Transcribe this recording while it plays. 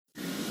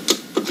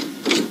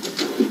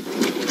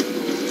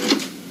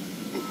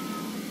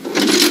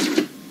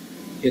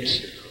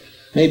it's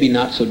maybe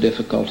not so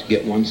difficult to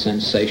get one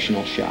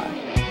sensational shot.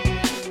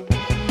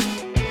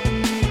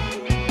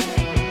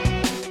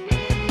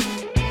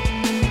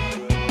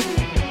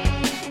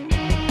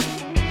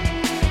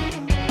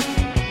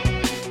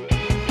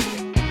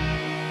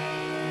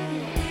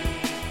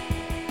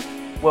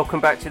 Welcome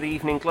back to the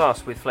Evening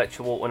Glass with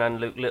Fletcher Walton and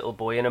Luke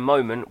Littleboy. In a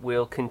moment,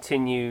 we'll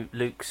continue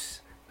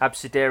Luke's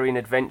Absidarian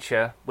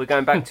adventure. We're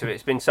going back to it.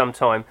 It's been some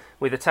time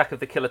with Attack of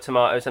the Killer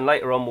Tomatoes, and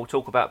later on we'll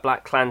talk about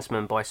Black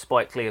Klansman by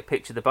Spike Lee, a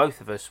picture that both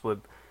of us were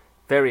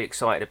very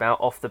excited about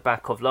off the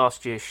back of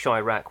last year's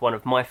Chirac, one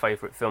of my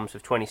favourite films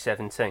of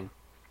 2017.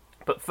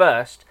 But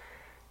first,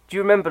 do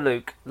you remember,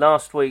 Luke,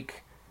 last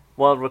week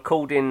while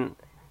recording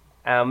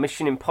our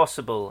Mission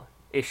Impossible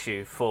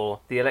issue for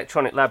the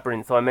Electronic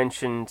Labyrinth, I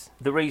mentioned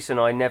the reason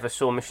I never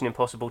saw Mission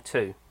Impossible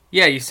 2.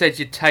 Yeah, you said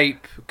your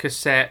tape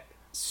cassette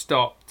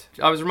stopped.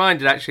 I was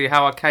reminded actually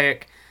how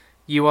archaic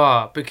you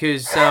are,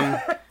 because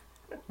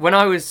when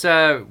I was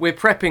we're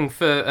prepping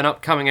for an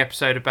upcoming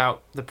episode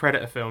about the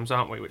Predator films,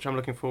 aren't we, which I'm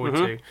looking forward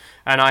to,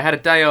 and I had a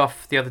day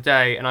off the other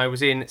day and I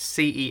was in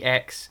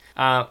CEX,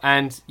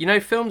 and you know,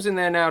 films in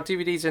there now,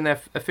 DVDs in there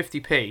are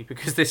 50p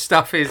because this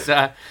stuff is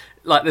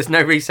like there's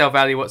no resale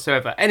value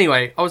whatsoever.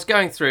 Anyway, I was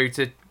going through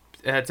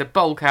to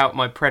bulk out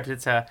my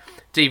Predator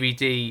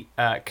DVD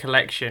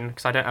collection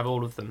because I don't have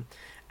all of them,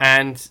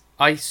 and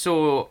I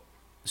saw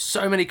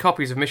so many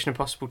copies of Mission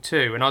Impossible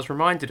 2, and I was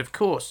reminded, of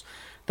course,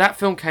 that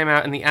film came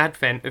out in the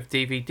advent of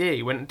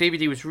DVD, when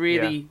DVD was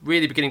really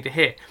beginning to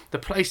hit. The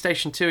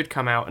PlayStation 2 had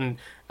come out, and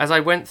as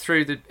I went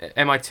through the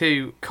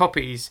MI2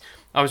 copies,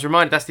 I was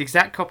reminded that's the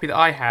exact copy that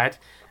I had,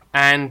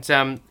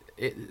 and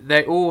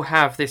they all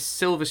have this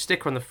silver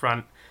sticker on the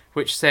front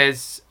which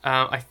says,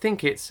 I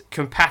think it's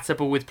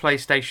compatible with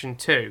PlayStation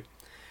 2.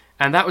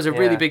 And that was a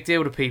really big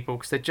deal to people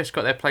because they'd just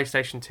got their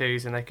PlayStation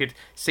 2s and they could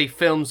see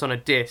films on a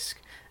disc,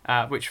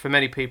 which for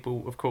many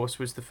people, of course,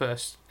 was the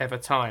first ever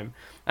time.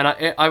 And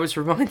I was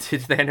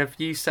reminded then of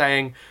you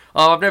saying,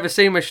 oh, I've never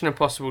seen Mission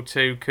Impossible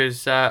 2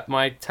 because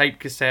my tape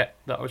cassette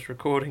that I was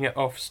recording it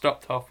off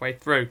stopped halfway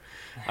through.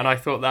 And I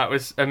thought that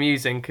was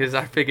amusing because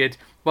I figured,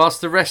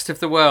 whilst the rest of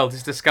the world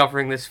is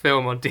discovering this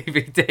film on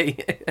DVD,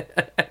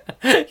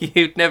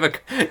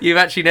 you've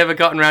actually never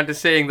gotten around to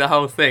seeing the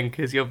whole thing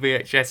because your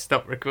VHS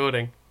stopped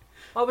recording.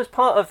 I was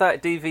part of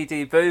that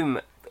DVD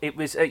boom. It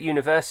was at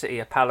university,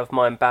 a pal of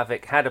mine,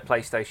 Bavik, had a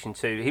PlayStation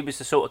 2. He was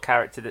the sort of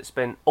character that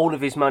spent all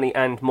of his money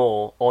and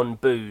more on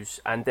booze,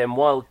 and then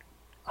while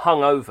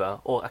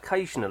hungover, or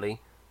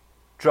occasionally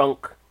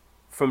drunk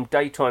from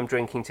daytime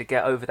drinking to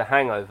get over the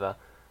hangover,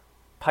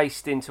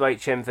 paced into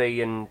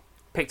HMV and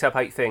picked up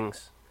 8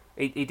 things.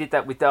 He did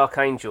that with Dark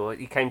Angel.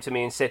 He came to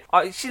me and said,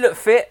 oh, she looked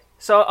fit.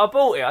 So I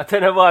bought it. I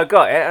don't know why I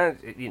got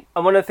it.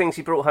 And one of the things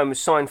he brought home was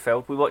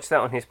Seinfeld. We watched that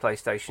on his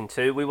PlayStation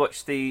 2. We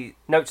watched the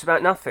Notes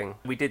About Nothing.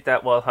 We did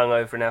that while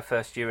hungover in our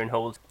first year in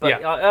halls.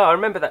 But I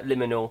remember that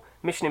liminal.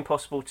 Mission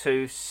Impossible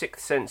 2,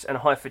 Sixth Sense and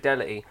High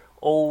Fidelity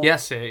all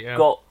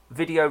got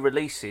video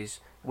releases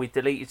with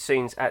deleted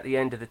scenes at the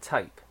end of the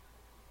tape.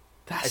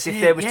 As if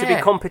there was to be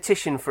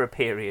competition for a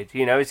period,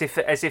 you know, as if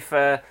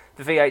the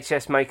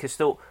VHS makers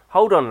thought,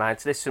 hold on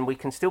lads, listen, we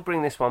can still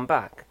bring this one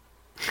back.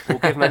 We'll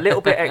give them a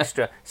little bit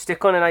extra,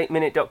 stick on an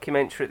 8-minute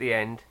documentary at the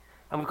end,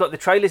 and we've got the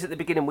trailers at the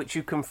beginning which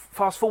you can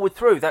fast forward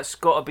through. That's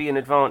got to be an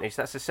advantage,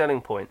 that's a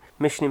selling point.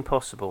 Mission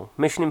Impossible,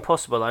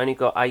 I only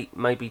got 8,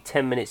 maybe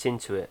 10 minutes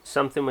into it.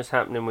 Something was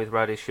happening with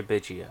Radish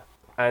Shabigia,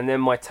 and then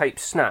my tape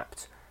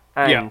snapped,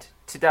 and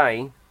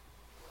today,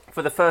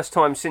 for the first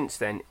time since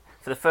then,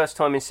 for the first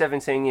time in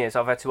 17 years,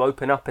 I've had to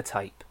open up a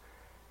tape.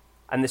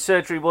 And the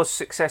surgery was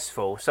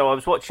successful. So I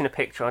was watching a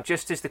picture,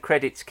 just as the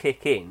credits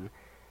kick in,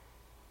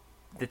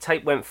 the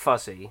tape went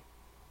fuzzy,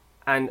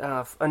 and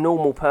a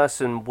normal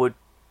person would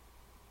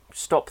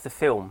stop the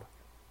film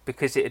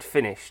because it had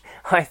finished.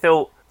 I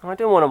thought, I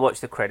don't want to watch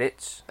the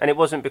credits. And it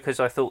wasn't because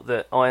I thought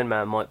that Iron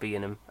Man might be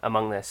in them,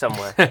 among there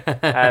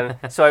somewhere.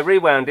 So I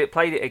rewound it,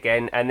 played it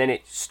again, and then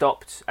it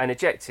stopped and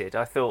ejected.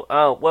 I thought,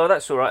 oh, well,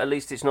 that's all right. At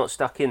least it's not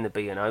stuck in the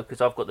B&O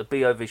because I've got the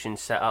BO Vision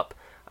set up,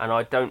 and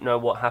I don't know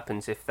what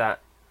happens if a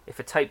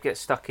tape gets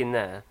stuck in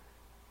there,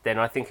 then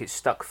I think it's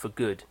stuck for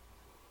good.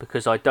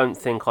 Because I don't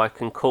think I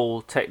can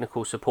call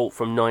technical support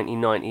from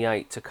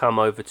 1998 to come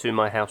over to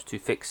my house to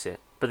fix it.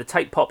 But the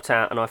tape popped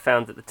out and I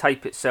found that the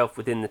tape itself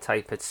within the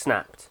tape had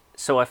snapped.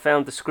 So I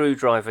found the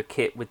screwdriver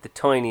kit with the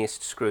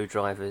tiniest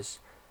screwdrivers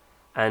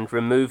and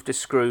removed a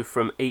screw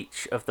from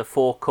each of the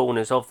 4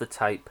 corners of the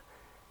tape,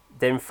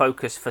 then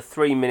focused for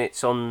 3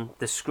 minutes on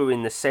the screw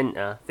in the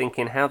centre,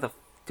 thinking how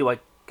do I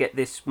get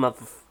this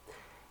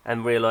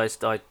and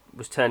realised I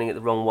was turning it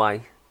the wrong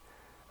way.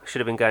 I should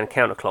have been going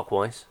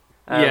counterclockwise.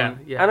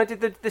 And I did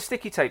the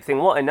sticky tape thing.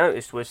 What I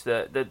noticed was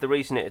that the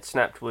reason it had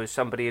snapped was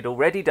somebody had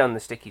already done the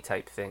sticky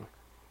tape thing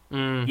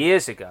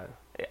years ago.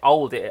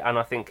 And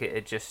I think it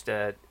had just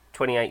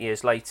 28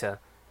 years later.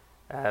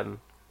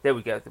 There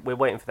we go. We're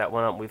waiting for that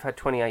one, aren't we? We've had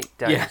 28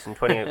 days and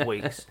 28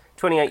 weeks.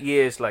 28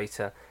 years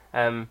later,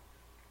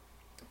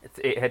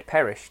 it had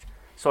perished.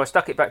 So I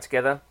stuck it back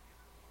together,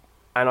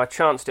 and I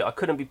chanced it. I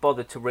couldn't be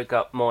bothered to rig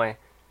up my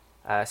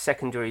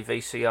secondary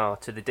VCR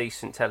to the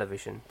decent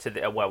television.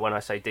 Well, when I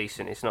say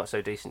decent, it's not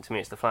so decent to me,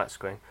 it's the flat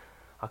screen.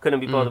 I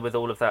couldn't be bothered with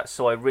all of that,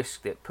 so I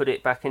risked it. Put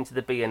it back into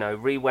the B&O,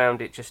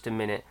 rewound it just a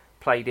minute,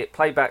 played it.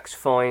 Playback's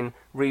fine,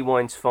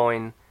 rewind's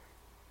fine.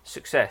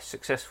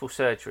 Successful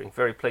surgery.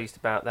 Very pleased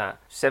about that.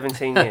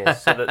 17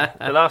 years. So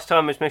the last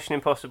time was Mission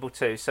Impossible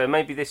 2. So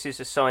maybe this is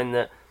a sign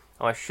that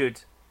I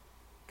should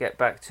get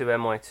back to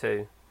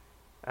MI2,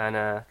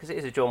 and because it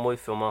is a John Woo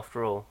film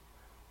after all,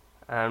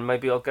 and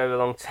maybe I'll go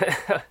along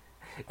to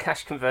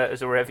Cash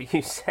Converters or wherever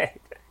you said.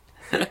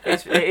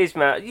 It is,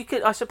 Matt. You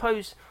could, I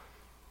suppose.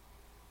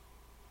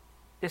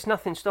 There's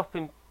nothing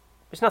stopping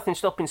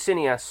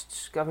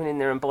cineasts going in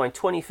there and buying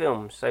 20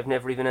 films they've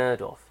never even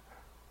heard of.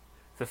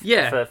 For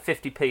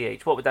 50p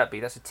each. What would that be?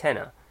 That's a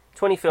tenner.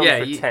 20 films for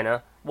a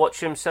tenner.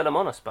 Watch them, sell them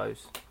on, I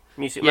suppose.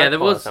 Music Magpie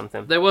or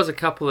something. There was a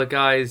couple of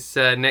guys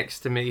next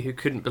to me who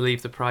couldn't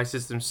believe the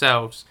prices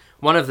themselves.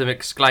 One of them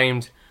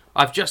exclaimed,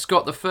 "I've just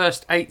got the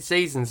first 8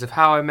 seasons of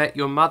How I Met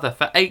Your Mother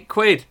for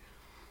 £8."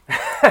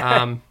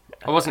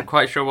 I wasn't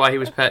quite sure why he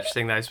was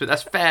purchasing those, but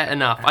that's fair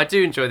enough. I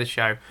do enjoy the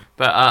show,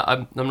 but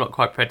I'm not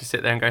quite prepared to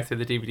sit there and go through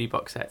the DVD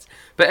box sets.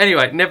 But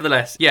anyway,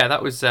 nevertheless, yeah,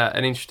 that was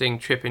an interesting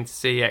trip into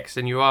CEX,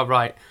 and you are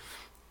right.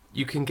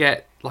 You can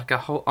get like a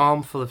whole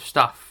armful of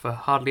stuff for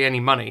hardly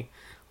any money.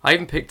 I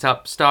even picked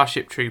up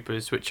Starship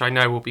Troopers, which I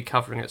know we'll be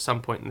covering at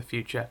some point in the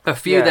future. A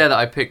few there that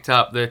I picked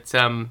up that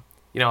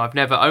I've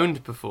never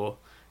owned before,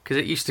 because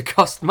it used to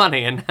cost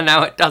money and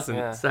now it doesn't.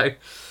 Yeah. So,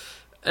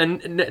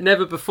 and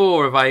never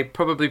before have I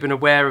probably been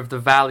aware of the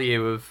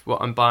value of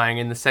what I'm buying,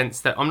 in the sense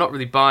that I'm not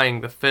really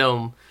buying the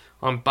film.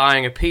 I'm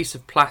buying a piece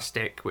of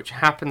plastic which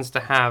happens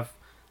to have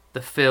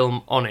the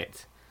film on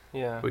it.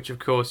 Yeah. Which of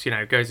course,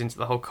 goes into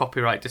the whole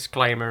copyright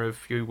disclaimer of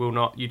you do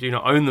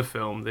not own the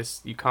film.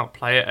 You can't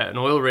play it at an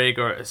oil rig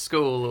or at a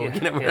school or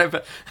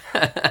whatever.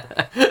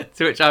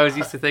 To which I was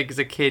used to think as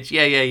a kid,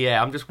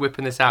 yeah, I'm just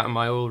whipping this out in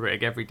my oil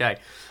rig every day.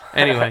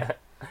 Anyway.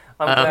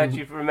 I'm glad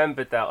you've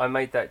remembered that. I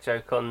made that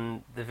joke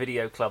on the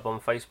Video Club on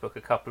Facebook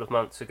a couple of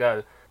months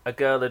ago. A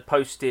girl had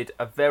posted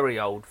a very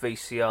old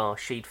VCR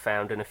she'd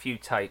found and a few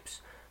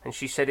tapes, and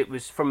she said it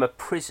was from a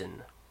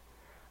prison.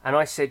 And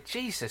I said,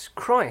 Jesus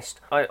Christ,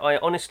 I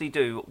honestly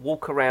do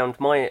walk around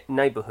my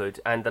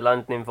neighbourhood and the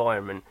London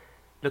environment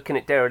looking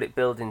at derelict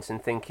buildings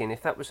and thinking,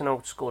 if that was an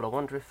old school, I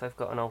wonder if they've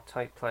got an old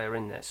tape player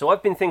in there. So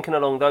I've been thinking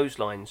along those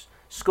lines,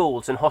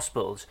 schools and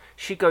hospitals.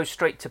 She goes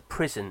straight to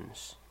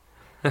prisons.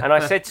 And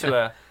I said to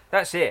her,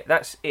 that's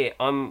it.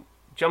 I'm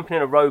jumping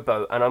in a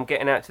rowboat and I'm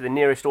getting out to the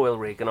nearest oil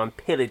rig and I'm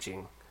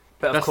pillaging.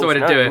 But of course,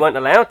 you weren't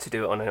allowed to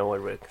do it on an oil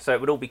rig, so it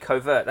would all be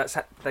covert.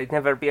 They'd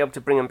never be able to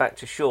bring them back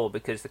to shore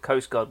because the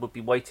Coast Guard would be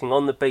waiting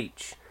on the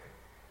beach.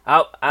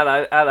 Oh,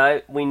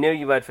 hello, we knew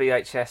you had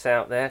VHS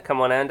out there.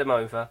 Come on, hand them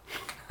over.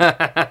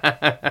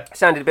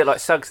 Sounded a bit like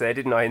Suggs there,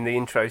 didn't I, in the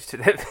intros to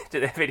their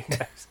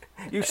videos?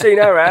 You've seen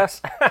our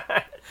house.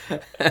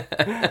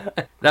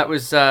 That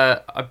was,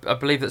 I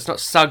believe that's not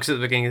Suggs at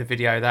the beginning of the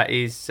video, that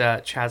is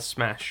Chaz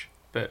Smash.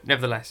 But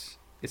nevertheless,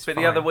 it's fine.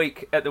 But the other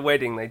week at the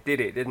wedding, they did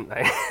it, didn't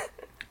they?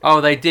 Oh,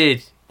 they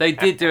did. They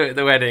did do it at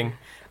the wedding.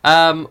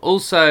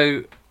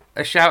 Also,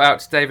 a shout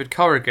out to David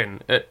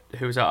Corrigan,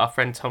 who was at our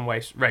friend Tom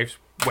Rafe's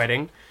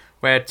wedding,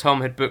 where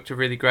Tom had booked a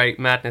really great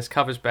Madness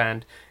covers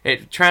band.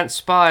 It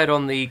transpired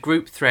on the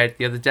group thread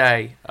the other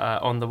day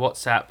on the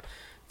WhatsApp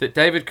that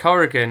David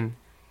Corrigan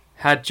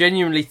had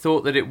genuinely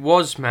thought that it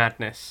was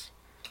Madness,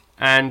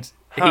 and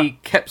he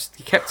kept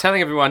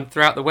telling everyone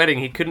throughout the wedding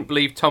he couldn't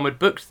believe Tom had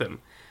booked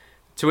them.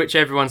 To which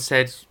everyone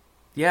said,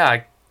 "Yeah,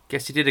 I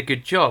guess he did a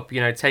good job,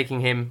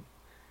 taking him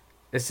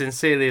as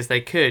sincerely as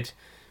they could."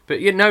 But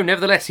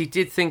nevertheless, he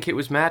did think it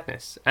was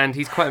Madness, and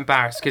he's quite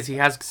embarrassed because he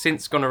has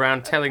since gone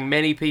around telling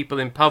many people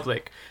in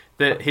public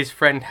that his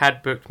friend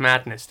had booked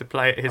Madness to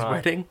play at his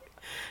wedding.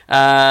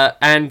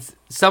 And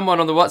someone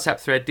on the WhatsApp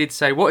thread did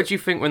say, "What did you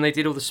think when they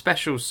did all the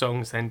special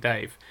songs then,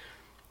 Dave?"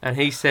 And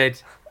he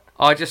said,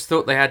 "I just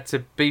thought they had to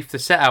beef the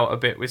set out a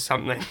bit with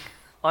something."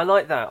 I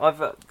like that.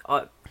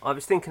 I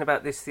was thinking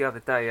about this the other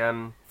day.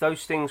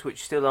 Those things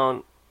which still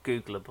aren't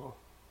Googleable.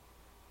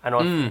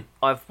 And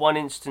I've one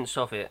instance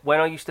of it. When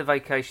I used to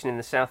vacation in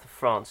the south of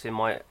France in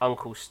my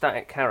uncle's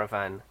static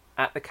caravan,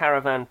 at the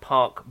Caravan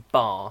Park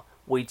bar,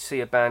 we'd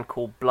see a band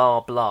called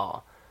Blah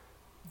Blah.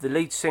 The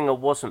lead singer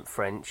wasn't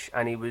French,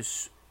 and he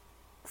was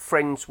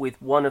friends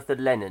with one of the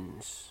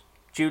Lennons,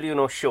 Julian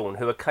or Sean,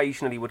 who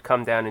occasionally would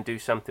come down and do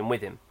something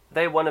with him.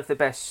 They're one of the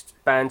best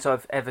bands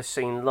I've ever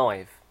seen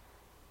live,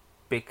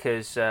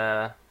 because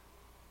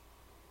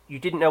you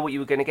didn't know what you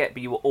were going to get,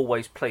 but you were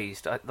always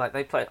pleased. I think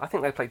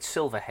they played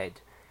Silverhead,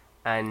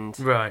 and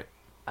right.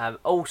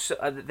 Also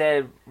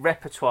their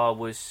repertoire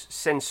was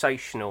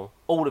sensational.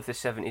 All of the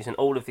 70s and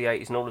all of the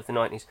 80s and all of the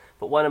 90s.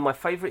 But one of my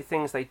favourite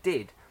things they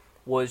did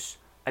was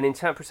an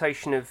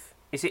interpretation of,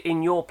 is it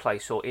In Your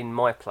Place or In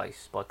My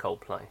Place by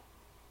Coldplay?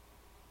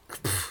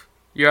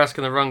 You're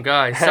asking the wrong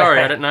guy.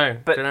 Sorry, I don't know.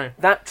 But don't know.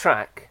 That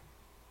track,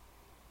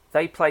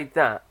 they played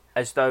that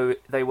as though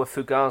they were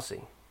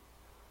Fugazi.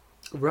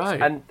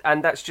 Right.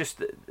 And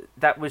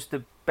that was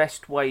the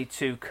best way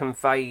to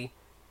convey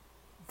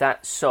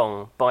that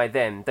song by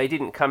them. They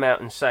didn't come out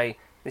and say,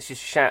 this is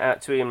a shout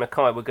out to Ian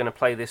Mackay, we're going to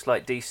play this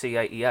like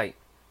DC-88.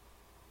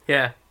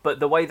 Yeah. But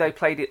the way they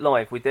played it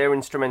live with their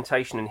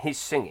instrumentation and his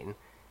singing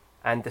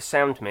and the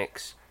sound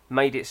mix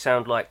made it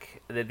sound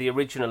like the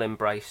original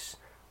Embrace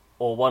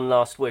or One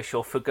Last Wish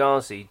or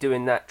Fugazi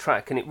doing that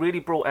track, and it really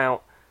brought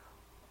out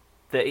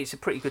that it's a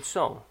pretty good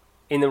song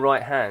in the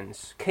right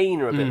hands.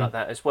 Keane are a bit like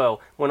that as well.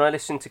 When I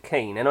listen to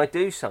Keane, and I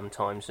do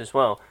sometimes as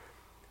well,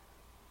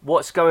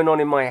 what's going on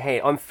in my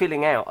head, I'm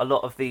filling out a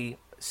lot of the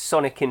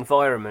sonic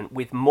environment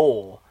with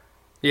more.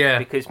 Yeah.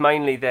 Because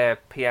mainly they're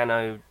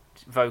piano,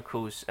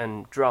 vocals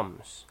and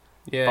drums.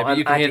 Yeah, but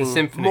you can hear the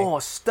symphony.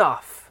 More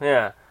stuff,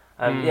 yeah.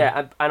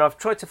 Yeah, and I've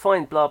tried to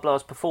find Blah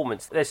Blah's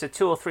performance. There's a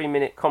 2 or 3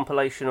 minute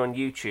compilation on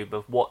YouTube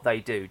of what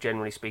they do,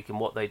 generally speaking,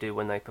 what they do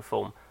when they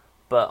perform.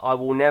 But I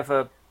will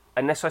never,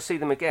 unless I see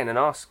them again and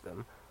ask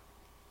them,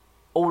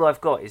 all I've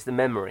got is the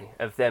memory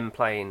of them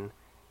playing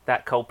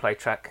that Coldplay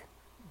track,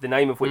 the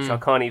name of which I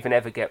can't even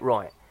ever get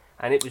right.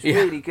 And it was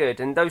really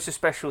good, and those are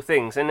special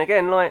things. And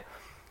again, like,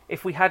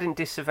 if we hadn't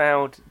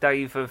disavowed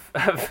Dave of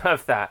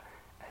that,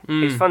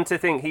 it's fun to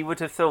think he could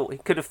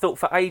have thought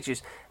for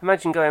ages.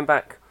 Imagine going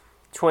back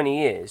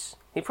 20 years,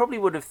 he probably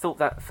would have thought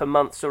that for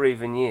months or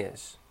even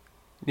years,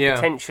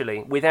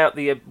 potentially, without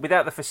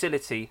the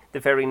facility the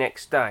very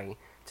next day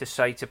to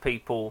say to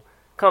people,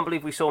 can't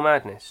believe we saw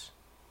Madness.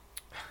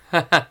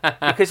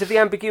 Because of the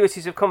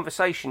ambiguities of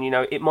conversation,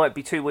 it might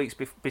be 2 weeks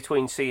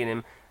between seeing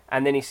him,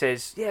 and then he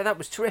says, yeah, that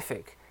was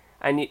terrific,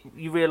 and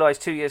you realise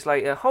 2 years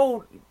later,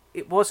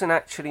 it wasn't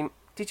actually.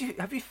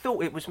 Have you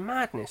thought it was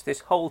Madness this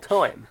whole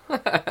time?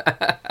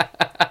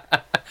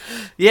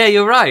 Yeah,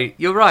 you're right.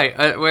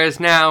 Whereas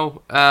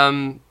now,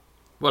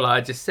 well,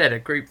 I just said a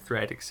group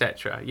thread,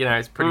 etc.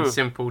 It's pretty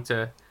simple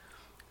to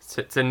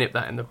nip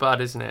that in the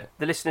bud, isn't it?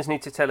 The listeners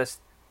need to tell us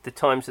the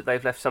times that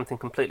they've left something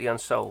completely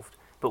unsolved,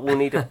 but we'll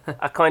need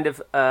a kind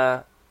of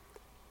a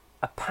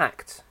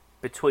pact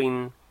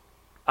between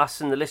us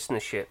and the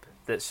listenership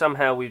that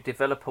somehow we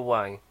develop a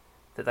way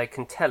that they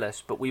can tell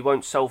us, but we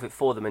won't solve it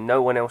for them, and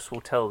no one else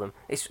will tell them.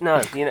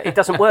 It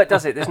doesn't work,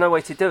 does it? There's no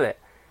way to do it.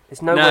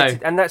 There's no way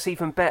to, and that's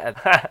even better.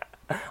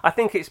 I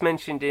think it's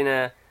mentioned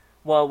in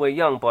While We're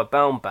Young by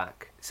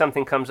Baumbach.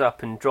 Something comes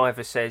up and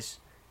Driver says,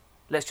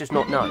 let's just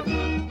not know.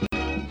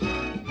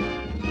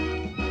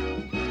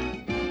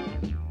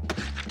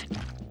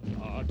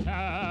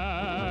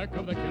 Attack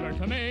of the killer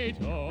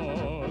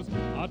tomatoes.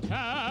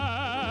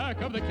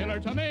 Attack of the killer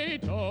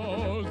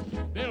tomatoes.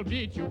 They'll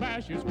beat you,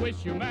 bash you,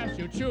 squish you, mash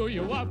you, chew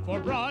you up for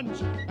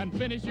brunch, and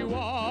finish you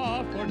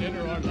off for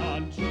dinner or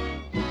lunch.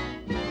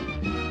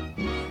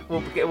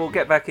 We'll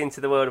get back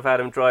into the world of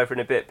Adam Driver in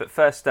a bit, but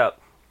first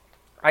up,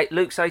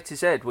 Luke's A to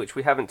Z, which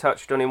we haven't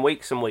touched on in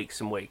weeks and weeks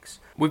and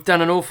weeks. We've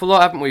done an awful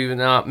lot, haven't we? With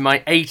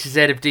my A to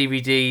Z of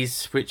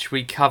DVDs, which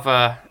we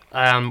cover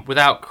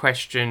without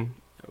question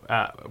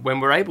when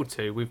we're able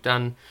to. We've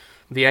done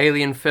the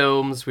Alien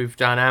films, we've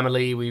done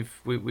Amelie, we've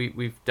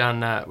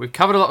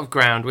covered a lot of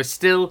ground. We're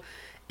still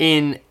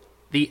in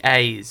the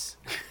A's,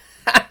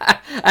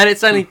 and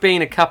it's only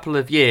been a couple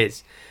of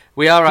years.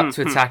 We are up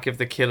to Attack of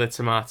the Killer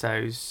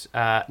Tomatoes,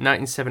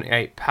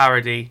 1978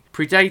 parody,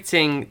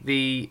 predating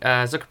the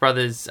Zucker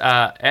Brothers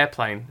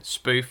Airplane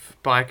spoof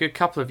by a good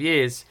couple of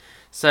years.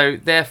 So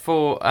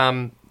therefore,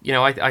 I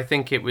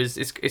think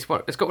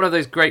it's got one of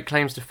those great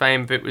claims to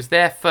fame. But it was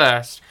there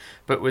first,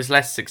 but was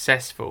less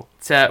successful.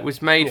 It was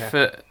made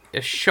for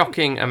a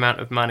shocking amount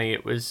of money.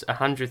 It was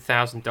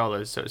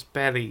 $100,000, so it's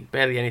barely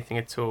anything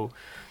at all.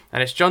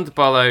 And it's John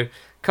DeBolo,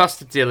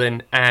 Costa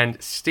Dillon,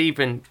 and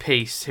Stephen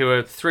Peace, who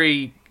are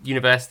three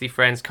university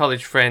friends,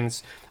 college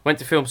friends, went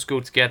to film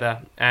school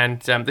together, and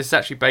this is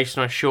actually based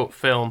on a short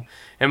film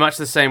in much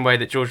the same way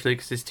that George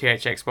Lucas's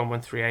THX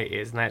 1138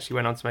 is, and they actually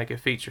went on to make a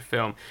feature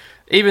film.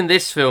 Even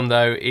this film,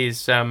 though,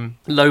 is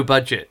low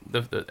budget,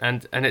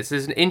 and there's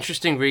an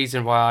interesting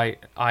reason why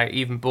I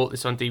even bought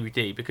this on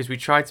DVD, because we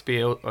tried to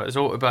be as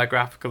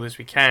autobiographical as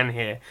we can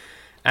here.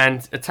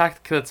 And Attack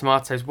of the Killer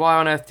Tomatoes, why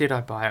on earth did I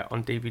buy it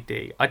on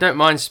DVD? I don't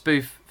mind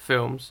spoof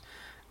films.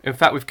 In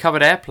fact, we've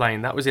covered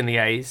Airplane, that was in the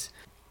A's.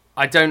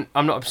 I'm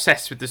not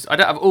obsessed with this. I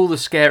don't have all the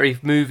scary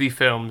movie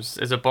films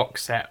as a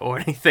box set or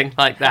anything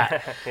like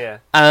that. Yeah.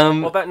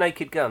 What about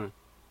Naked Gun?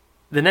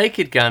 The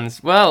Naked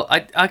Guns, well,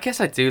 I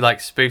guess I do like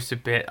spoofs a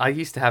bit. I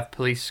used to have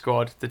Police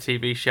Squad, the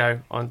TV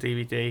show, on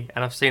DVD,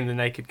 and I've seen The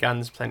Naked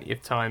Guns plenty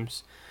of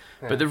times.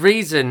 Yeah. But the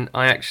reason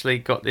I actually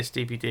got this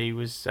DVD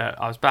was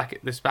I was back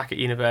at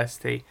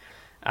university,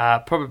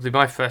 probably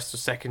my first or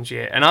second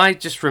year, and I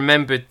just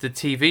remembered the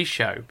TV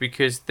show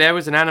because there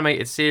was an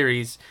animated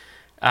series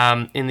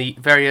in the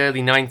very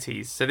early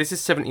 90s. So this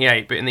is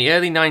 78, but in the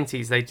early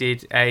 90s they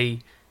did a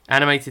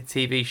animated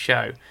TV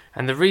show,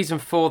 and the reason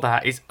for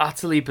that is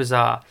utterly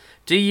bizarre.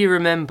 Do you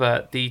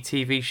remember the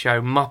TV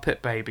show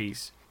Muppet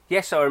Babies?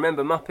 Yes, I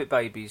remember Muppet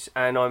Babies,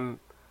 and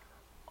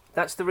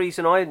that's the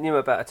reason I knew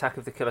about Attack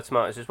of the Killer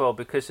Tomatoes as well,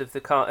 because of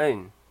the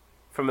cartoon.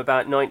 From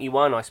about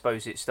 91, I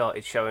suppose it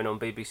started showing on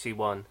BBC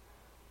One.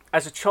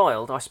 As a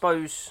child, I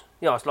suppose,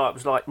 I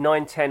was like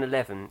 9, 10,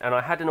 11, and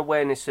I had an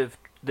awareness of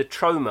the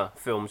Troma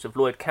films of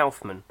Lloyd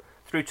Kaufman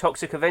through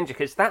Toxic Avenger,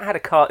 because that had a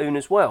cartoon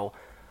as well.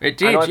 It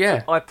did,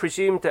 yeah. I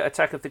presumed that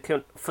Attack of the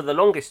Killer, for the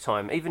longest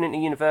time, even in the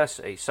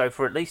university, so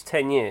for at least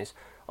 10 years,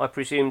 I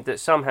presumed that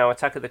somehow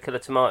Attack of the Killer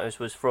Tomatoes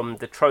was from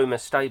the Troma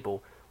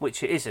stable,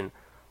 which it isn't.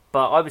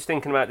 But I was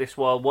thinking about this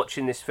while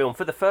watching this film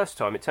for the first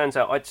time. It turns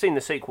out I'd seen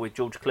the sequel with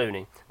George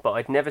Clooney, but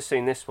I'd never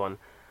seen this one.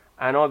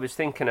 And I was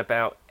thinking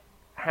about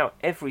how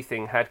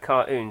everything had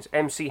cartoons.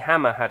 MC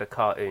Hammer had a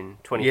cartoon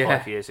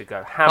 25 years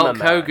ago. Hulk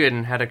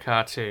Hogan had a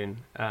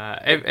cartoon.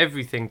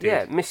 Everything did.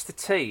 Yeah, Mr.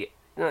 T,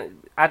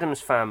 Addams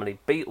Family,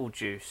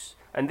 Beetlejuice.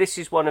 And this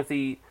is one of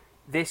the...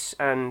 This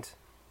and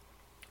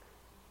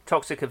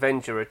Toxic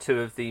Avenger are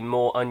two of the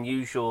more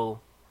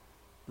unusual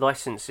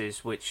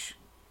licenses which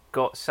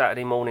got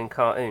Saturday morning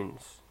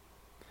cartoons.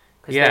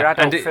 Because they're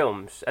adult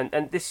films.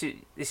 And this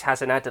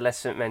has an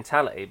adolescent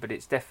mentality, but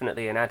it's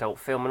definitely an adult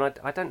film. And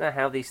I don't know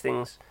how these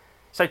things...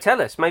 So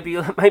tell us, maybe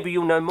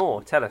you'll know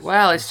more. Tell us.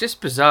 Well, it's just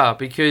bizarre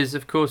because,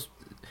 of course,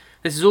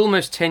 this is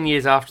almost 10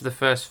 years after the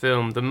first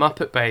film, The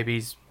Muppet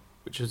Babies,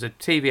 which was a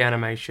TV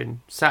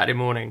animation, Saturday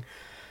morning.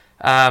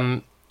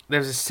 There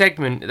was a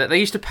segment that they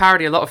used to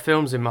parody a lot of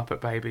films in Muppet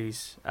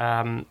Babies,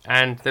 and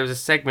there was a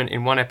segment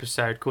in one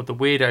episode called The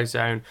Weirdo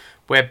Zone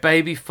where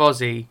Baby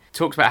Fozzie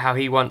talks about how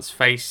he once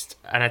faced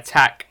an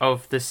attack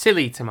of the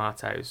silly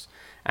tomatoes,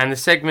 and the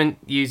segment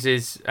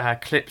uses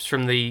clips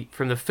from the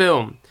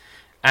film.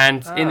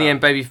 And in the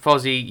end, Baby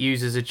Fozzie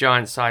uses a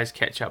giant-sized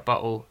ketchup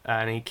bottle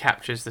and he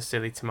captures the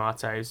silly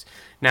tomatoes.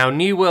 Now,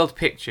 New World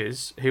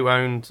Pictures, who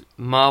owned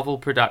Marvel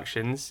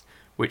Productions,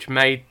 which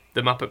made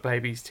the Muppet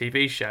Babies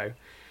TV show,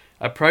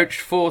 approached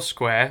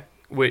Foursquare,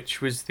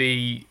 which was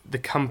the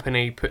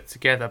company put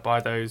together by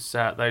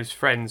those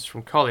friends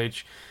from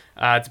college,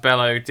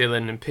 DeBello,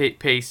 Dylan, and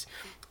Peace,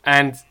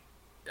 and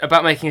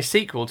about making a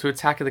sequel to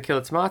Attack of the Killer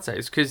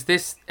Tomatoes, because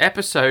this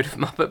episode of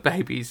Muppet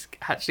Babies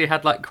actually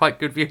had like quite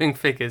good viewing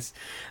figures,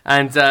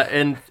 and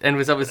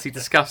was obviously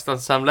discussed on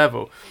some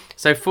level.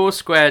 So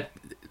Foursquare,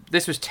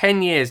 this was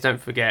 10 years,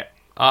 don't forget,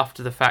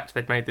 after the fact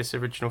they'd made this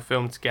original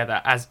film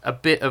together as a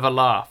bit of a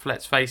laugh,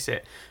 let's face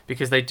it,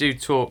 because they do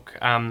talk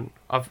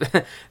of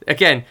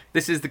again,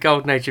 this is the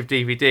golden age of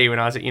DVD when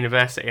I was at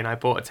university and I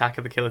bought Attack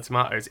of the Killer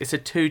Tomatoes. It's a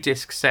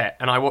 2-disc set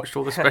and I watched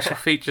all the special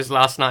features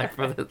last night,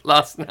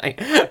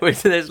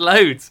 which there's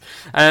loads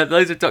of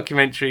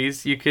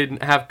documentaries. You can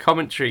have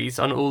commentaries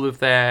on all of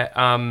their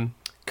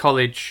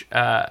college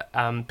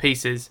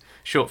pieces,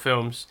 short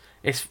films.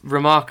 It's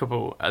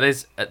remarkable.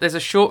 There's a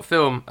short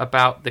film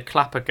about the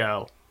Clapper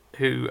Girl,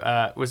 who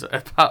was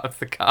a part of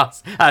the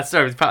cast.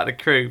 Was part of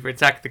the crew for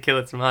Attack of the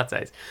Killer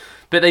Tomatoes.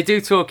 But they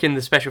do talk in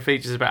the special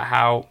features about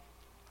how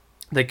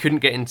they couldn't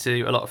get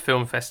into a lot of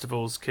film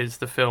festivals because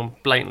the film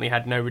blatantly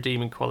had no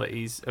redeeming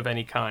qualities of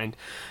any kind.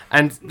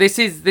 And this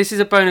is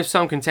a bone of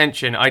some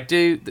contention.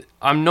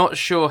 I'm not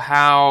sure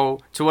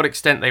to what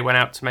extent they went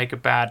out to make a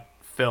bad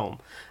film.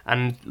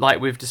 And like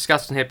we've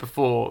discussed in here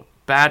before,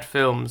 bad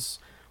films,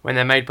 when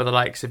they're made by the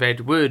likes of Ed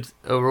Wood,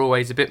 are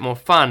always a bit more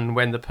fun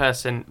when the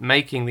person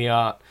making the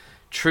art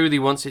truly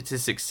wants it to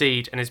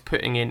succeed and is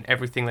putting in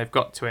everything they've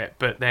got to it.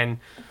 But then,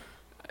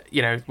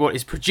 what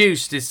is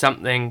produced is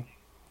something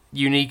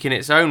unique in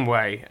its own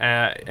way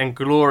and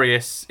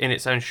glorious in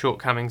its own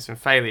shortcomings and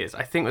failures.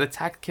 I think with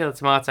Attack of the Killer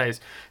Tomatoes,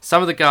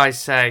 some of the guys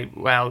say,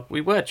 well, we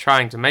were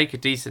trying to make a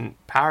decent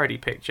parody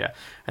picture.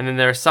 And then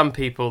there are some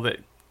people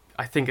that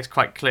I think it's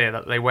quite clear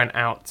that they went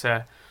out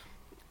to...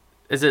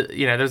 there's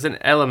an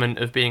element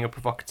of being a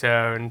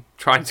provocateur and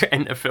trying to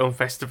enter film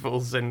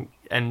festivals and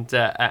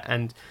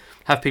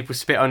have people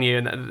spit on you,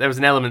 and there was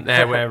an element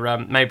there where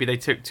maybe they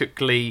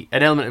took an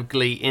element of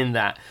glee in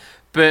that.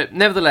 But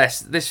nevertheless,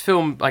 this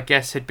film, I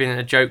guess, had been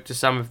a joke to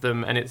some of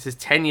them, and it says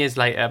 10 years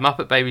later,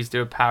 Muppet Babies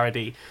do a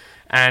parody,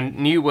 and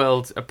New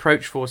World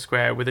approached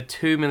Foursquare with a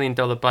 $2 million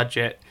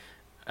budget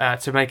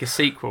to make a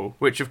sequel,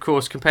 which, of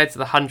course, compared to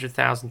the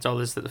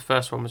 $100,000 that the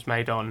first one was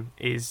made on,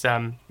 is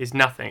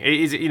nothing.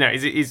 It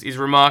is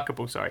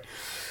remarkable. Sorry.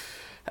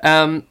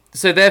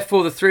 So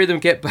therefore, the three of them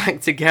get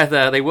back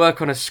together. They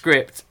work on a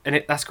script,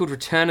 and that's called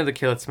Return of the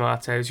Killer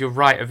Tomatoes. You're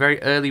right, a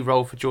very early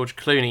role for George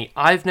Clooney.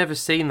 I've never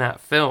seen that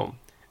film,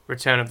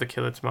 Return of the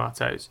Killer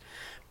Tomatoes,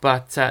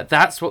 but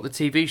that's what the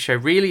TV show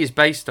really is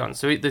based on.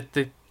 So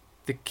the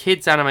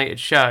kids animated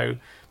show,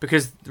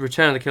 because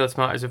Return of the Killer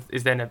Tomatoes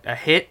is then a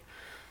hit.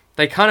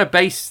 They kind of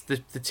base the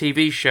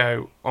TV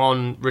show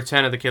on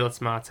Return of the Killer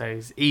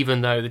Tomatoes,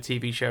 even though the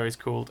TV show is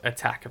called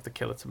Attack of the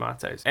Killer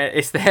Tomatoes.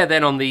 It's there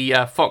then on the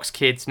Fox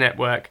Kids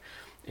network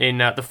in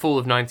the fall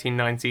of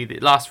 1990.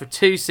 It lasts for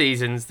 2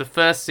 seasons. The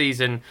first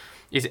season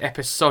is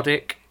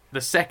episodic.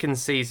 The second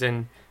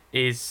season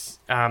is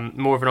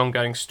more of an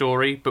ongoing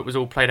story, but was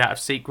all played out of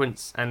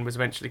sequence and was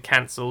eventually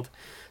cancelled.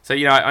 So,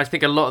 I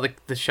think a lot of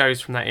the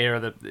shows from that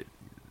era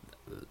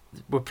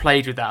were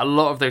plagued with that. A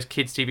lot of those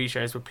kids' TV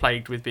shows were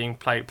plagued with being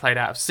played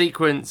out of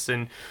sequence,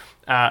 and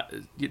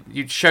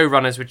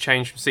showrunners would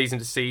change from season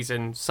to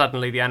season.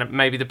 Suddenly,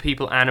 maybe the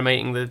people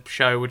animating the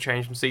show would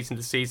change from season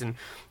to season.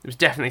 It was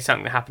definitely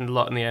something that happened a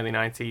lot in the early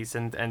 90s,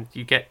 and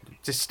you get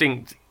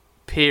distinct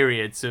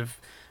periods of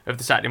of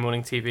the Saturday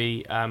morning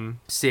TV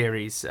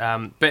series.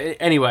 But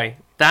anyway,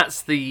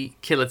 that's the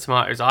killer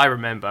tomatoes I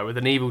remember, with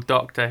an evil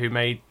doctor who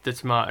made the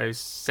tomatoes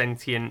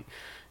sentient.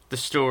 The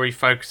story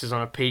focuses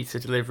on a pizza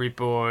delivery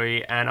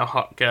boy and a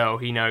hot girl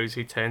he knows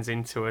who turns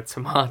into a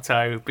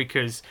tomato,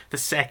 because the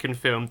second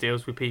film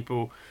deals with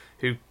people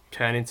who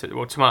turn into,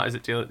 or tomatoes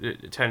that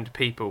turn into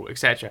people,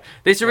 etc.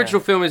 This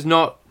original film is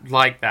not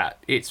like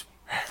that. It's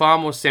far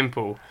more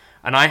simple.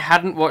 And I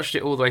hadn't watched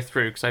it all the way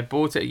through because I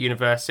bought it at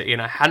university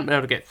and I hadn't been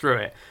able to get through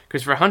it.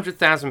 Because for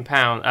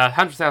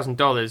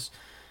 $100,000,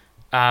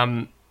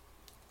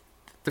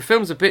 the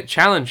film's a bit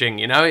challenging.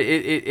 You know,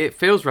 it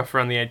feels rough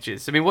around the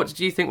edges. I mean, what did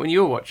you think when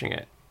you were watching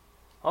it?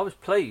 I was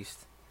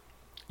pleased.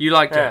 You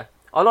liked it?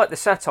 I like the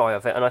satire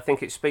of it, and I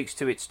think it speaks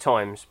to its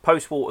times.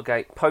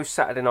 Post-Watergate,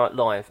 post-Saturday Night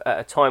Live, at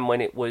a time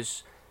when it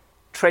was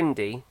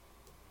trendy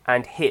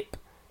and hip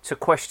to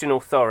question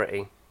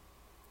authority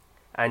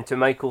and to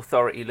make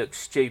authority look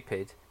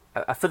stupid.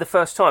 For the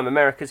first time,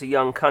 America's a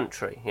young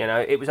country. You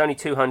know, it was only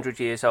 200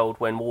 years old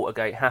when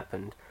Watergate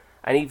happened,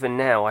 and even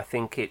now, I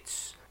think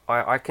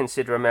I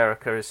consider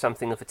America as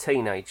something of a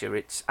teenager.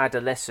 It's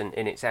adolescent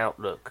in its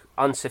outlook,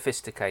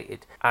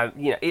 unsophisticated.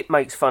 It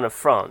makes fun of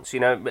France. You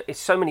know, it's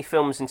so many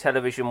films and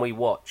television we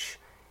watch.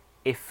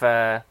 If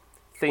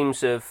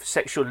themes of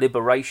sexual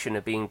liberation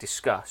are being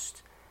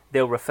discussed,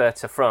 they'll refer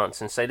to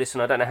France and say,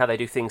 "Listen, I don't know how they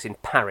do things in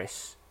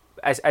Paris,"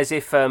 as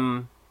if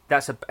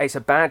it's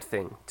a bad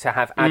thing to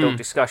have adult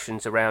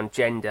discussions around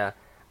gender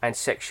and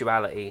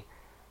sexuality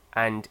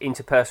and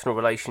interpersonal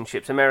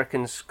relationships.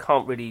 Americans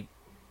can't really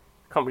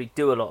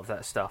do a lot of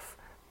that stuff.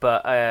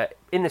 But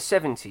in the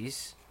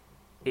 70s,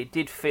 it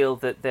did feel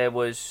that there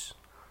was...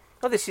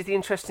 Oh, this is the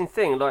interesting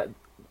thing. Like,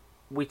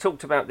 we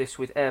talked about this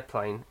with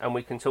Airplane, and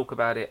we can talk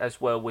about it as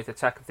well with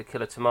Attack of the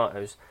Killer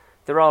Tomatoes.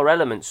 There are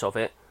elements of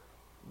it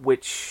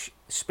which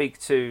speak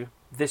to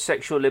the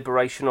sexual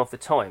liberation of the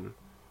time,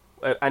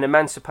 an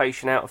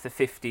emancipation out of the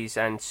 50s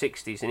and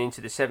 60s and into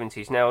the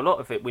 70s. Now, a lot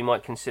of it we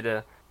might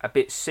consider a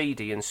bit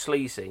seedy and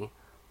sleazy,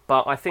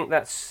 but I think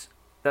that's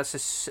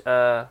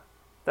a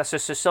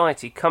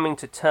society coming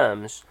to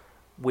terms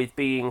with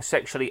being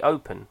sexually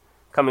open,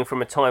 coming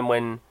from a time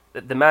when,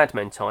 the Mad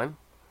Men time,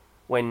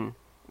 when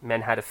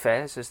men had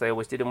affairs, as they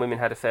always did, and women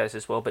had affairs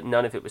as well, but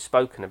none of it was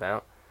spoken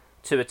about,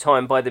 to a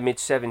time by the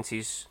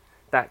mid-70s,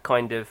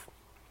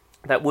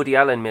 that Woody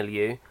Allen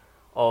milieu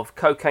of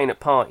cocaine at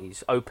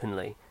parties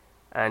openly,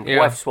 and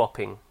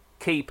wife-swapping,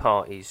 key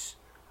parties,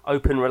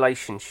 open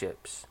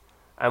relationships.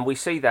 And we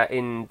see that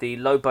in the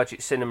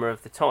low-budget cinema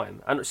of the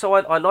time. And so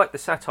I like the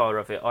satire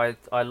of it. I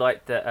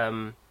liked that...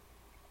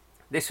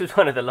 this was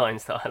one of the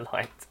lines that I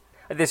liked.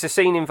 There's a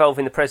scene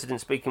involving the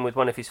president speaking with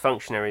one of his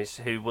functionaries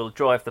who will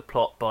drive the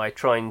plot by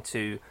trying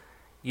to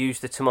use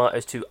the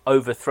tomatoes to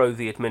overthrow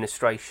the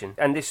administration.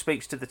 And this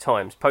speaks to the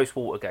times.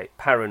 Post-Watergate,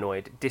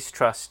 paranoid,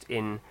 distrust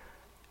in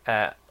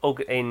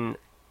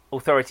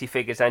authority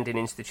figures and in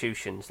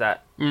institutions.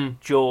 That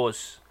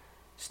Jaws,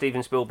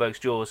 Steven Spielberg's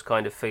Jaws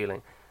kind of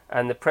feeling.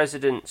 And the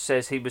president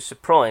says he was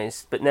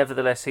surprised, but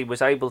nevertheless he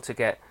was able to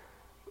get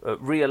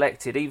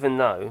re-elected, even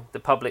though the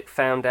public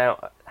found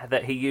out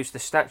that he used the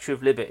Statue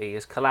of Liberty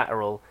as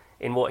collateral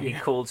in what he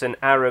calls an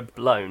Arab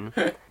loan.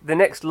 The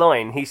next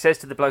line he says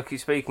to the bloke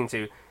he's speaking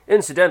to,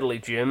 "Incidentally,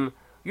 Jim,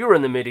 you were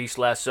in the Mideast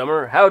last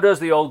summer. How does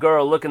the old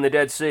girl look in the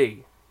Dead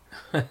Sea?"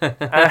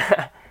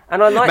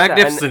 And I like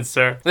magnificent,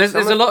 sir. There's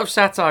a lot of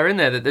satire in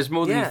there. That there's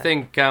more than you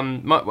think.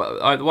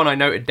 The one I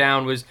noted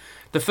down was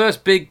the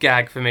first big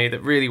gag for me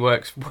that really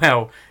works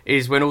well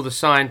is when all the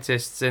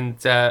scientists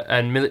and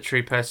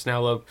military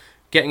personnel are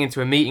getting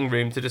into a meeting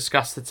room to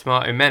discuss the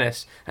tomato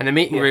menace, and the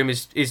meeting room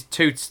is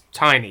too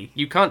tiny.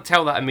 You can't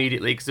tell that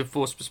immediately because of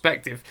forced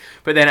perspective.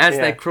 But then as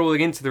they're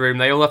crawling into the room,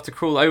 they all have to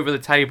crawl over the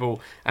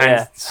table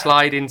and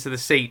slide into the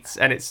seats,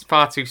 and it's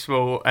far too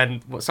small.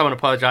 And someone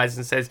apologises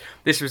and says,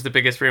 "This was the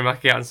biggest room I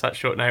could get on such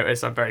short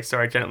notice. I'm very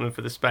sorry, gentlemen,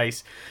 for the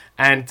space."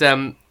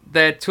 And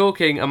they're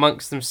talking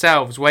amongst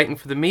themselves, waiting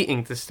for the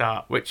meeting to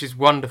start, which is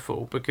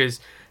wonderful because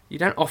you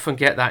don't often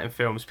get that in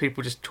films.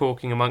 People just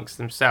talking amongst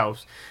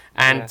themselves.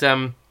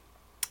 And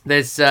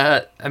there's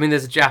a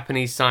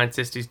Japanese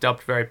scientist who's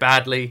dubbed very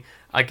badly,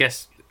 I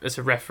guess as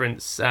a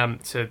reference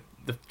to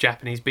the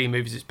Japanese B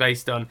movies it's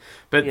based on.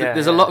 But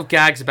there's a lot of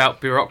gags about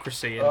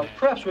bureaucracy.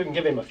 Perhaps we can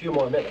give him a few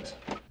more minutes.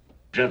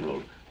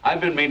 General, I've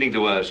been meaning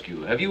to ask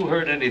you, have you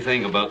heard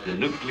anything about the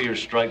Nuclear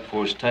Strike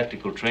Force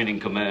Tactical Training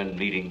Command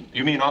meeting?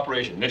 You mean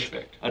Operation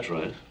Nishvik? That's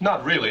right.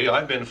 Not really.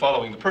 I've been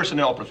following the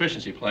personnel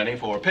proficiency planning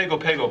for Pago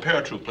Pago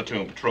paratroop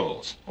platoon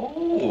patrols.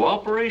 Oh,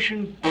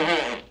 Operation...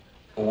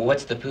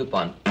 What's the poop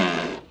on?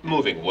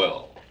 Moving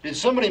well. Did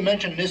somebody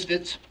mention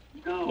misfits?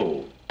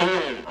 No.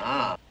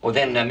 Well,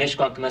 then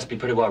Mishkunk must be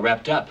pretty well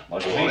wrapped up.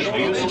 And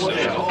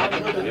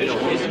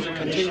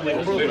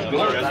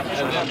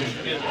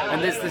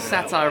there's the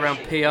satire around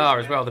PR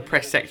as well. The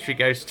press secretary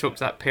goes to talk to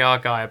that PR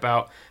guy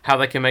about how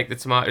they can make the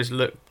tomatoes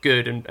look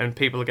good and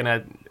people are going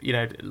to,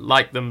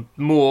 like them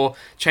more,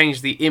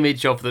 change the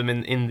image of them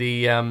in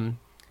the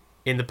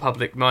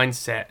public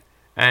mindset.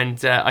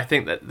 And I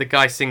think that the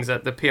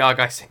PR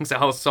guy sings a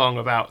whole song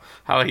about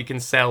how he can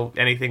sell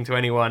anything to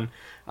anyone.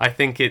 I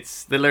think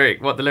it's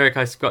what the lyric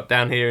I've got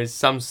down here is,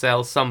 some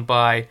sell, some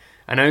buy,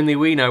 and only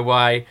we know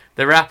why.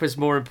 The rap is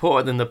more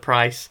important than the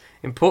price.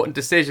 Important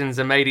decisions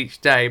are made each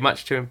day,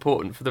 much too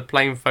important for the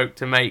plain folk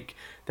to make.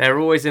 They're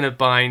always in a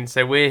bind,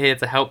 so we're here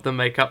to help them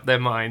make up their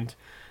mind.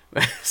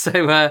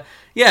 So,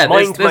 yeah,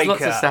 there's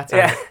lots of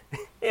satire.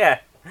 Yeah,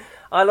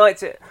 I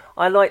liked it.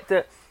 I liked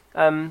that,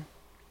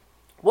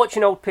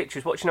 watching old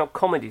pictures, watching old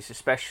comedies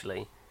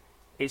especially,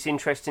 it's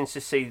interesting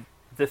to see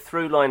the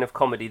through line of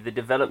comedy, the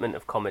development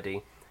of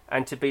comedy,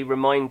 and to be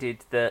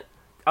reminded that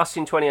us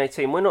in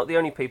 2018, we're not the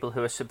only people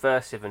who are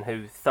subversive and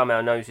who thumb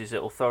our noses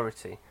at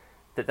authority.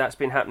 That's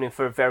been happening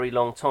for a very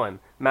long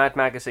time. Mad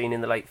Magazine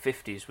in the late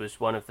 50s was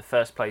one of the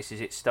first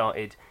places it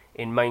started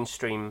in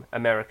mainstream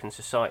American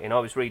society, and I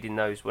was reading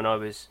those when I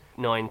was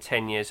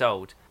 9-10 years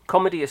old.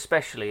 Comedy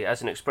especially,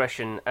 as an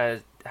expression,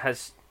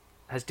 has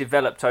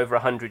developed over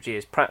 100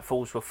 years.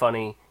 Pratfalls were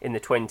funny in the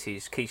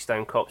 20s,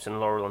 Keystone Cops and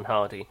Laurel and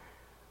Hardy,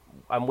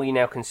 and we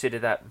now consider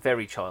that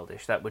very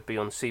childish. That would be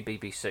on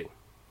CBBC.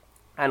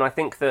 And I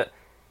think that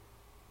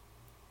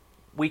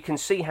we can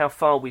see how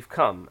far we've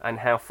come and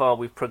how far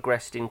we've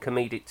progressed in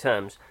comedic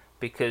terms,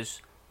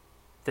 because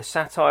the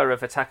satire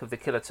of Attack of the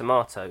Killer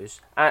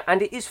Tomatoes,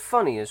 and it is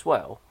funny as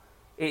well,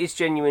 it is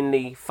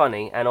genuinely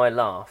funny and I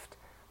laughed,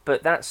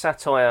 but that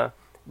satire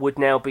would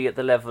now be at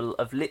the level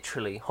of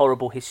literally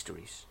horrible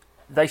histories.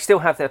 They still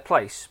have their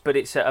place, but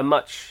it's at a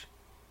much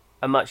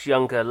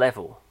younger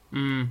level.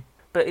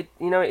 But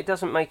it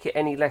doesn't make it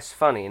any less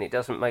funny, and it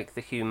doesn't make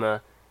the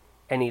humour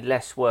any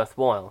less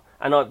worthwhile.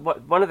 And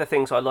one of the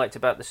things I liked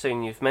about the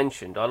scene you've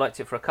mentioned, I liked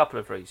it for a couple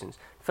of reasons.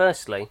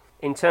 Firstly,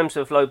 in terms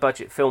of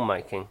low-budget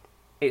filmmaking,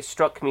 it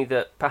struck me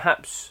that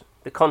perhaps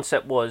the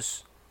concept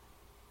was,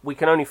 we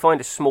can only find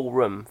a small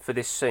room for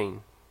this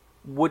scene.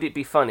 Would it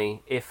be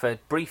funny if a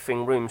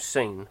briefing room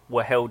scene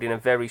were held in a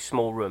very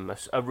small room,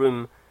 a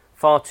room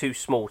far too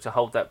small to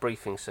hold that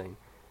briefing scene?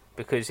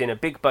 Because in a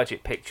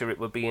big-budget picture, it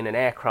would be in an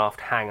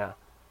aircraft hangar.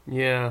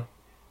 Yeah.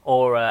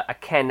 Or a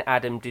Ken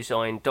Adam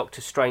designed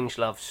Dr.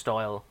 Strangelove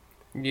style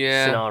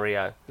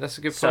scenario. That's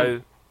a good point.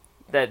 So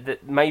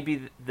that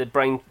maybe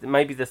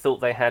the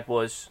thought they had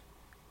was,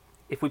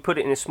 if we put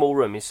it in a small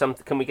room,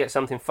 can we get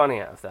something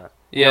funny out of that?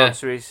 Yeah. The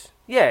answer is,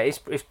 yeah, it's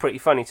pretty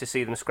funny to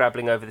see them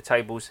scrabbling over the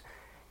tables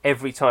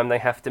every time they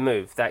have to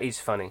move. That is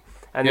funny.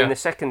 And then the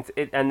second,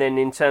 and then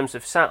in terms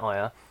of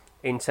satire,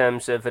 in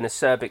terms of an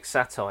acerbic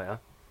satire,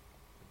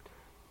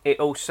 it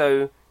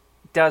also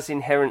does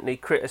inherently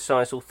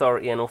criticise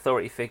authority and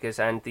authority figures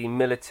and the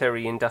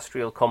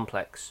military-industrial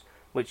complex,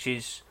 which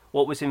is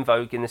what was in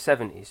vogue in the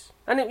 70s.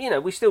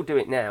 And, we still do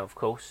it now, of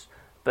course,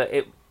 but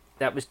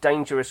that was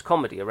dangerous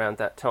comedy around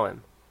that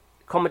time.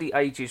 Comedy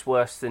ages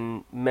worse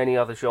than many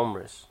other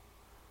genres.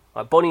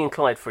 Like Bonnie and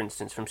Clyde, for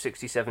instance, from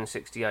 67,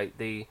 68,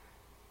 the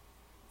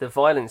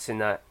violence in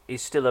that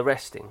is still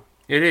arresting.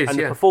 It is, and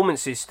the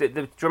performances,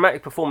 the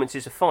dramatic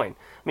performances are fine.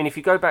 I mean, if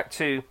you go back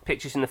to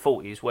pictures in the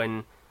 40s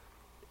when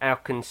our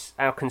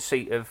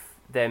conceit of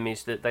them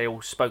is that they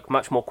all spoke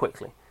much more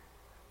quickly,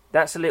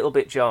 that's a little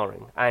bit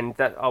jarring, and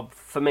that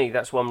for me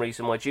that's one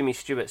reason why Jimmy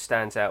Stewart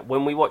stands out.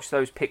 When we watch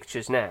those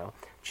pictures now,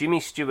 Jimmy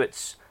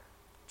Stewart's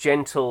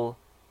gentle,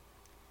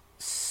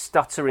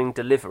 stuttering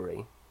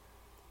delivery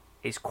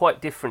is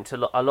quite different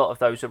to a lot of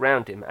those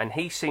around him, and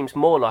he seems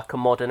more like a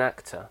modern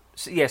actor.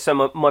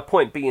 So my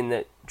point being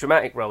that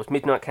dramatic roles,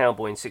 Midnight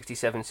Cowboy in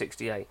 67,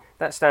 68,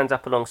 that stands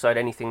up alongside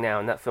anything now,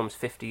 and that film's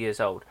 50 years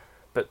old.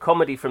 But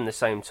comedy from the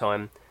same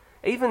time,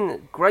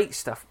 even great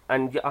stuff,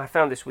 and I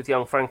found this with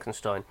Young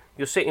Frankenstein,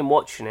 you're sitting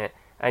watching it,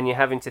 and you're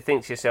having to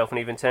think to yourself and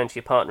even turn to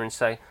your partner and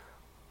say,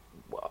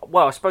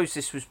 well, I suppose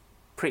this was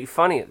pretty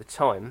funny at the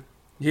time.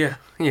 Yeah.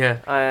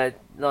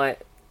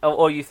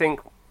 Or you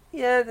think,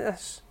 yeah,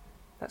 that's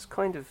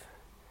kind of,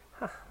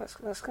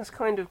 that's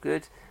kind of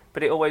good.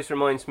 But it always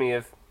reminds me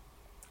of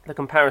the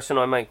comparison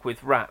I make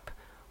with rap,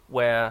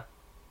 where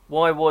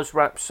why was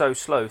rap so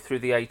slow through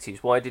the 80s?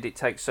 Why did it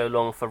take so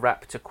long for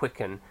rap to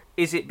quicken?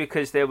 Is it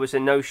because there was a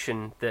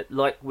notion that,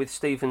 like with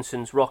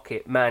Stevenson's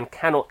rocket, man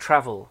cannot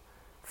travel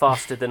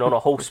faster than on a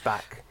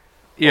horseback?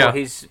 Yeah. Or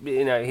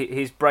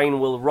his brain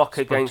will rock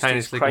against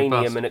his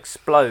cranium and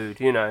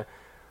explode,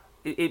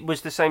 It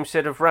was the same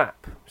set of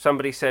rap.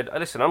 Somebody said,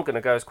 listen, I'm going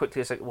to go as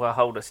quickly as I can. Well,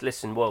 hold us,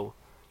 listen, whoa.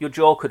 Your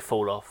jaw could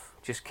fall off.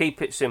 Just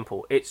keep it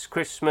simple. It's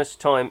Christmas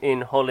time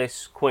in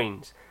Hollis,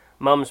 Queens.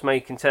 Mum's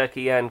making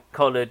turkey and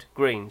collard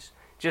greens.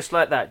 Just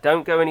like that.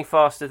 Don't go any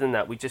faster than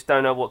that. We just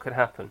don't know what could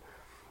happen.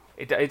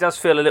 It does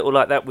feel a little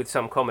like that with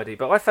some comedy.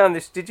 But I found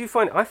this... Did you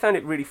find it? I found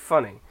it really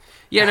funny.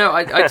 Yeah, no,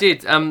 I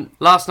did.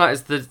 Last night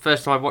is the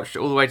first time I watched it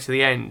all the way to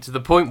the end, to the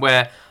point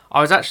where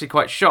I was actually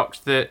quite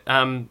shocked that...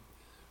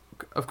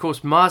 of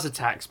course, Mars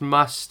Attacks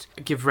must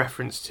give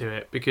reference to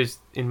it, because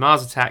in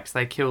Mars Attacks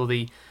they kill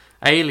the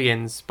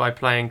aliens by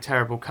playing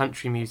terrible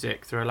country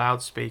music through a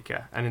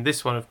loudspeaker, and in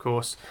this one, of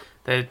course,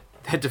 they're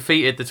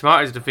the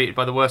Tomatoes are defeated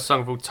by the worst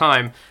song of all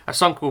time, a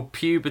song called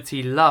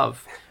Puberty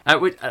Love.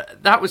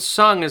 That was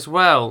sung as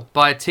well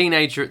by a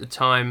teenager at the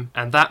time,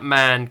 and that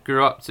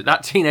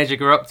teenager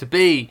grew up to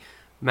be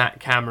Matt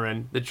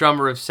Cameron, the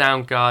drummer of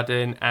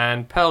Soundgarden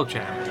and Pearl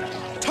Jam.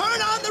 Turn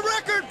on the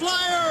record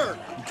player!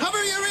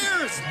 Cover your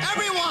ears,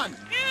 everyone!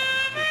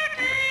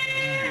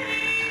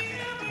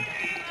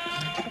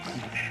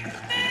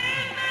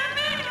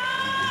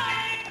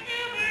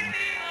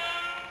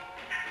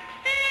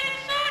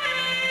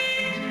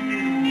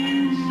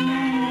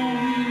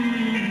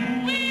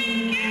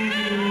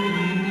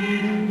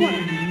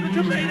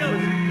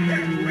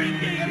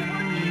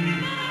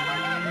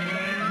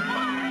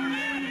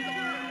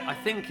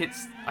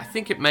 I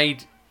think it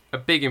made a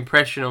big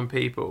impression on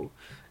people,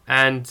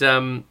 and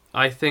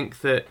I think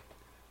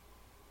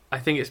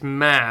it's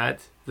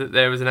mad that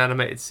there was an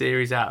animated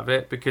series out of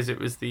it, because it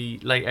was the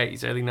late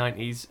 80s, early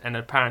 90s, and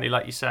apparently,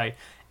 like you say,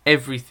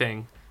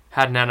 everything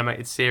had an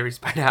animated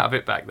series made out of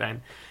it back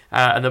then.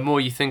 And the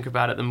more you think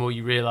about it, the more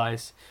you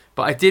realise.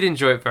 But I did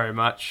enjoy it very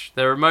much.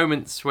 There are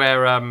moments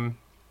where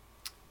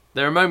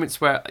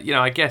you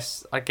know, I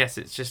guess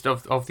it's just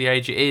of the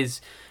age it is.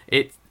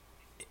 It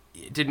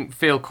didn't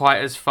feel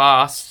quite as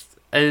fast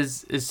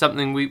as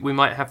something we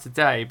might have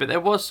today, but there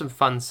was some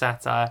fun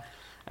satire,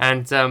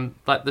 and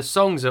like the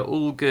songs are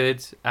all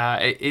good.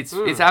 It's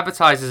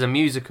advertised as a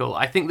musical.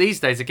 I think these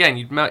days, again,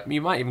 you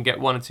might even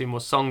get one or two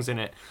more songs in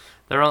it.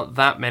 There aren't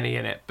that many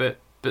in it, but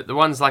the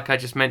ones like I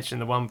just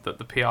mentioned, the one that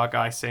the PR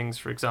guy sings,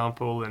 for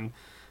example, and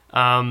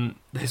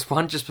there's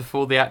one just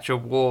before the actual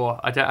war.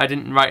 I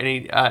didn't write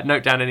any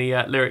note down any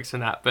lyrics from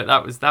that, but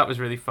that was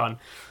really fun.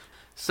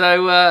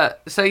 So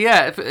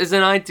yeah, as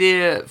an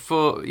idea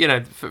for, you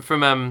know,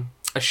 from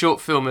a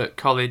short film at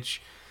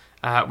college,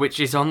 which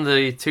is on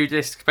the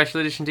 2-disc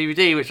special edition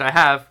DVD, which I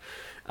have,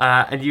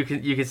 and you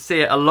can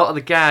see it. A lot of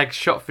the gags,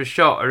 shot for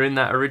shot, are in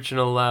that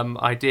original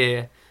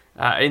idea,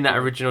 in that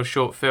original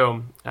short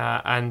film,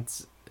 and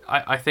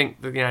I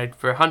think that, you know,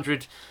 for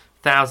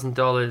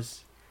 $100,000,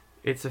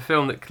 it's a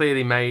film that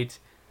clearly made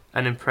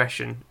an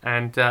impression,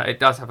 and it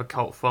does have a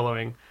cult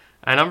following,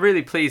 and I'm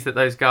really pleased that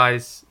those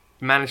guys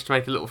managed to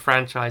make a little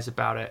franchise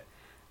about it.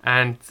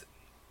 And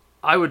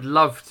I would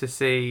love to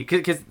see,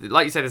 because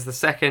like you said, it's the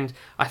second.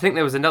 I think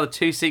there was another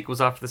 2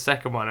 sequels after the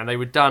second one, and they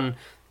were done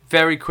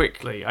very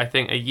quickly. I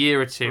think a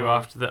year or two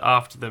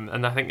after them,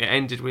 and I think it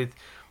ended with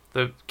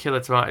the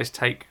Killer Tomatoes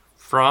take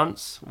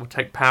France or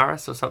take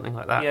Paris or something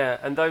like that. Yeah,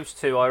 and those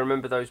two, I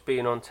remember those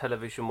being on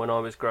television when I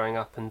was growing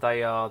up, and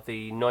they are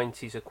the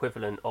 90s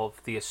equivalent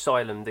of The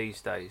Asylum these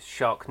days,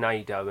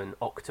 Sharknado and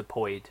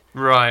Octopoid.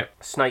 Right.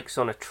 Snakes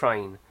on a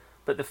Train.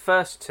 But the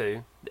first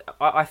two,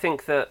 I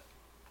think that,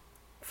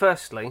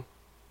 firstly,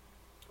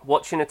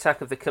 watching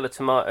Attack of the Killer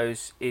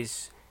Tomatoes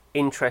is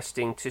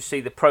interesting to see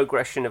the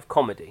progression of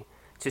comedy.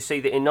 To see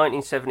that in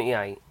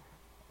 1978,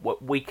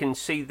 we can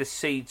see the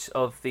seeds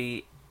of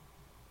the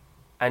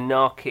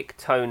anarchic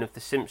tone of The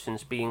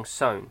Simpsons being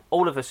sown.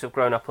 All of us have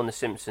grown up on The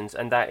Simpsons,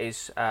 and that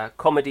is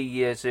comedy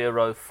year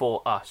zero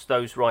for us,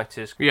 those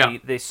writers. Yeah.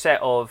 The set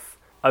of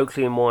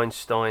Oakley and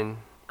Weinstein,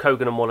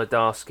 Kogan and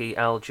Wolodarski,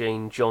 Al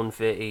Jean, John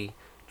Vitti,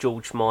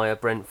 George Meyer,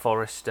 Brent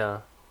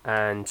Forrester,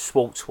 and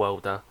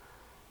Swartzwelder,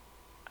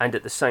 and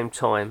at the same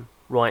time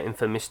writing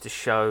for Mr.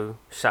 Show,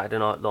 Saturday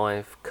Night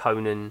Live,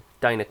 Conan,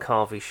 Dana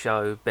Carvey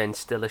Show, Ben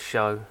Stiller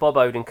Show, Bob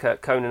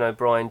Odenkirk, Conan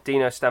O'Brien,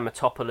 Dino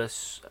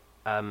Stamatopoulos,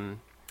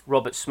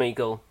 Robert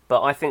Smigel.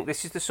 But I think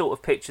this is the sort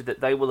of picture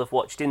that they will have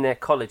watched in their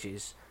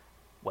colleges.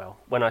 Well,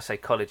 when I say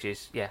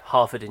colleges, yeah,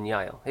 Harvard and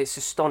Yale. It's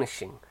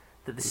astonishing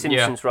that the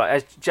Simpsons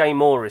as Jay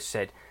Moore has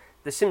said,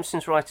 the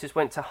Simpsons writers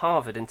went to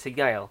Harvard and to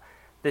Yale.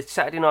 The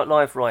Saturday Night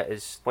Live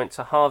writers went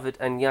to Harvard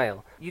and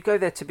Yale. You go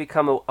there to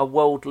become a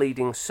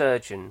world-leading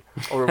surgeon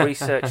or a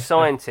research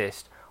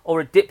scientist or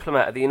a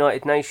diplomat at the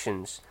United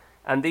Nations.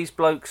 And these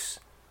blokes,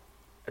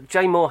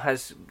 Jay Moore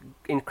has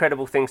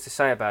incredible things to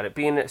say about it,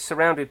 being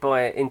surrounded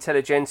by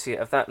intelligentsia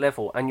of that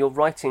level, and you're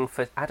writing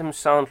for Adam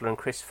Sandler and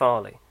Chris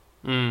Farley.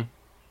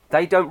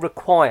 They don't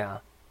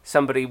require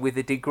somebody with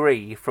a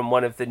degree from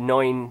one of the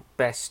 9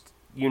 best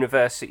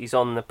universities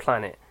on the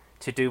planet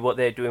to do what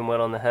they're doing well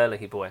on the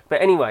Hurley Boy.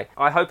 But anyway,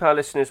 I hope our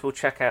listeners will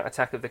check out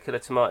Attack of the Killer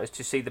Tomatoes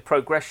to see the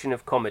progression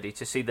of comedy,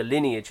 to see the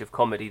lineage of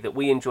comedy that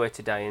we enjoy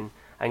today,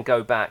 and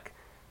go back.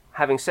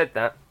 Having said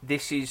that,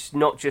 this is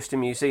not just a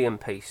museum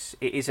piece.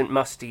 It isn't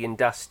musty and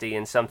dusty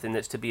and something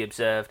that's to be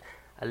observed,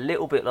 a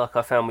little bit like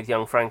I found with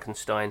Young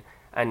Frankenstein,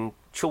 and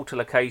chortle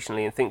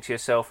occasionally and think to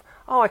yourself,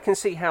 oh, I can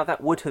see how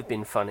that would have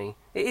been funny.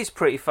 It is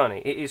pretty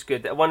funny. It is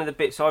good. One of the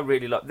bits I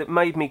really liked, that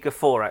made me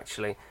guffaw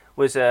actually,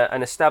 was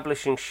an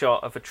establishing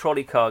shot of a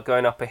trolley car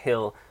going up a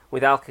hill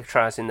with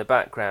Alcatraz in the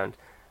background,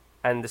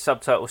 and the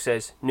subtitle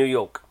says, New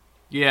York.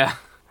 Yeah.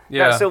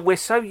 So we're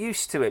so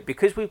used to it,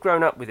 because we've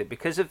grown up with it,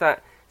 because of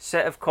that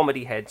set of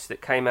comedy heads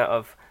that came out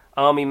of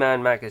Army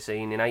Man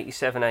magazine in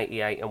 87,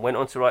 88, and went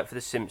on to write for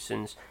The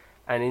Simpsons,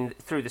 and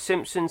through The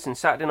Simpsons and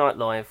Saturday Night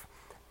Live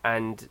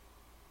and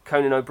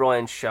Conan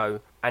O'Brien's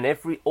show, And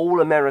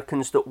all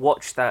Americans that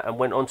watched that and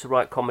went on to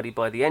write comedy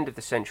by the end of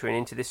the century and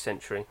into this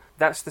century,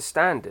 that's the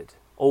standard.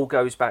 All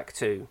goes back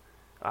to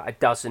a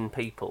dozen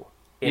people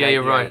in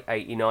you're right.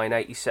 89,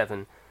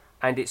 87.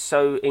 And it's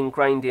so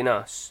ingrained in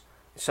us.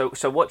 So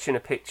watching a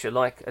picture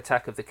like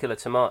Attack of the Killer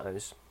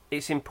Tomatoes,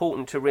 it's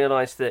important to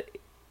realise that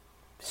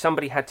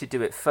somebody had to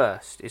do it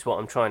first, is what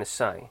I'm trying to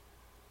say.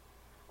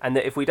 And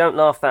that if we don't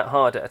laugh that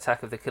hard at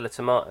Attack of the Killer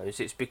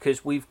Tomatoes, it's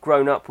because we've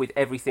grown up with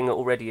everything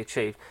already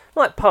achieved.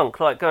 Like punk,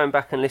 like going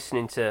back and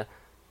listening to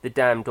The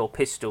Damned or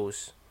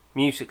Pistols.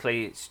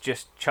 Musically, it's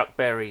just Chuck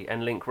Berry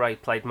and Link Wray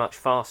played much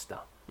faster.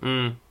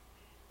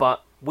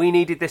 But we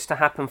needed this to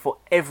happen for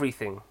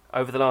everything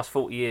over the last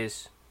 40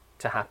 years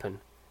to happen.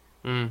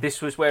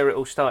 This was where it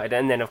all started.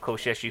 And then, of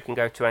course, yes, you can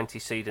go to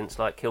antecedents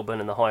like Kilburn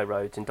and the High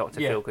Roads and Dr.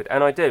 Feelgood.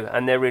 And I do,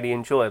 and they're really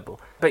enjoyable.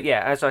 But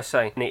yeah, as I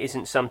say, it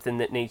isn't something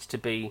that needs to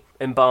be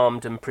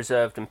embalmed and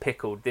preserved and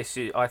pickled. This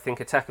is, I think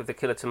Attack of the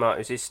Killer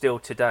Tomatoes is still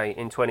today,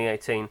 in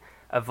 2018,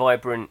 a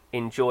vibrant,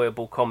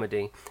 enjoyable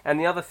comedy. And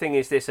the other thing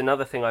is this,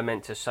 another thing I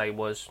meant to say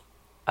was,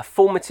 a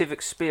formative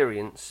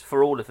experience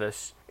for all of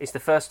us is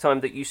the first time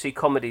that you see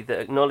comedy that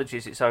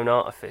acknowledges its own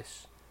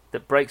artifice,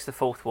 that breaks the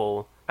fourth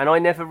wall. And I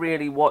never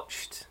really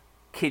watched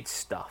kids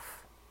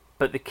stuff,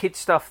 but the kids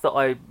stuff that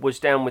I was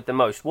down with the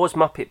most was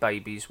Muppet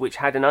Babies, which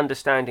had an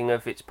understanding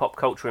of its pop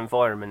culture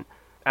environment,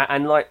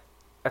 and like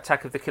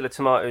Attack of the Killer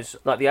Tomatoes,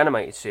 like the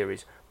animated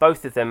series,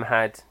 both of them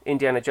had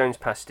Indiana Jones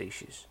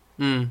pastiches.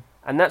 And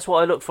that's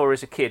what I looked for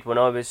as a kid when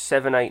I was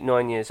 7, 8,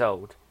 9 years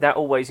old. That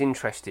always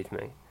interested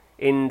me.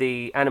 In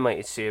the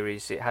animated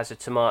series, it has a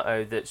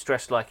tomato that's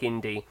dressed like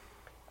Indy,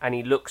 and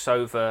he looks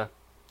over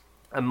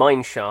a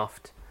mine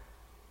shaft,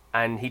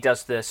 and he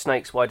does the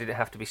snakes, why did it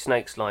have to be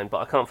snakes line, but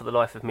I can't for the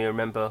life of me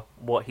remember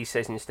what he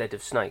says instead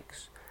of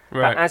snakes.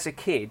 Right. But as a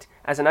kid,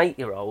 as an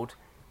 8-year-old,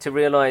 to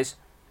realise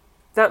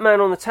that man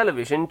on the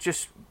television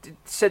just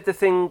said the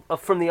thing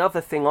from the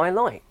other thing I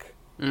like.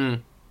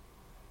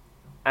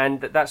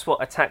 And that's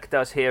what Attack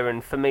does here,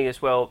 and for me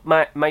as well,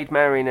 Maid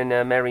Marian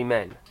and Merry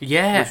Men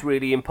was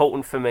really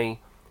important for me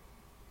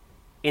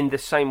in the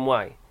same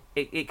way.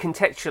 It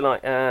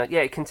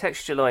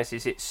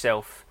contextualises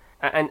itself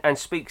and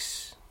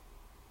speaks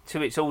to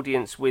its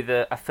audience with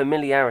a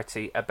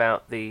familiarity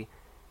about the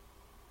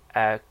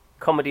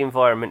comedy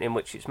environment in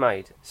which it's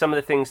made. Some of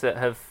the things that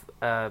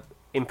have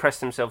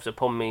impressed themselves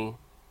upon me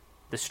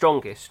the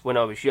strongest when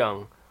I was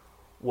young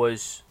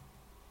was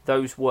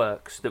those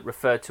works that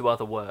referred to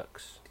other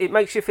works. It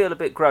makes you feel a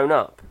bit grown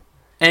up.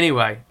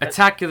 Anyway,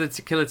 Attack of the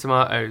Killer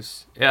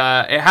Tomatoes.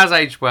 It has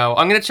aged well.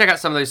 I'm going to check out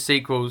some of those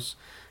sequels.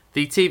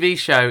 The TV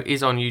show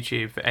is on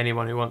YouTube for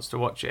anyone who wants to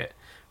watch it.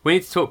 We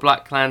need to talk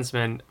Black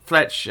Klansman.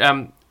 Fletch,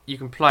 you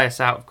can play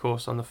us out, of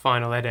course, on the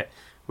final edit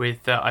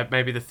with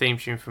maybe the theme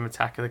tune from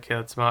Attack of the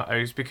Killer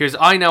Tomatoes, because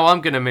I know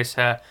I'm going to miss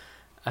her.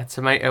 A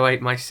tomato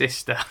ate my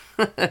sister.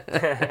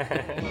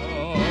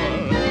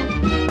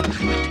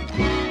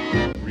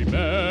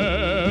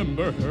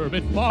 Remember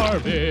Herbert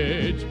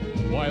Farbage,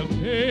 while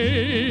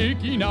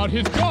taking out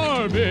his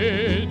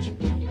garbage,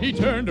 he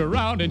turned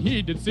around and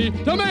he did see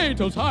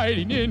tomatoes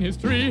hiding in his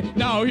tree.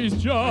 Now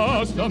he's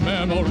just a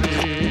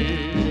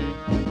memory.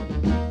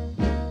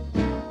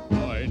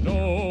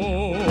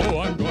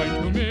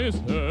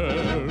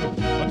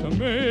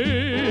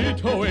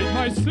 Tomato ate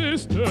my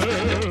sister.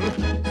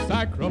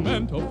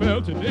 Sacramento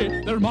fell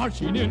today. They're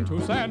marching into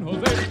San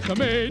Jose.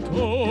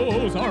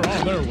 Tomatoes are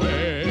on their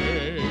way.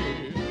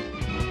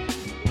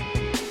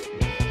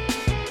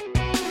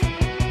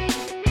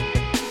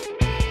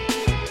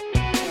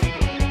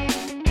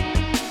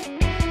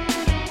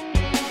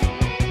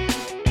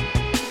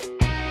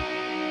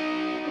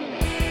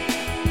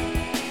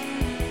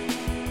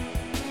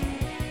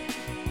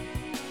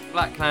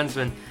 Black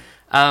Klansman.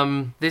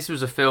 This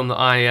was a film that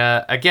I,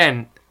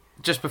 again,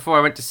 just before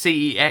I went to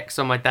CEX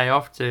on my day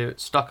off to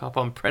stock up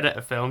on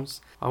Predator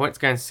films, I went to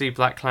go and see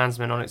Black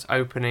Klansman on its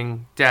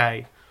opening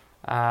day.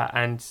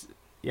 And,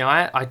 you know,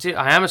 I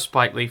am a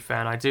Spike Lee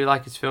fan. I do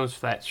like his films,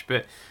 Fletch,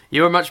 but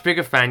you're a much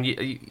bigger fan.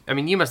 I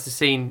mean, you must have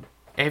seen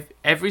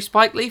every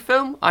Spike Lee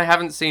film. I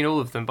haven't seen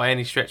all of them by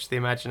any stretch of the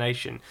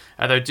imagination,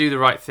 although Do the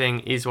Right Thing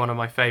is one of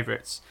my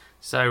favourites.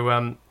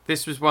 So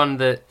this was one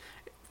that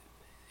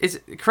is,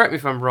 correct me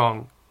if I'm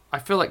wrong, I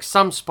feel like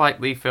some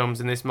Spike Lee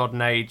films in this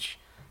modern age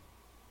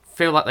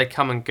feel like they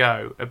come and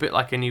go, a bit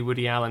like a new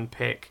Woody Allen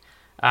pick.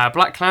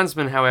 Black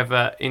Klansman,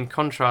 however, in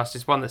contrast,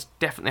 is one that's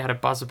definitely had a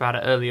buzz about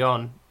it early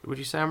on. Would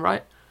you say I'm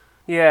right?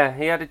 Yeah,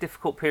 he had a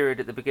difficult period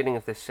at the beginning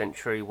of this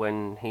century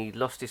when he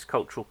lost his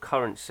cultural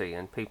currency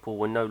and people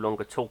were no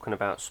longer talking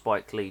about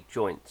Spike Lee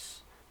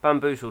joints.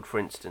 Bamboozled, for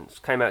instance,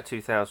 came out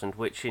 2000,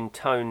 which in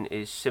tone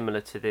is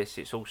similar to this.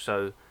 It's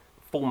also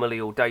formally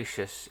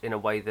audacious in a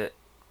way that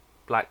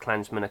Black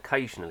Klansman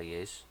occasionally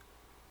is.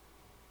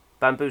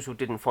 Bamboozled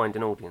didn't find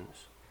an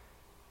audience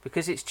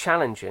because it's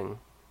challenging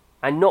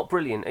and not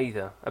brilliant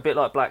either. A bit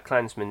like Black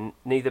Klansman,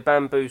 neither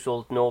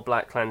Bamboozled nor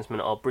Black Klansman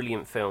are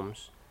brilliant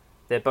films.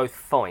 They're both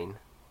fine,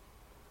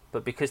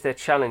 but because they're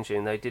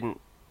challenging, they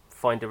didn't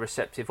find a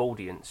receptive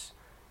audience.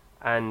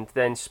 And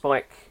then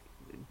Spike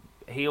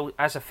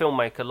as a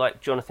filmmaker,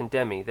 like Jonathan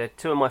Demme, they're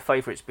two of my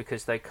favourites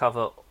because they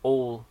cover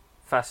all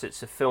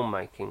facets of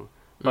filmmaking.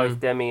 Both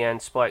Demme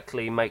and Spike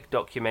Lee make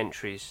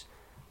documentaries,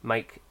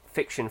 make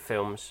fiction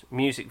films,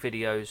 music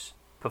videos,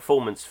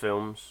 performance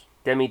films.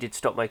 Demme did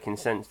Stop Making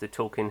Sense, the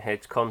Talking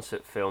Heads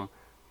concert film,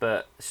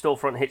 but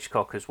Storefront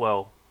Hitchcock as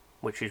well,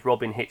 which is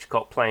Robin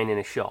Hitchcock playing in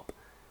a shop,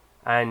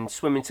 and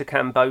Swimming to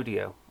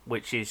Cambodia,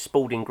 which is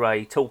Spalding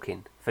Gray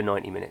talking for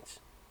 90 minutes,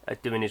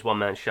 doing his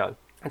one-man show.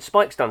 And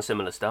Spike's done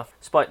similar stuff.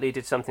 Spike Lee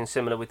did something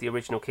similar with the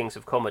original Kings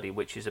of Comedy,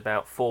 which is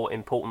about 4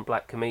 important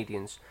black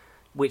comedians,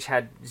 which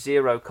had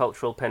zero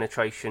cultural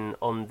penetration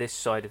on this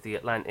side of the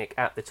Atlantic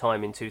at the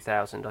time in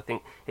 2000. I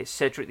think it's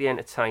Cedric the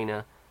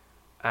Entertainer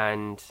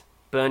and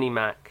Bernie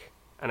Mac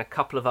and a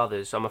couple of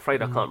others. I'm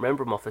afraid I can't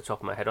remember them off the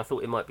top of my head. I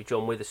thought it might be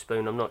John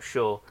Witherspoon, I'm not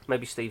sure.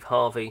 Maybe Steve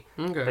Harvey.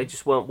 Okay. They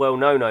just weren't well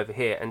known over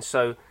here. And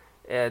so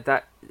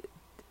that,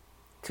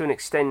 to an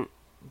extent,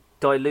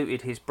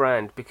 diluted his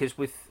brand, because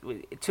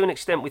to an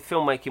extent with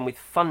filmmaking, with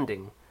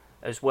funding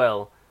as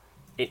well,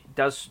 it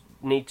does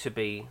need to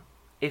be,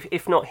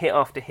 if not hit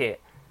after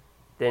hit,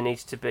 there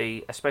needs to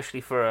be,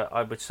 especially for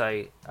I would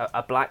say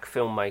a black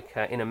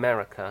filmmaker in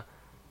America,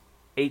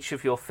 each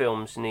of your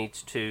films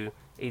needs to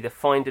either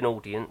find an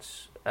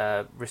audience,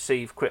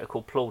 receive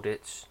critical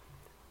plaudits,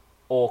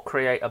 or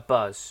create a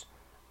buzz.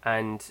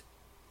 And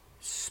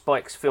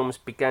Spike's films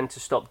began to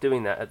stop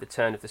doing that at the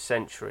turn of the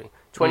century.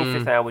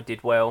 25th Hour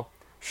did well.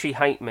 She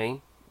Hate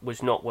Me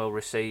was not well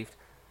received.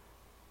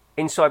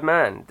 Inside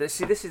Man,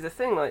 this is the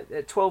thing,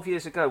 like 12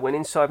 years ago when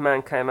Inside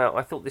Man came out,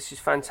 I thought this is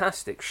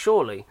fantastic.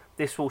 Surely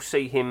this will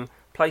see him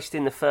placed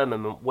in the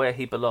firmament where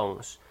he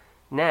belongs.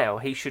 Now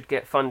he should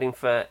get funding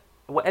for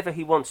whatever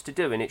he wants to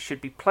do, and it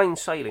should be plain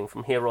sailing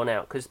from here on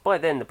out, because by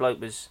then the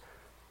bloke was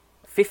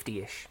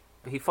 50-ish.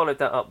 He followed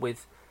that up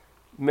with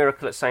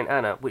Miracle at St.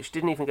 Anna, which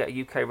didn't even get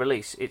a UK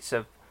release. It's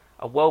a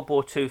World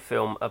War II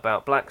film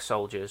about black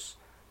soldiers.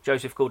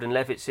 Joseph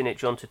Gordon-Levitt's in it,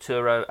 John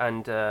Turturro,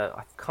 and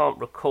I can't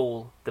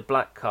recall the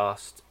black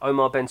cast.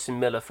 Omar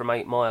Benson-Miller from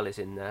 8 Mile is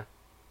in there.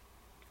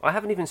 I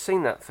haven't even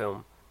seen that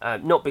film.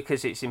 Not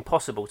because it's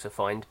impossible to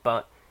find,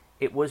 but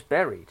it was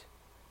buried,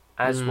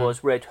 as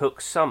was Red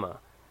Hook's Summer.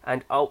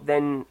 And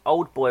then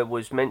Old Boy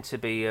was meant to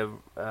be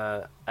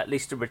at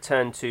least a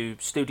return to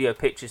studio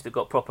pictures that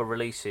got proper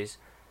releases.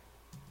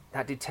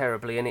 That did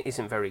terribly, and it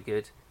isn't very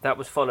good. That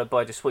was followed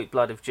by The Sweet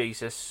Blood of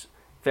Jesus,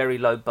 very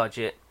low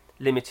budget,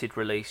 limited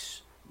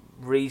release,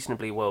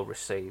 reasonably well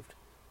received.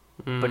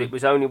 But it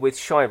was only with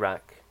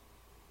Chirac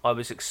I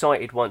was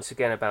excited once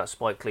again about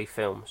Spike Lee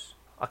films.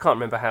 I can't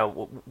remember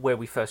where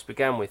we first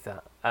began with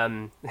that.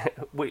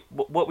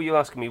 What were you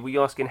asking me? Were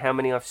you asking how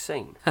many I've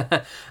seen?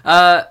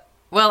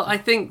 Well, I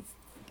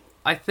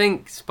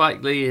think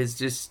Spike Lee has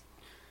just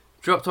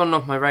dropped on and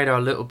off my radar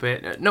a little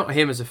bit. Not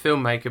him as a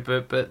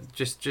filmmaker, but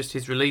just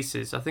his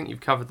releases. I think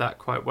you've covered that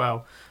quite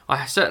well.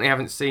 I certainly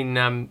haven't seen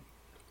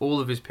all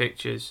of his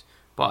pictures,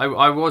 but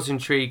I was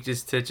intrigued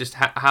as to just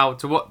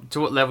to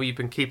what level you've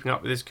been keeping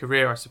up with his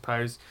career, I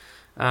suppose.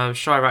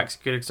 Chirac's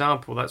a good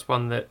example. That's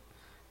one that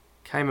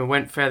came and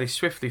went fairly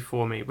swiftly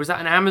for me. Was that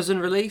an Amazon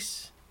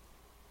release?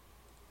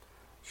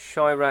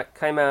 Chirac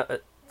came out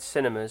at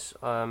cinemas.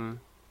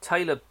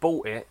 Taylor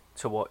bought it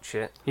to watch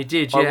it. He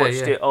did, yeah.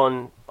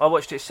 I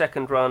watched it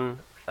second run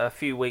a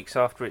few weeks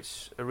after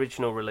its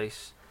original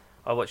release.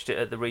 I watched it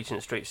at the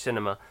Regent Street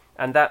Cinema,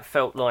 and that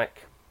felt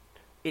like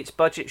its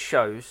budget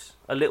shows,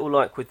 a little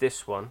like with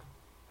this one,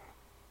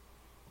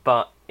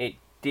 but it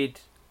did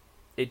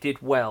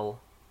well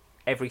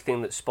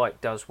everything that Spike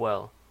does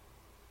well,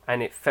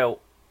 and it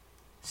felt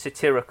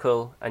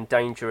satirical and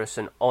dangerous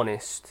and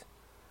honest,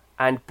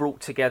 and brought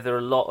together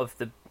a lot of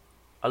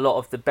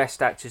the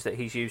best actors that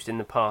he's used in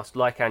the past,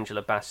 like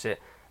Angela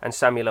Bassett and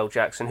Samuel L.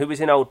 Jackson, who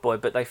was in Old Boy,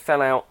 but they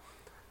fell out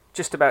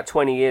just about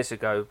 20 years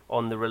ago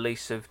on the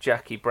release of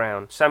Jackie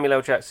Brown. Samuel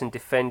L. Jackson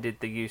defended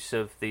the use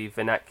of the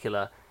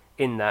vernacular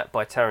in that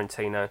by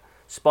Tarantino.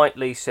 Spike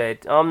Lee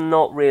said, I'm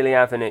not really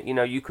having it,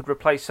 you could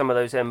replace some of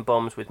those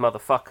M-bombs with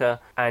motherfucker.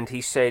 And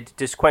he said,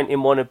 does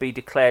Quentin want to be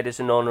declared as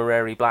an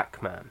honorary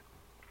black man?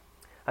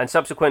 And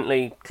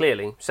subsequently,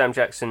 clearly, Sam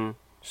Jackson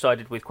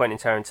sided with Quentin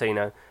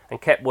Tarantino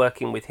and kept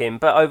working with him.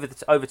 But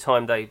over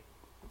time, they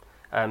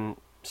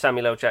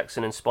Samuel L.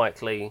 Jackson and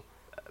Spike Lee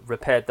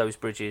repaired those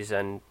bridges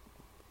and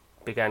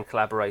began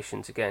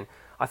collaborations again.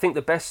 I think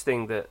the best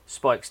thing that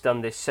Spike's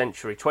done this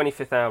century,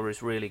 25th Hour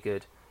is really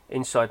good,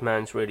 Inside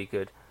Man's really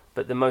good,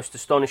 but the most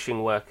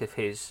astonishing work of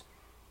his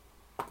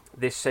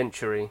this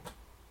century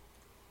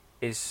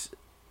is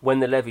When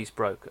the Levees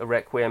Broke, a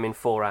Requiem in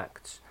 4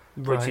 acts,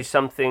 which is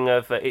something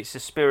of it's a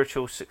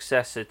spiritual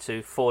successor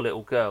to Four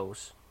Little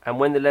Girls. And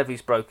When the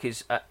Levees Broke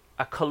is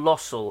a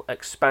colossal,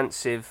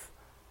 expansive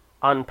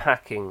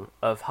unpacking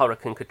of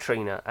Hurricane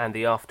Katrina and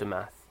the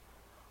aftermath.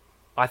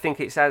 I think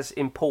it's as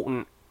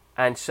important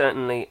and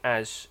certainly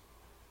as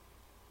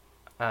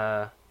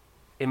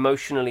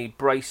emotionally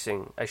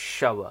bracing as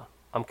Shoah.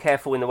 I'm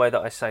careful in the way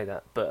that I say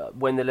that, but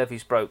When the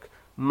Levees Broke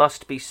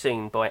must be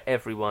seen by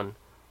everyone.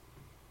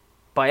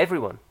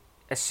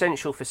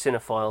 Essential for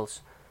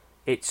cinephiles.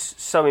 it's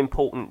so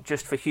important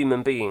just for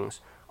human beings.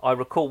 I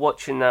recall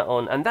watching that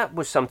and that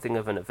was something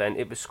of an event.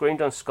 It was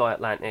screened on Sky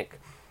Atlantic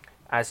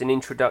as an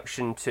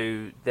introduction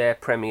to their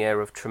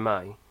premiere of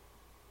Treme.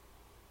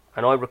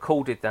 And I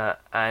recorded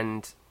that,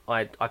 and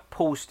I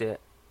paused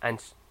it,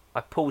 and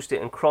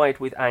cried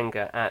with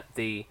anger at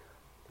the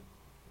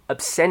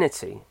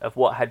obscenity of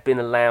what had been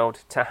allowed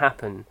to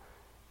happen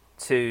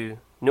to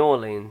New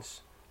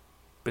Orleans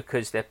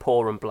because they're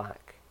poor and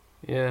black.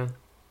 Yeah.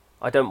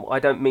 I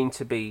don't mean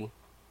to be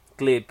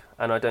glib,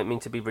 and I don't mean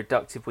to be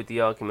reductive with the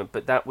argument,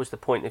 but that was the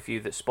point of view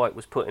that Spike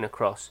was putting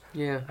across.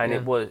 Yeah. And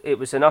it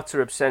was an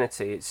utter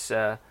obscenity. It's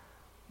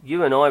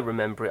you and I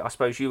remember it. I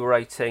suppose you were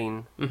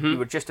 18. Mm-hmm. You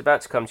were just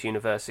about to come to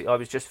university. I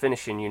was just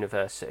finishing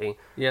university.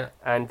 Yeah.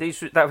 And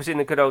that was in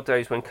the good old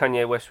days when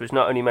Kanye West was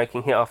not only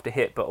making hit after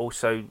hit, but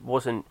also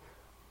wasn't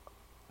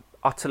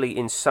utterly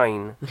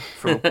insane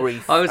from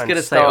grief. I was going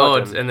to say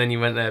odd, and then you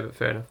went there, but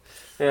fair enough.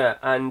 Yeah,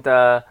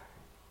 and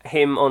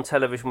him on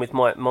television with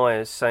Mike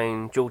Myers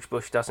saying George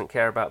Bush doesn't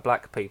care about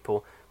black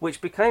people,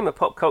 which became a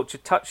pop culture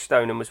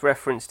touchstone and was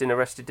referenced in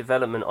Arrested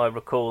Development. I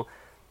recall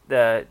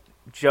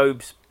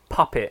Job's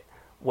puppet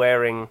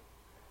wearing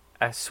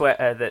a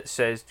sweater that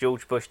says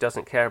George Bush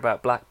doesn't care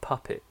about black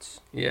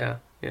puppets. Yeah,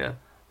 yeah.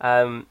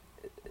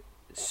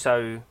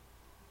 So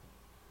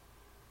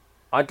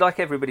I'd like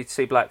everybody to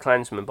see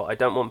BlacKkKlansman, but I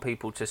don't want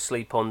people to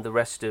sleep on the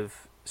rest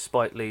of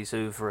Spike Lee's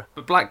oeuvre.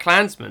 But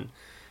BlacKkKlansman,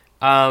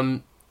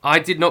 I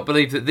did not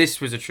believe that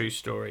this was a true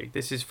story.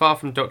 This is far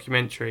from a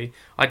documentary.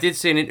 I did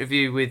see an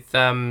interview with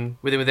Evan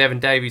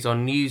Davies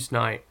on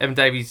Newsnight. Evan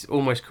Davies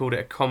almost called it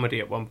a comedy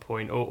at one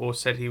point, or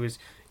said he was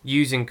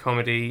using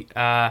comedy,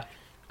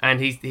 and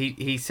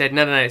he said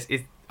no,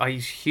 I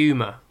use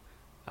humour,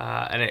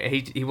 and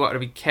he wanted to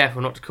be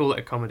careful not to call it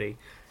a comedy.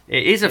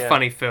 It is a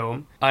funny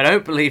film. I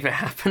don't believe it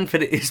happened,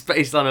 but it is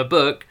based on a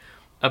book.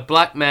 A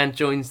black man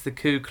joins the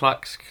Ku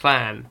Klux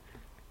Klan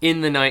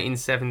in the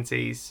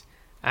 1970s,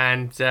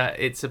 and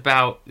it's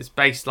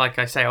based, like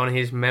I say, on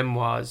his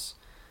memoirs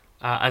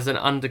as an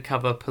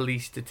undercover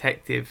police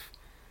detective.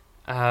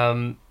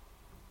 Ron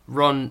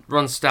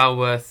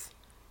Stallworth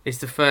is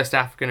the first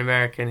African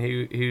American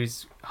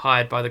who's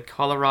hired by the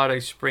Colorado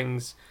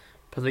Springs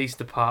Police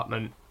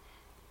Department,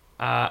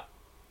 and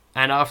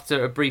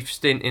after a brief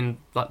stint in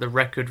like the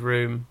record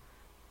room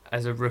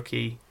as a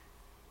rookie,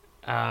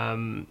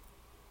 a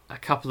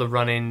couple of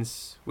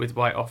run-ins with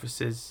white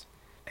officers,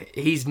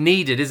 he's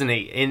needed, isn't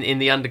he, in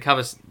the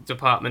undercover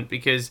department,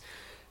 because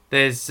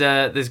there's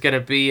going to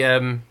be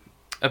a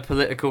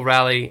political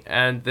rally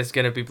and there's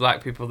going to be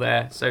black people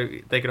there, so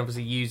they can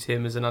obviously use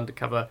him as an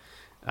undercover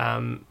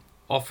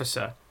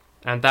officer,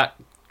 and that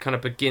kind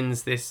of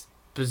begins this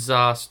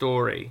bizarre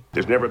story.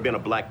 There's never been a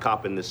black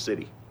cop in this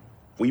city.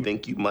 We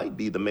think you might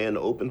be the man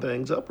to open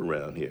things up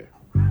around here.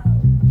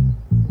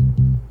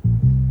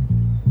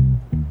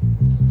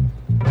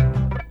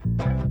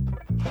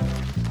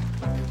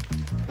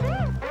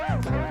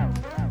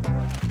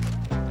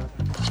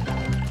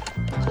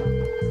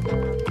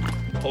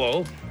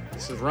 Hello,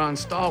 this is Ron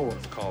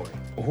Stallworth calling.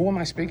 Who am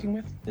I speaking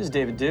with? This is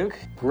David Duke.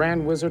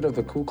 Grand Wizard of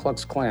the Ku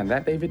Klux Klan.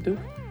 That David Duke?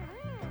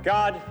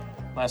 God.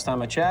 Last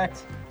time I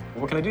checked.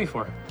 What can I do you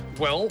for?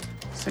 Well,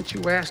 since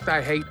you asked,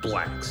 I hate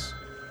blacks.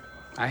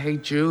 I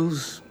hate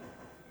Jews,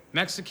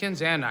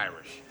 Mexicans and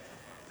Irish,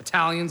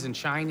 Italians and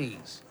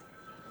Chinese.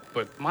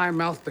 But my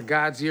mouth to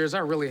God's ears, I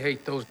really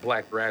hate those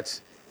black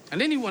rats.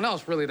 And anyone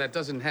else, really, that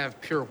doesn't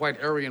have pure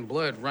white Aryan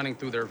blood running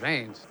through their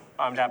veins.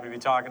 I'm happy to be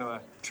talking to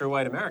a true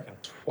white American.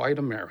 White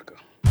America.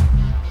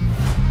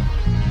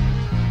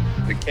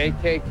 The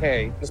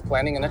KKK is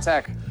planning an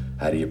attack.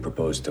 How do you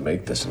propose to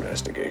make this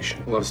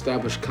investigation? We'll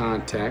establish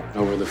contact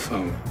over the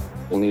phone.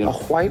 We'll need a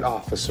white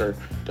officer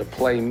to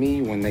play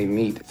me when they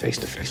meet face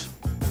to face.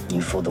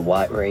 You for the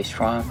white race,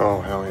 Ron? Oh,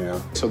 hell yeah.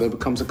 So there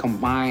becomes a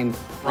combined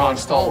Ron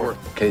Stallworth.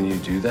 Can you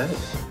do that?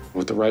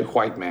 With the right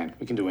white man,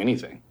 we can do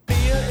anything.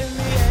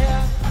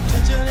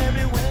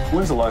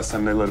 When's the last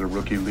time they let a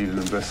rookie lead an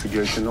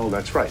investigation? Oh,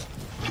 that's right.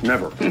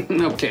 Never.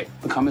 Okay,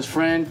 become his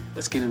friend.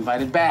 Let's get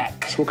invited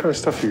back. So what kind of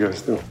stuff you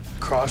guys do?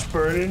 Cross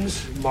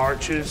burnings,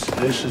 marches.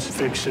 This is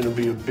fixing to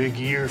be a big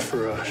year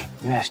for us.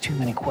 You ask too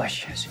many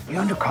questions. You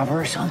undercover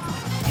or something?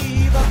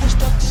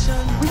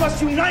 We must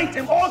unite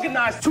and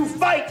organize to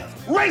fight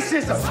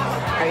racism.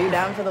 Are you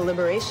down for the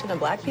liberation of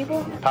black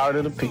people? Power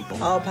to the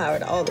people. All power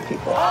to all the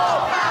people.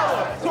 All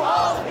power to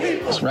all the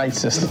people. That's right,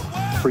 sister.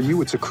 For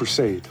you, it's a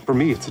crusade. For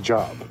me, it's a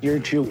job. You're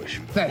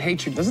Jewish. That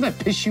hatred, doesn't that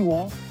piss you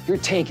off? You're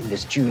taking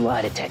this Jew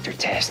lie detector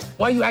test.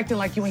 Why are you acting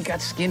like you ain't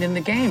got skin in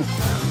the game?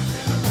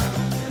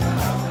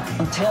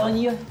 I'm telling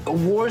you, the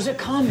wars are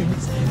coming.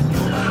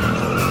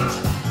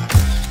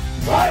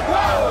 White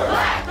power!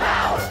 Black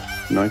power!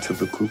 Knights of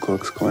the Ku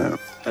Klux Klan.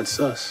 That's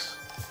us,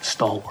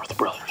 Stallworth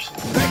Brothers.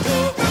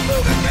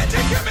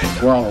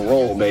 We're on a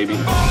roll, baby.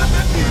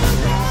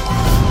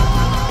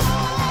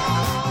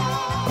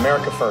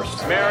 America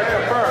first.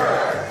 America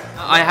first.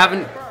 I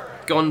haven't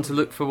gone to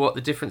look for what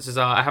the differences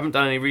are. I haven't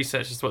done any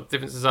research as to what the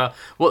differences are,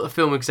 what the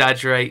film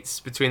exaggerates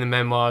between the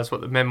memoirs,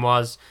 what the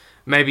memoirs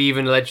maybe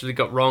even allegedly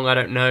got wrong. I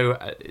don't know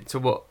to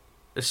what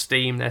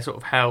esteem they're sort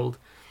of held.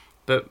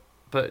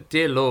 But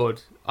dear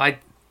Lord, I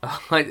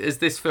as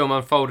this film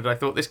unfolded, I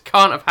thought this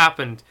can't have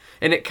happened,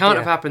 and it can't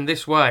have happened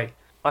this way.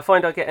 I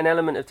find I get an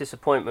element of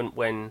disappointment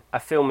when a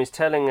film is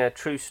telling a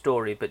true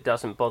story but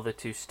doesn't bother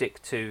to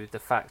stick to the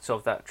facts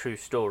of that true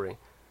story.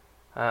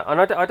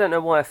 And I don't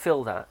know why I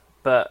feel that,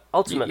 but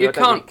ultimately I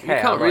don't really care.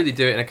 You can't really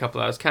do it in a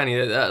couple of hours, can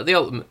you? The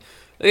ultimate,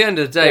 at the end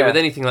of the day, with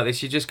anything like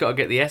this, you just got to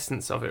get the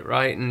essence of it,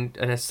 right? And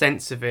a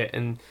sense of it,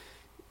 and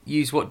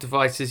use what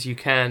devices you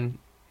can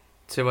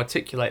to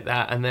articulate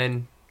that,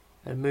 and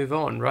move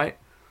on, right?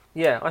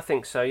 Yeah, I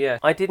think so, yeah.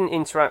 I didn't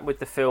interact with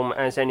the film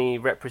as any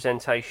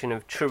representation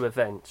of true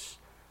events,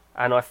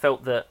 and I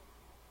felt that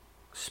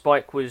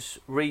Spike was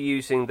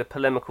reusing the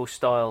polemical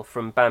style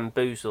from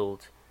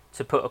Bamboozled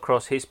to put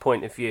across his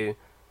point of view.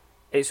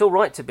 It's all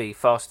right to be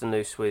fast and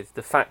loose with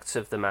the facts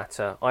of the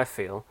matter, I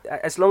feel,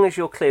 as long as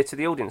you're clear to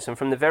the audience, and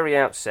from the very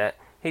outset,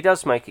 he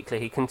does make it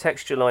clear. He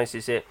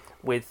contextualises it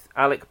with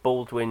Alec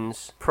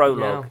Baldwin's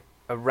prologue,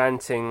 a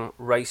ranting,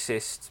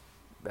 racist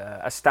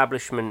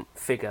establishment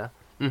figure,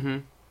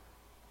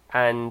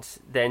 and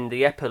then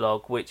the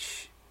epilogue,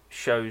 which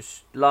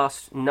shows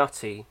last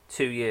nutty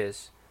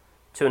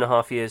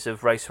 2.5 years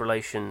of race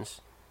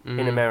relations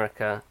in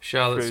America,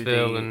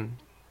 Charlottesville, and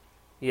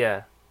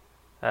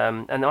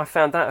and I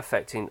found that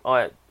affecting.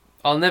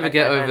 I'll never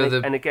get over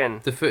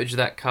the footage of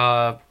that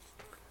car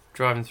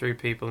driving through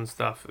people and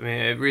stuff. I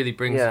mean, it really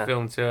brings the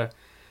film to.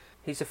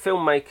 He's a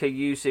filmmaker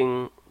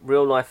using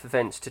real life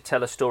events to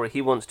tell a story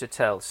he wants to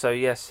tell. So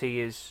yes, he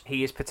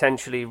is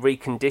potentially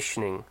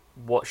reconditioning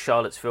what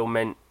Charlottesville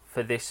meant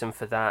for this and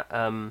for that.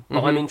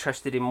 But I'm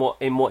interested in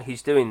what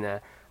he's doing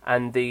there,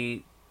 and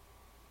the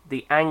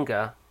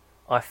anger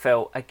I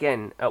felt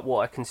again at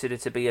what I consider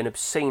to be an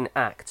obscene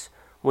act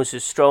was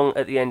as strong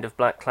at the end of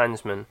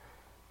BlacKkKlansman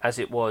as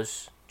it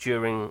was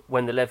during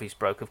When the Levees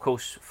Broke. Of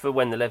course, for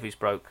When the Levees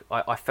Broke,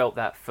 I felt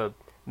that for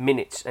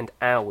minutes and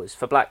hours.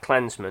 For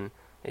BlacKkKlansman,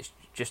 it's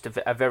just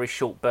a very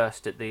short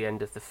burst at the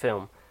end of the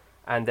film,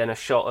 and then a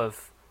shot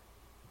of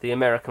the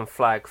American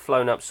flag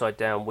flown upside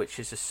down, which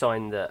is a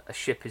sign that a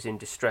ship is in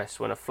distress.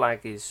 When a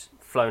flag is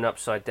flown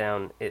upside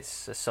down,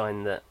 it's a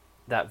sign that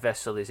that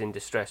vessel is in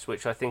distress,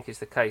 which I think is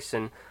the case.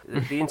 And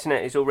the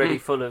internet is already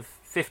full of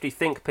 50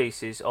 think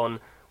pieces on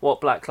what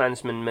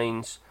BlacKkKlansman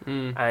means,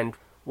 and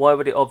why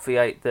would it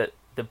obviate that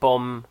the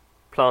bomb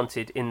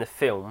planted in the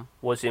film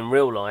was in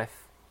real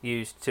life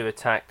used to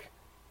attack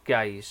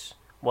gays,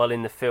 while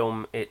in the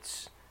film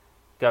it's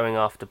going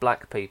after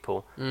black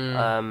people.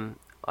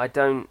 I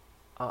don't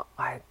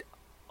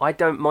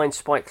mind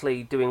Spike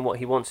Lee doing what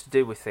he wants to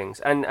do with things,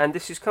 and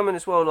this is coming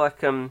as well,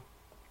 like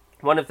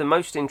one of the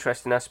most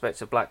interesting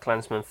aspects of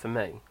BlacKkKlansman for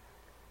me,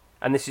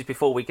 and this is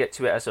before we get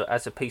to it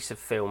as a piece of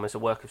film, as a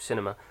work of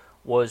cinema,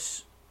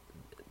 was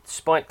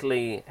Spike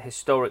Lee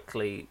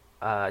historically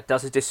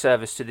does a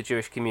disservice to the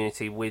Jewish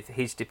community with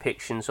his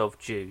depictions of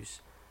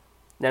Jews.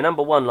 Now,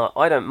 number one, like,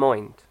 I don't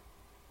mind.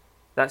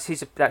 That's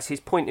his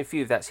point of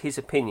view. That's his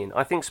opinion.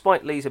 I think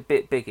Spike Lee's a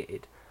bit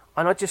bigoted,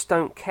 and I just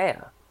don't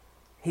care.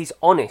 He's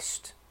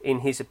honest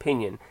in his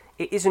opinion.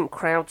 It isn't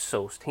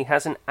crowdsourced. He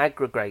hasn't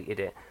aggregated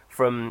it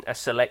from a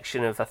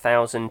selection of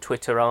 1,000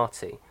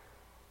 Twitterati.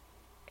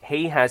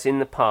 He has in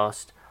the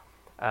past,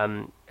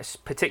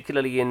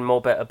 particularly in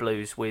More Better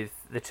Blues, with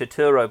the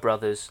Turturro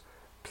brothers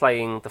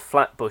playing the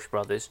Flatbush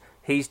brothers,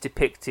 he's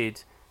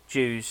depicted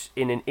Jews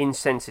in an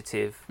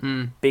insensitive,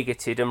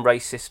 bigoted and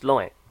racist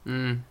light.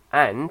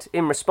 And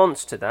in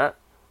response to that,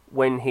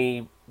 when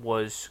he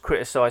was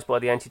criticised by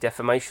the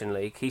Anti-Defamation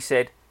League, he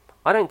said,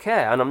 I don't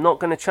care and I'm not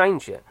going to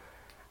change it.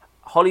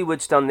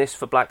 Hollywood's done this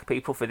for black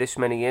people for this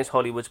many years.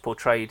 Hollywood's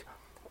portrayed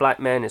black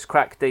men as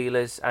crack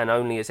dealers and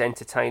only as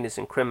entertainers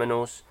and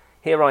criminals.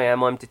 Here I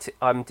am,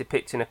 I'm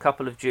depicting a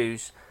couple of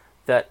Jews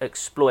that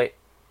exploit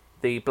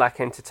the black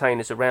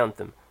entertainers around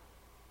them.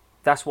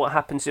 That's what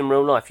happens in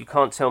real life. You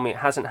can't tell me it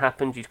hasn't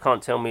happened. You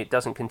can't tell me it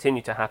doesn't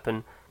continue to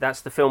happen.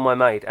 That's the film I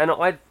made, and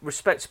I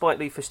respect Spike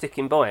Lee for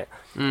sticking by it.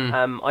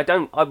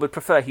 I would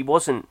prefer he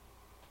wasn't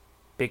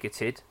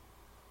bigoted,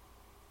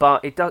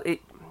 but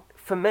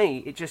for me,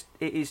 it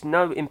is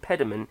no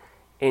impediment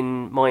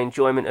in my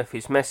enjoyment of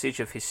his message,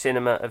 of his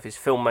cinema, of his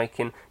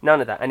filmmaking. None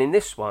of that. And in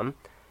this one,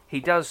 he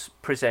does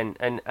present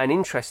an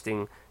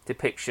interesting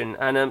depiction.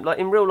 And like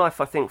in real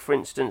life, I think, for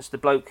instance, the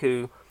bloke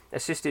who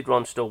assisted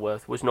Ron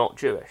Stallworth was not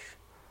Jewish,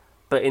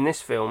 but in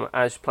this film,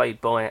 as played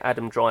by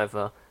Adam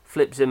Driver,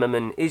 Flip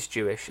Zimmerman is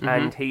Jewish,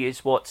 and he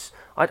is what's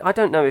I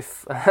don't know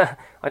if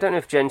I don't know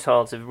if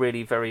Gentiles are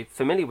really very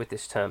familiar with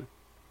this term,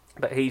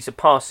 but he's a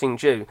passing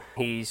Jew.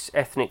 He's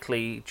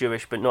ethnically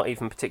Jewish, but not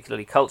even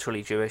particularly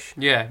culturally Jewish.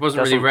 Yeah,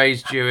 wasn't really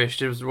raised Jewish.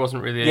 There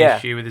wasn't really an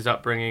issue with his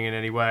upbringing in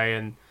any way,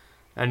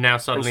 and now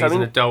suddenly he's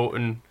an adult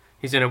and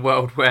he's in a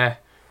world where,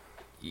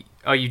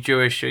 are you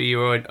Jewish? Are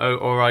you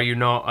or are you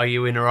not? Are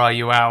you in or are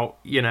you out?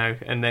 You know,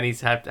 and then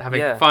he's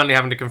finally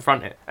having to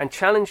confront it. And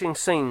challenging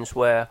scenes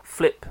where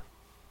Flip,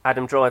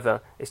 Adam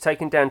Driver, is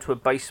taken down to a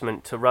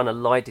basement to run a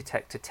lie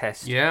detector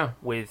test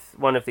with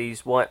one of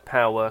these white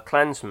power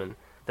Klansmen.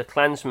 the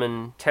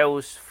Klansman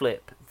tells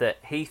Flip that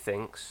he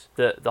thinks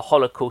that the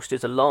Holocaust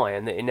is a lie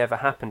and that it never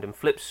happened, and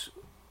Flip's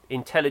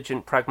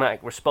intelligent, pragmatic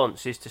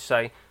response is to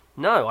say,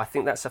 no, I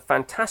think that's a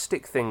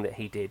fantastic thing that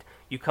he did.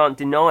 You can't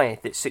deny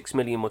that 6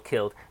 million were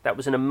killed. That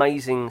was an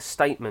amazing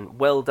statement.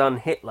 Well done,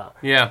 Hitler.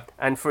 Yeah.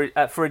 And for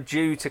a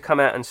Jew to come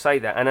out and say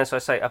that, and as I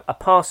say, a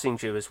passing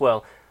Jew as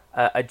well,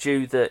 a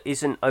Jew that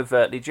isn't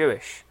overtly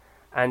Jewish.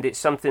 And it's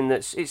something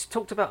it's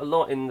talked about a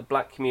lot in the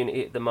black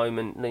community at the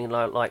moment, you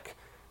know, like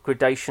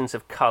gradations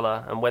of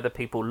colour and whether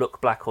people look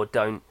black or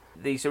don't.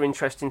 These are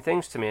interesting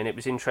things to me, and it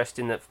was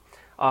interesting that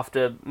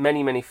after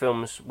many, many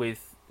films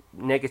with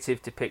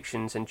negative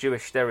depictions and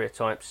Jewish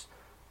stereotypes,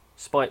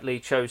 Spike Lee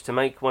chose to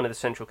make one of the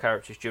central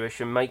characters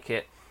Jewish and make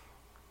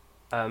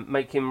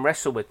him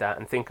wrestle with that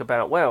and think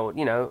about, well,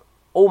 you know,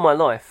 all my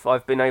life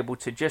I've been able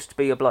to just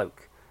be a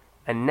bloke,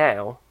 and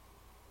now,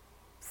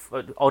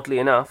 oddly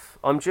enough,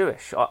 I'm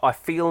Jewish. I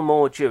feel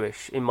more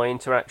Jewish in my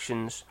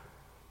interactions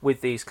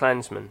with these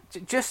Klansmen.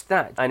 Just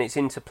that, and its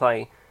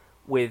interplay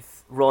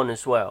with Ron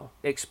as well.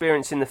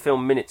 Experiencing the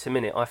film minute to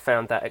minute, I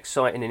found that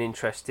exciting and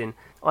interesting.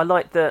 I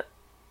like that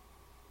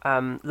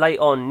late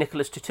on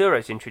Nicholas Turturro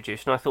is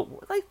introduced, and I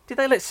thought, did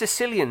they let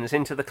Sicilians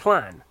into the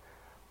Klan?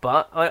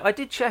 But I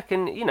did check,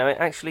 and you know,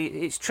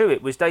 it's true.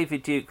 It was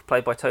David Duke,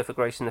 played by Topher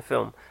Grace in the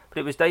film, but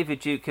it was David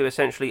Duke who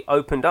essentially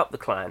opened up the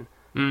Klan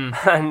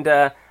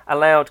and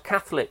allowed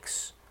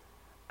Catholics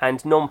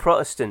and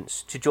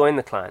non-Protestants to join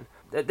the Klan.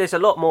 There's a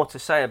lot more to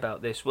say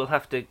about this. We'll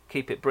have to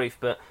keep it brief,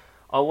 but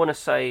I want to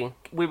say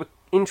we were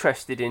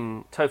interested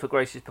in Topher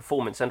Grace's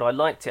performance, and I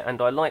liked it.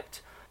 And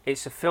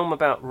it's a film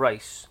about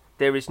race.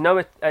 There is no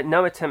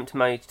attempt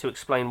made to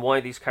explain why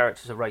these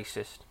characters are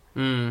racist.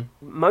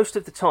 Most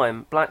of the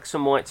time, blacks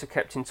and whites are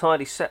kept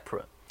entirely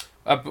separate.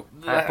 I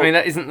mean,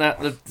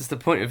 that's the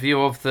point of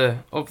view of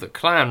the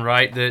Klan,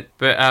 right?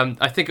 But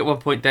I think at one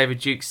point David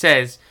Duke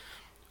says,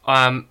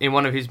 in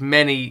one of his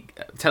many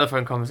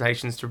telephone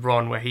conversations to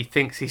Ron, where he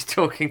thinks he's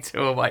talking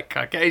to a white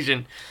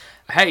Caucasian,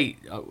 hey,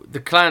 the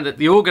Klan, that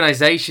the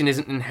organisation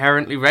isn't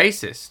inherently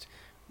racist.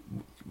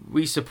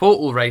 We support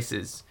all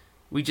races.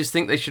 We just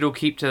think they should all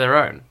keep to their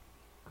own.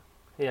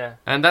 Yeah.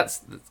 And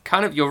that's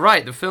kind of, you're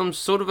right, the film's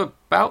sort of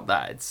about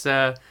that. It's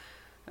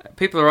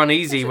people are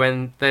uneasy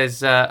when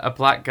there's a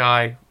black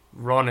guy,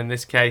 Ron in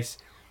this case,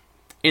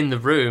 in the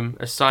room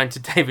assigned to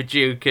David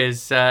Duke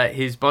as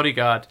his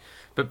bodyguard.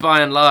 But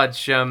by and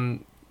large,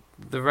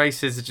 the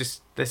races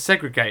are they're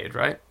segregated,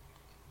 right?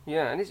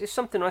 Yeah, and it's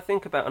something I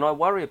think about and I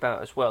worry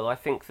about as well. I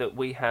think that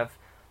we have,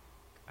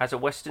 as a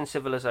Western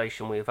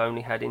civilization, we have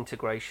only had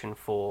integration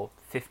for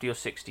 50 or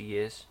 60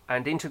 years.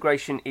 And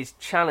integration is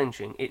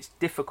challenging. It's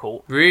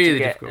difficult. Really to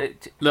get,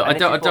 difficult. Look, I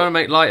don't want to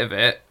make light of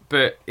it,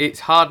 but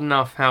it's hard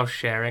enough house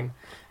sharing.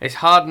 It's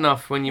hard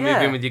enough when you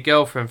move in with your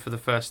girlfriend for the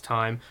first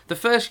time. The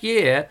first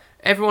year,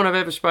 everyone I've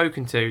ever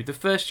spoken to, the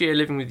first year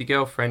living with your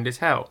girlfriend is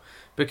hell.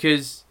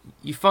 Because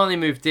you finally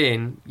moved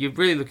in, you're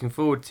really looking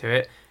forward to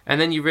it, and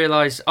then you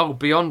realise, oh,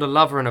 beyond a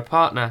lover and a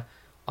partner,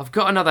 I've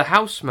got another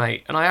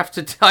housemate, and I have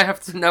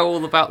to know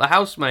all about the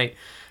housemate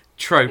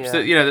tropes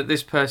that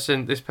this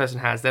person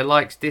has, their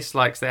likes,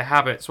 dislikes, their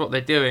habits, what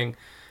they're doing,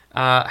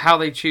 how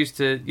they choose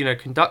to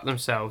conduct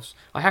themselves.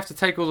 I have to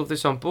take all of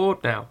this on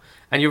board now.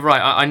 And you're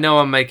right. I know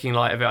I'm making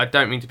light of it. I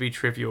don't mean to be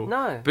trivial.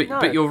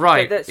 But you're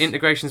right.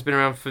 Integration's been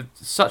around for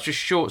such a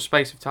short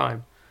space of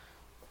time.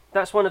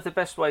 That's one of the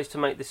best ways to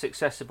make this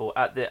accessible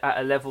at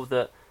a level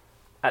that,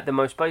 at the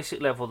most basic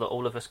level that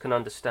all of us can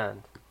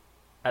understand.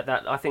 At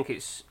that, I think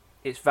it's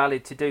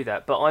valid to do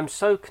that. But I'm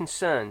so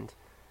concerned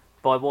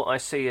by what I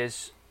see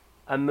as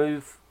a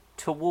move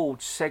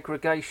towards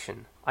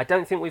segregation. I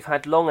don't think we've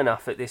had long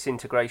enough at this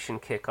integration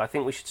kick. I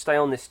think we should stay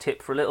on this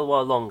tip for a little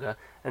while longer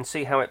and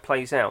see how it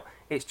plays out.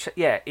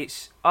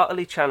 It's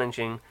utterly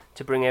challenging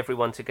to bring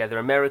everyone together.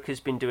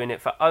 America's been doing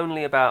it for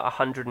only about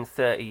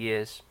 130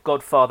 years.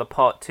 Godfather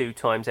Part 2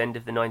 times end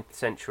of the 9th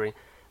century.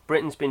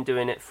 Britain's been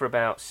doing it for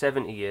about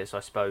 70 years,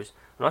 I suppose.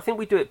 And I think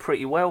we do it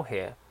pretty well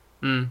here.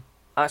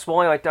 That's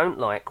why I don't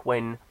like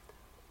when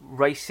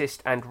racist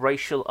and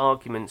racial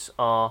arguments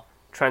are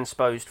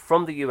transposed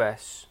from the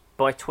US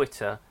by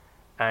Twitter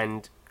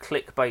and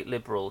clickbait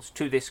liberals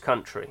to this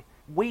country.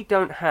 We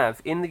don't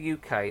have in the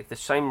UK the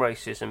same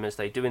racism as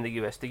they do in the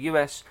US. The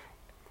US,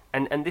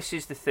 and this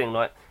is the thing,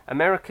 like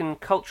American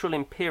cultural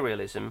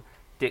imperialism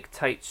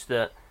dictates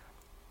that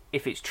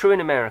if it's true in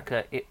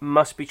America, it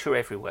must be true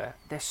everywhere.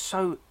 They're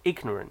so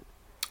ignorant.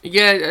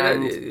 Yeah,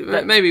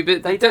 maybe,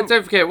 but don't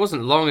forget, it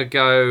wasn't long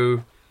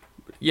ago,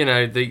 in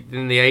the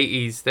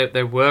 80s,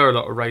 there were a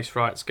lot of race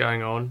riots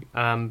going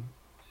on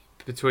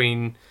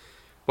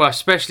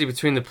especially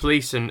between the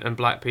police and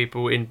black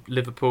people in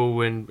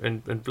Liverpool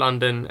and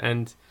London,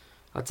 and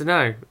I don't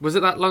know, was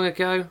it that long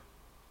ago?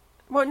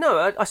 Well,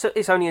 no, I said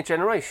it's only a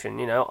generation,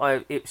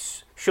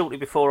 it's shortly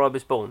before I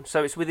was born,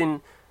 so it's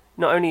within,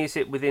 not only is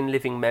it within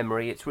living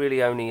memory, it's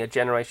really only a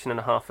generation and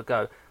a half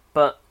ago,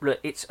 but look,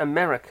 it's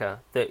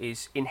America that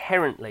is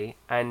inherently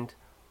and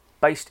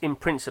based in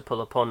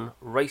principle upon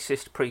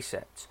racist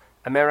precepts.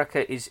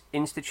 America is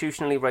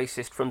institutionally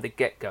racist from the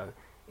get-go.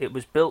 It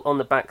was built on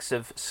the backs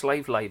of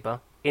slave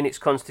labour. In its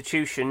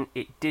constitution,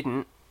 it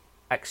didn't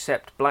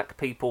accept black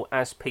people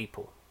as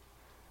people.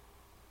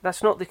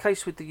 That's not the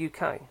case with the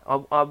UK.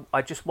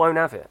 I just won't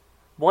have it.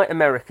 White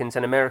Americans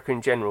and America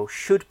in general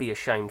should be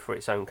ashamed for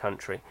its own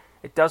country.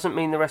 It doesn't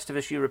mean the rest of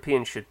us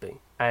Europeans should be.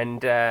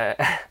 And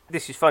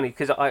this is funny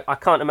because I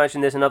can't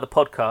imagine there's another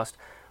podcast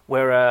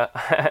where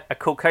a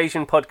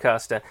Caucasian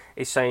podcaster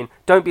is saying,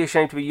 don't be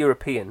ashamed to be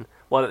European,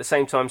 while at the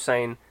same time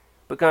saying,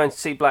 but go and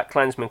see Black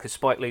Klansman because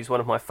Spike Lee's one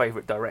of my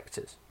favourite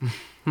directors.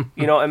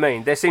 You know what I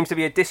mean? There seems to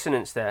be a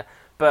dissonance there.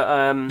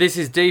 But this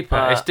is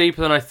deeper. It's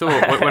deeper than I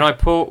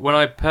thought. When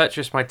I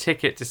purchased my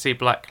ticket to see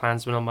Black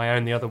Klansman on my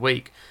own the other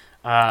week,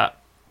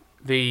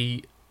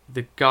 the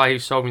guy who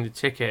sold me the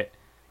ticket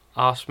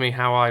asked me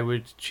how I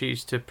would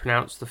choose to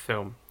pronounce the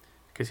film,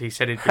 because he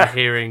said he'd been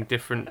hearing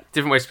different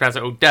ways to pronounce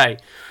it all day.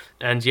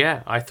 And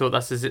yeah, I thought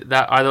that's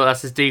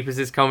as deep as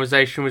this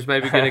conversation was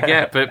maybe going to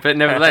get. But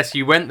nevertheless,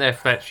 you went there,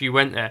 Fletch. You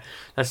went there.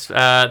 That's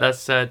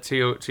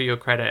to your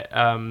credit.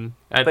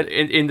 But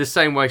in the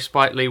same way,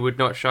 Spike Lee would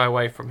not shy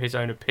away from his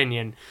own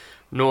opinion,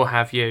 nor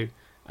have you.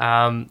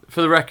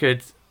 For the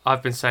record,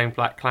 I've been saying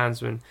Black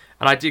Klansman,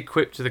 and I did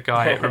quip to the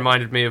guy. It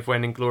reminded me of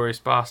when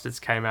Inglourious Bastards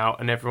came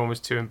out, and everyone was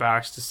too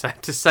embarrassed to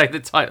say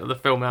the title of the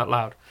film out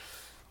loud.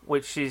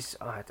 Which is,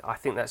 I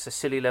think that's a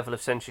silly level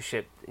of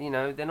censorship. You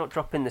know, they're not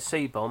dropping the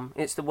C-bomb.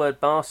 It's the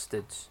word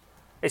bastards.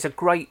 It's a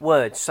great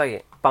word. Say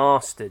it.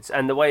 Bastards.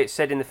 And the way it's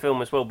said in the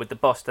film as well, with the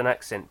Boston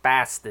accent.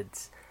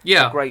 Bastards.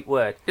 Yeah. It's a great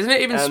word. Isn't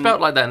it even spelt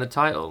like that in the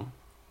title?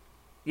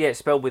 Yeah, it's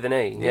spelled with an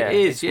E. Yeah, it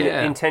is, it's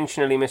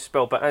intentionally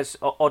misspelled. But as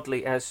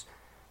oddly as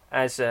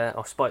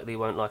Spike Lee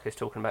won't like us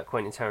talking about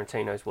Quentin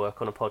Tarantino's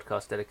work on a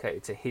podcast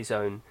dedicated to his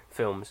own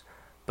films.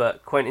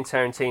 But Quentin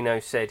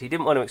Tarantino said he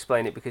didn't want to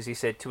explain it because he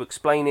said to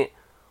explain it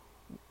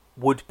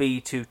would be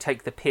to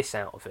take the piss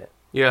out of it.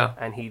 Yeah.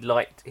 And he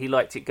liked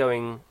it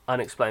going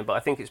unexplained, but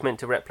I think it's meant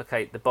to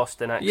replicate the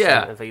Boston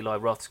accent of Eli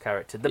Roth's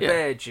character, the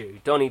Bear Jew,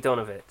 Donnie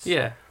Donovitz.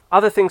 Yeah.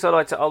 Other things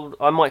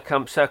I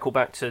might circle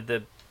back to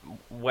the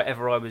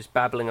whatever I was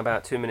babbling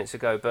about 2 minutes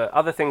ago, but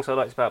other things I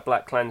liked about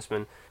Black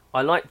Klansman,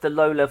 I liked the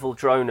low-level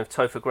drone of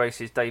Topher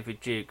Grace's David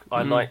Duke.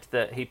 I liked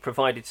that he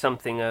provided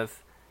something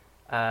of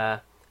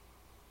not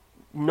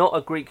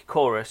a Greek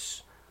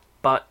chorus,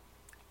 but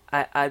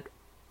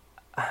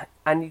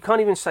and you can't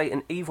even say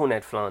an evil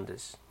Ned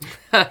Flanders.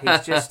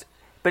 He's just...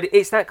 But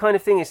it's that kind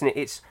of thing, isn't it?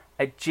 It's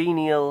a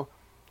genial,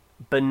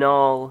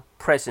 banal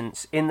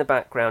presence in the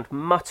background,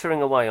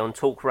 muttering away on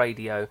talk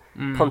radio,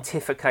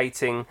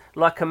 pontificating,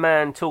 like a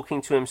man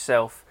talking to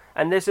himself.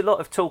 And there's a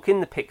lot of talk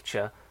in the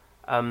picture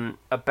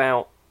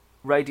about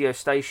radio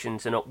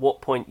stations and at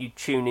what point you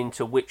tune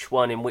into which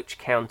one in which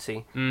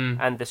county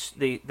and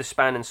the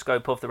span and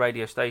scope of the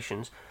radio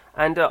stations.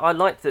 And I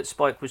liked that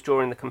Spike was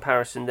drawing the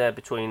comparison there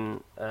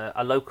between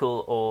a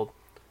local or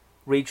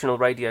regional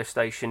radio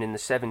station in the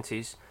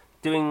 70s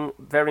doing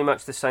very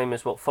much the same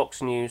as what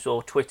Fox News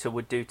or Twitter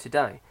would do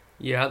today.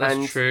 Yeah,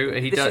 that's true.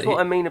 This is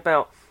what I mean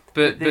about...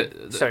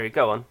 Sorry,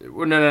 go on.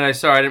 Well, no,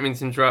 sorry, I didn't mean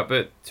to interrupt,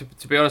 but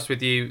to be honest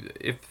with you,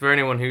 if for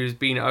anyone who's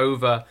been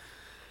over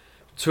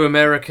to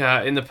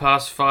America in the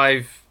past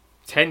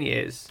 5-10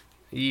 years,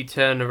 you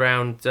turn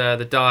around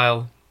the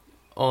dial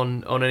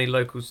on any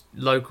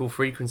local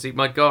frequency,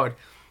 my God,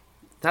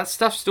 that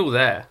stuff's still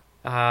there.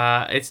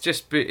 It's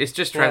just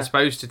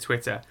transposed to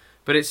Twitter,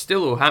 but it's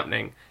still all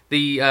happening.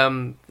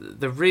 The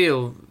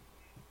real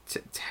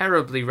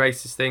terribly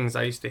racist things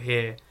I used to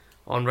hear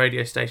on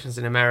radio stations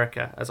in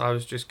America as I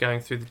was just going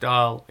through the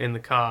dial in the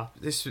car.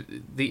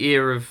 The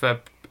era of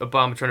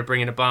Obama trying to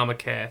bring in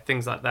Obamacare,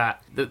 things like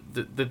that.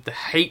 The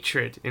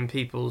hatred in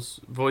people's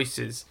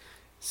voices,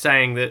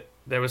 saying that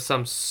there was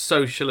some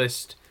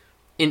socialist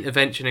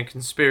intervention and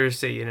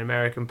conspiracy in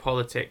American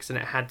politics and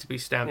it had to be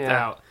stamped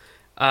out.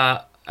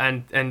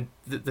 And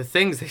the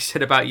things they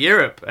said about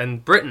Europe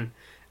and Britain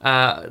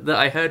that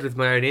I heard with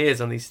my own ears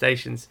on these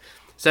stations.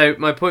 So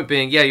my point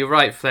being, yeah, you're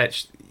right,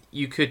 Fletch.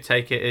 You could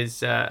take it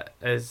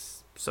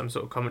as some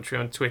sort of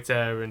commentary on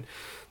Twitter, and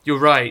you're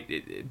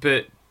right,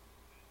 but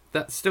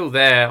that's still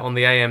there on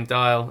the AM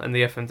dial and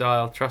the FM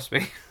dial, trust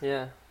me.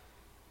 Yeah.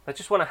 I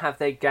just want to have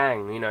their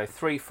gang.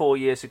 3-4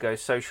 years ago,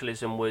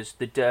 socialism was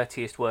the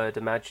dirtiest word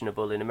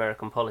imaginable in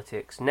American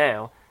politics.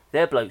 Now,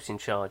 their bloke's in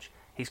charge.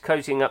 He's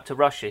cozying up to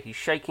Russia. He's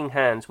shaking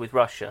hands with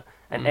Russia,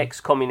 an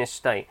ex-communist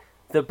state.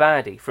 The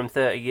baddie from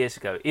 30 years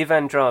ago,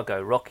 Ivan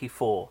Drago, Rocky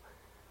IV.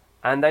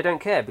 And they don't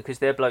care because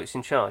their bloke's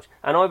in charge.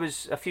 And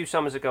a few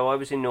summers ago, I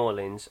was in New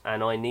Orleans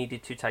and I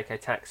needed to take a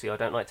taxi. I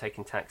don't like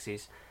taking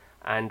taxis.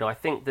 And I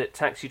think that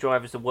taxi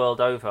drivers the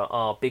world over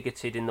are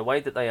bigoted in the way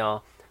that they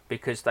are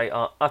because they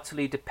are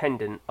utterly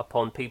dependent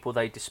upon people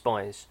they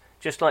despise.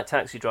 Just like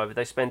taxi drivers,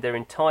 they spend their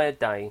entire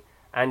day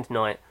and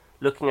night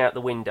looking out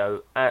the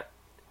window at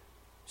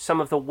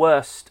some of the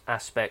worst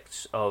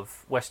aspects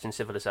of Western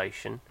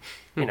civilization.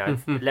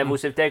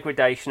 Levels of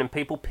degradation and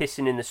people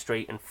pissing in the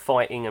street and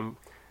fighting and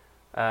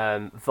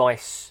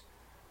vice.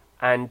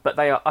 But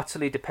they are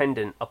utterly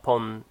dependent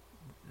upon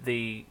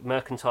the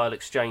mercantile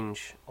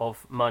exchange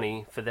of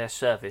money for their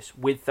service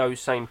with those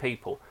same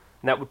people.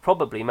 And that would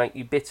probably make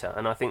you bitter,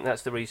 and I think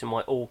that's the reason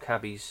why all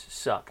cabbies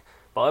suck.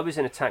 But I was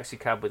in a taxi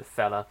cab with a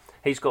fella.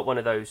 He's got one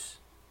of those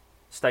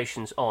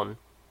stations on,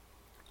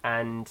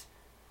 and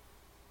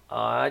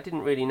I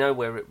didn't really know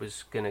where it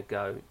was going to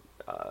go.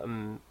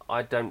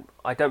 I don't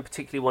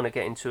particularly want to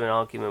get into an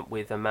argument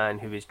with a man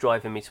who is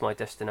driving me to my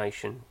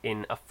destination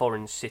in a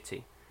foreign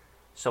city.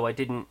 So I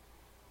didn't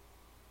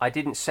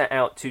set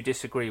out to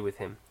disagree with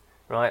him,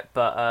 right?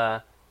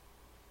 But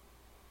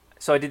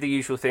so I did the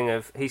usual thing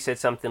of, he said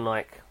something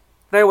like,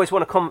 they always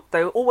want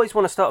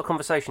to start a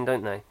conversation,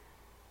 don't they?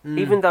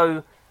 Even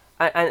though,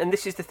 and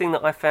this is the thing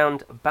that I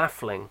found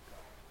baffling.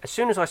 As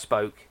soon as I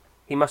spoke,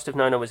 he must have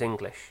known I was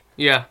English.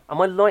 Yeah.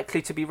 Am I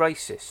likely to be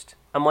racist?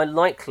 Am I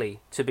likely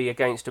to be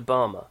against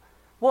Obama?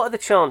 What are the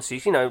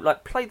chances?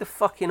 Play the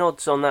fucking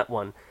odds on that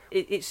one.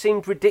 It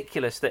seemed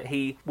ridiculous that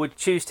he would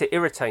choose to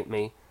irritate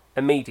me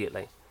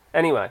immediately.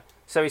 Anyway,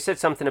 so he said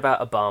something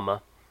about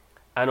Obama,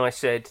 and I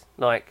said,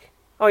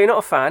 oh, you're not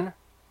a fan?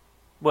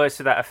 Words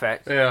to that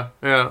effect. Yeah,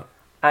 yeah.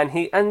 And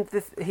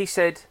he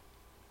said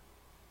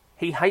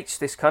he hates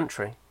this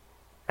country,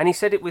 and he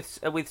said it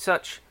with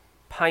such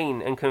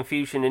pain and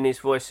confusion in his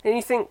voice. And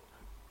you think,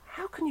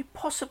 how can you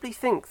possibly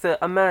think that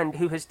a man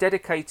who has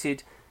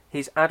dedicated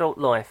his adult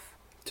life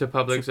to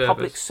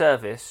public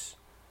service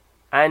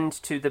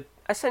and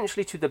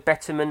essentially to the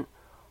betterment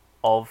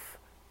of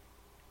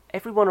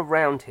everyone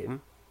around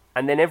him,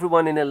 and then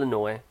everyone in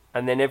Illinois,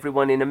 and then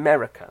everyone in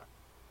America,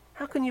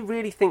 how can you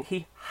really think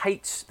he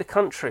hates the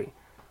country?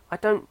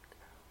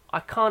 I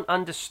can't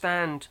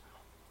understand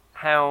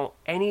how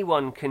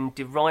anyone can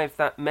derive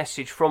that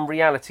message from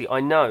reality. I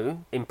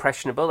know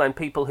impressionable and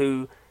people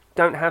who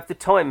don't have the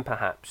time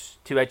perhaps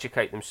to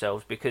educate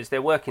themselves because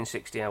they're working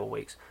 60-hour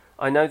weeks.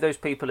 I know those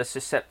people are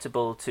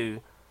susceptible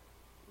to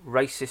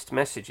racist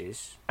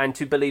messages and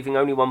to believing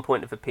only one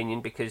point of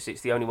opinion because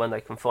it's the only one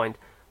they can find.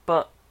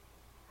 But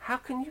how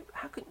can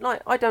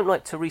I don't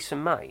like Theresa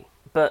May,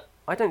 but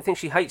I don't think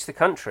she hates the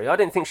country. I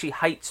don't think she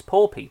hates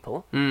poor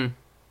people.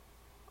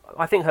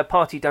 I think her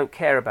party don't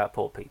care about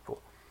poor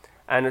people.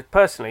 And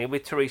personally,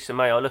 with Theresa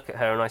May, I look at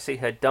her and I see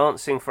her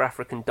dancing for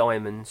African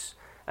diamonds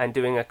and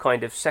doing a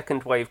kind of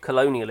second wave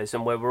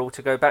colonialism where we're all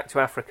to go back to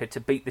Africa to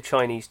beat the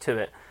Chinese to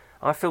it.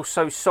 I feel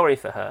so sorry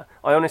for her.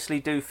 I honestly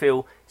do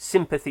feel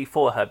sympathy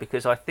for her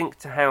because I think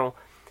to how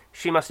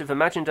she must have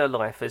imagined her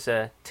life as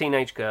a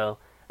teenage girl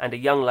and a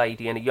young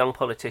lady and a young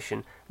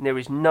politician. And there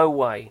is no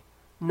way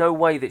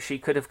that she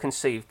could have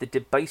conceived the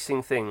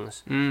debasing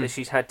things that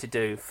she's had to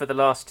do for the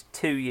last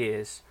 2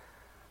 years.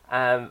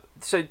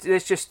 So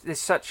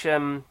there's such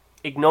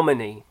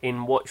ignominy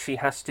in what she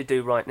has to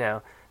do right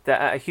now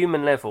that at a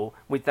human level,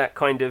 with that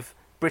kind of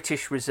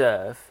British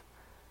reserve,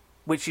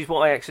 which is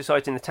what I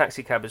exercise in the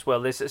taxi cab as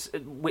well.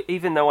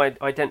 Even though I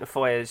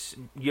identify as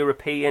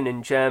European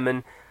and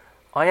German,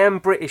 I am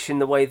British in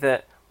the way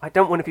that I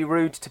don't want to be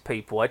rude to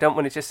people. I don't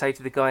want to just say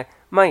to the guy,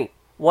 mate,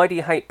 why do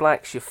you hate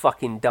blacks, you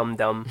fucking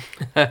dum-dum?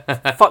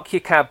 Fuck your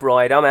cab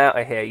ride, I'm out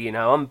of here,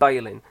 I'm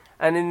bailing.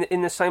 And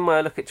in the same way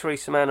I look at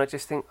Theresa May and I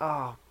just think,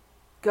 oh,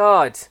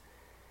 God,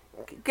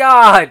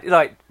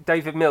 like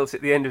David Mills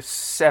at the end of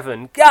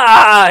Seven.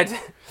 God!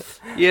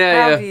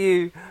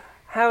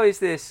 How is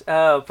this?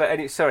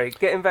 Sorry,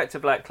 getting back to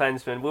Black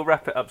Klansman, we'll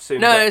wrap it up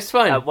soon. No, it's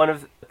fine. One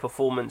of the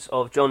performance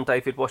of John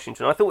David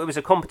Washington, I thought it was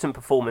a competent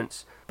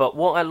performance, but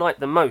what I liked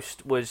the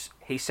most was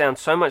he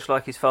sounds so much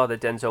like his father,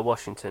 Denzel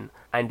Washington,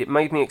 and it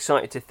made me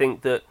excited to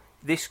think that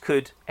this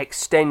could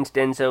extend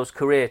Denzel's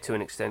career to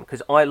an extent,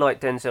 because I like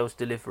Denzel's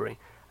delivery.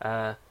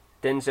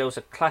 Denzel's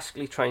a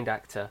classically trained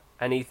actor,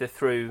 and either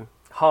through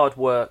hard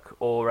work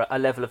or a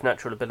level of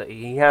natural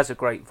ability, he has a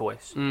great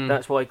voice.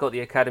 That's why he got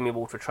the Academy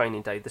Award for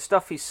Training Day. The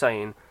stuff he's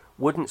saying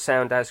wouldn't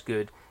sound as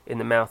good in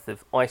the mouth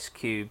of Ice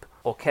Cube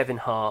or Kevin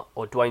Hart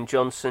or Dwayne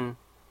Johnson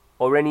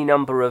or any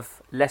number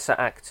of lesser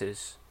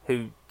actors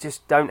who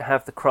just don't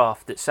have the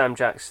craft that Sam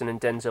Jackson and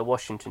Denzel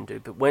Washington do.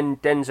 But when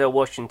Denzel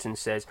Washington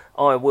says,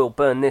 I will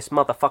burn this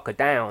motherfucker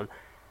down,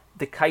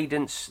 the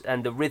cadence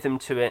and the rhythm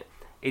to it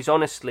is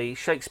honestly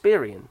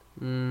Shakespearean.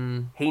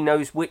 He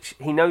knows which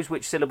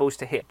syllables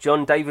to hit.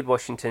 John David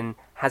Washington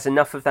has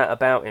enough of that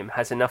about him,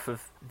 has enough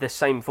of the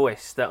same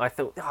voice that I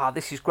thought,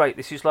 this is great.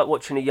 This is like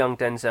watching a young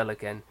Denzel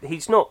again.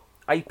 He's not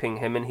aping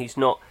him, and he's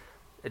not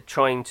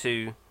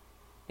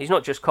he's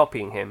not just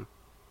copying him.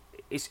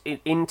 It's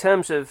in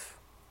terms of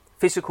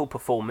physical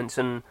performance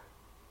and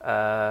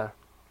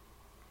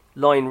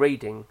line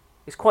reading,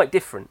 it's quite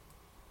different.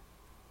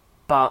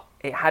 But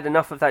it had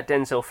enough of that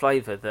Denzel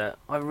flavour that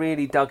I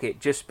really dug it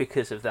just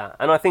because of that.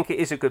 And I think it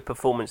is a good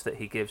performance that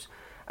he gives.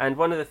 And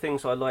one of the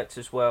things I liked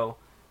as well,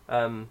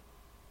 I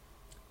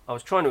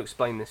was trying to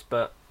explain this,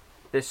 but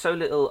there's so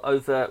little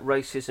overt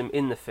racism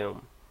in the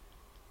film.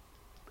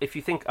 If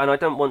you think, and I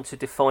don't want to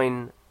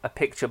define a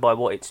picture by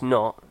what it's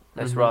not,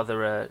 that's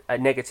rather a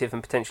negative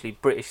and potentially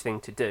British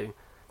thing to do.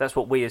 That's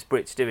what we as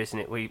Brits do, isn't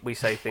it? We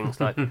say things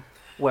like,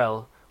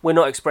 well, we're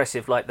not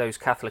expressive like those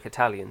Catholic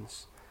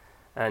Italians.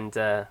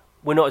 And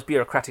we're not as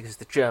bureaucratic as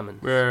the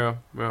Germans. Yeah.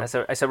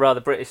 It's a rather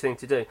British thing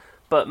to do.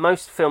 But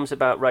most films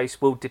about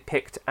race will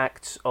depict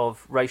acts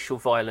of racial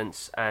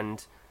violence,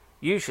 and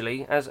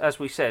usually, as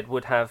we said,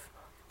 would have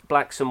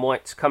blacks and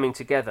whites coming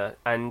together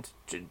and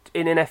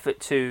in an effort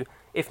to,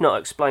 if not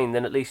explain,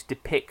 then at least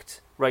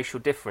depict racial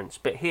difference.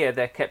 But here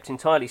they're kept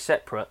entirely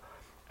separate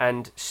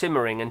and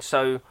simmering, and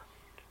so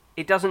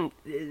it doesn't...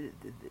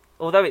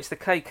 Although it's the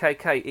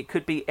KKK, it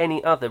could be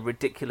any other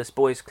ridiculous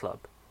boys' club.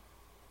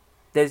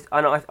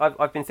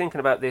 I've been thinking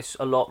about this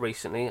a lot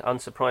recently,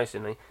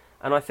 unsurprisingly,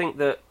 and I think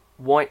that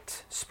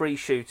white spree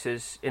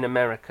shooters in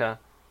America,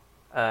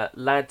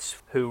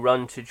 lads who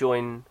run to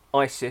join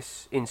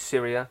ISIS in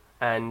Syria,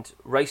 and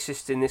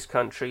racists in this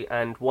country,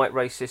 and white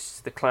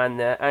racists, the Klan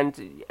there,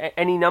 and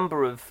any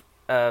number of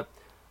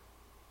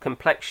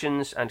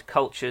complexions and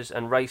cultures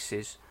and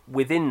races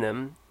within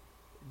them,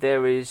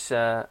 there is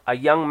a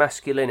young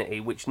masculinity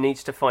which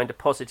needs to find a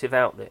positive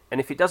outlet. And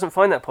if it doesn't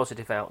find that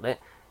positive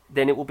outlet,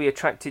 then it will be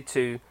attracted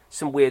to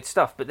some weird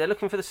stuff. But they're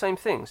looking for the same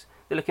things.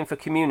 They're looking for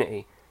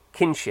community,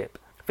 kinship,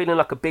 feeling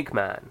like a big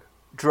man,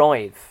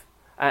 drive,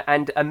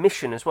 and a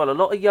mission as well. A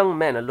lot of young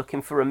men are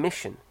looking for a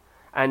mission.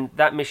 And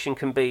that mission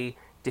can be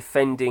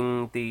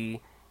defending the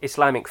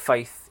Islamic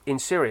faith in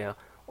Syria,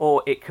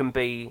 or it can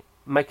be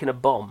making a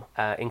bomb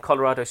in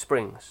Colorado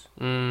Springs.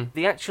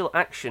 The actual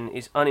action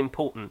is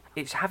unimportant.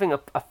 It's having a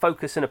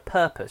focus and a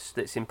purpose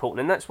that's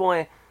important, and that's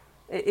why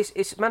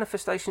it's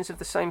manifestations of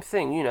the same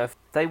thing. You know,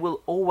 they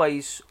will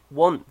always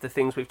want the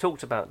things we've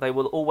talked about. They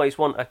will always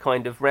want a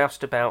kind of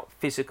roustabout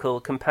physical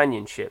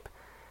companionship.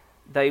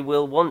 They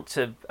will want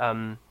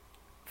to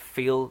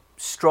feel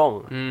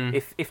strong,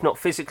 if not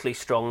physically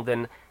strong,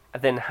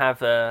 then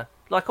have a,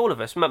 like all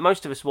of us,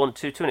 most of us want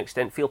to an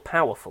extent, feel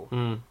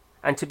powerful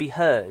and to be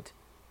heard.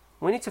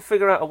 We need to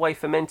figure out a way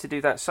for men to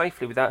do that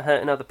safely without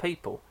hurting other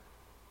people.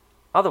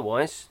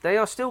 Otherwise, they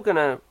are still going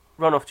to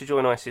run off to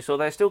join ISIS, or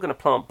they're still going to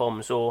plant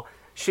bombs, or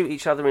shoot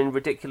each other in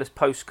ridiculous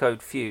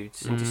postcode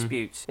feuds and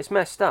disputes. It's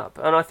messed up.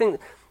 And I think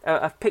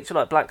a picture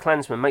like Black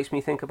Klansman makes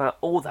me think about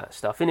all that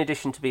stuff, in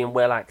addition to being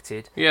well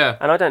acted. Yeah.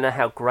 And I don't know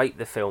how great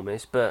the film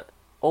is, but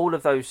all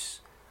of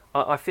those,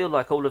 I feel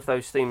like all of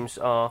those themes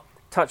are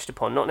touched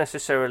upon, not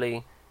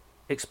necessarily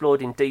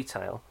explored in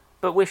detail,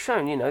 but we're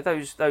shown, you know,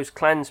 those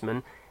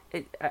Klansmen.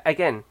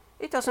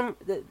 It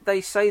doesn't. They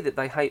say that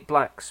they hate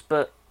blacks,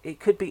 but it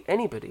could be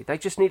anybody. They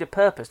just need a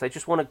purpose. They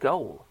just want a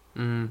goal.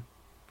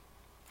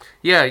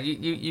 Yeah,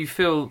 you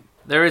feel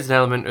there is an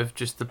element of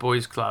just the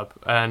boys' club,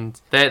 and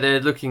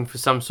they're looking for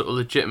some sort of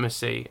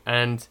legitimacy,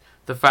 and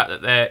the fact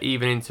that they're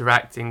even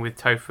interacting with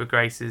Topher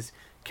Grace's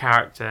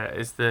character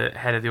as the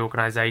head of the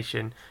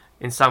organisation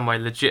in some way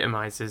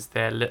legitimizes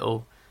their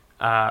little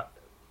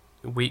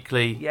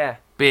weekly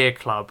beer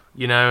club,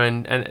 you know,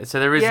 and so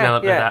there is an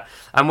element of that.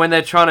 And when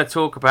they're trying to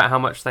talk about how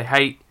much they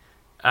hate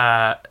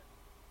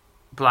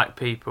black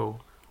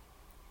people,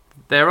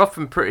 they're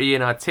often pretty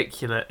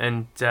inarticulate,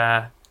 and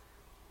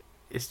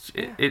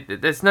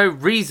there's no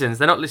reasons.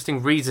 They're not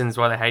listing reasons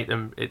why they hate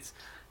them. It's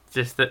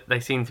just that they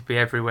seem to be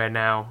everywhere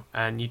now,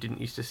 and you didn't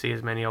used to see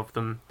as many of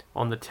them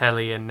on the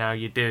telly, and now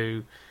you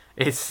do.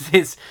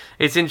 It's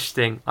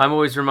interesting. I'm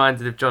always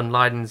reminded of John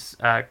Lydon's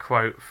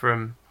quote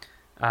from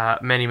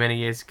many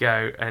years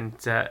ago, and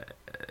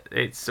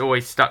it's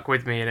always stuck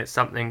with me, and it's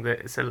something that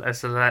it's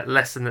a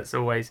lesson that's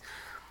always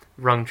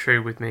rung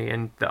true with me,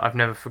 and that I've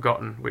never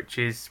forgotten, which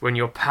is, when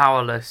you're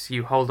powerless,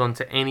 you hold on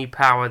to any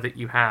power that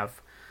you have.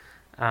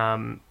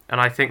 And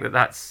I think that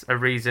that's a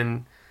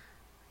reason,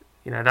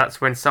 you know,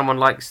 that's when someone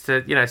likes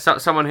to, you know,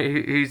 someone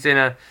who's in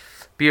a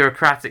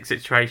bureaucratic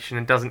situation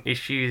and doesn't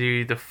issue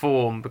you the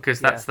form because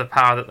that's the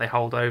power that they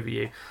hold over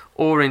you.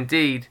 Or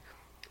indeed,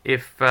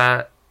 if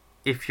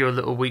your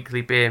little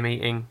weekly beer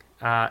meeting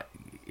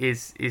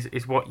is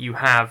what you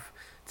have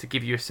to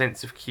give you a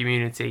sense of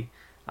community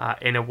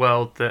in a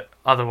world that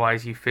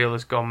otherwise you feel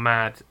has gone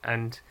mad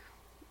and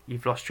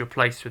you've lost your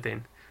place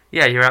within.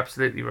 Yeah, you're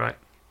absolutely right.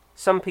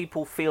 Some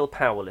people feel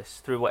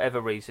powerless through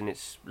whatever reason.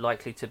 It's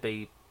likely to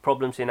be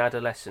problems in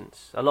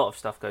adolescence. A lot of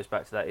stuff goes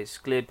back to that. It's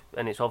glib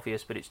and it's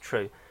obvious, but it's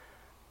true.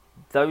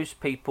 Those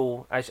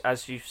people,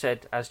 as you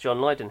said, as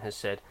John Lydon has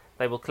said,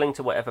 they will cling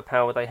to whatever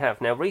power they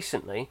have. Now,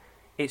 recently,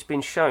 it's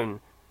been shown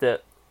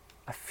that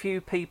a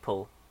few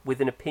people with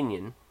an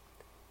opinion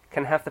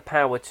can have the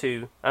power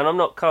to, and I'm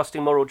not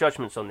casting moral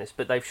judgments on this,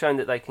 but they've shown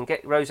that they can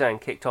get Roseanne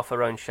kicked off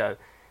her own show.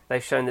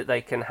 They've shown that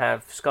they can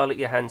have Scarlett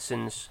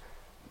Johansson's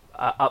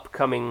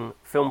upcoming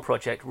film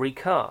project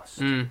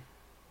recast.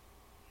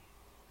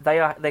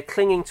 They're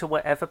clinging to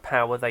whatever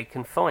power they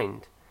can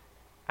find,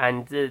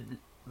 and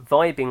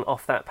vibing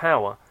off that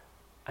power.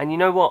 And you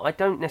know what? I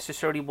don't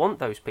necessarily want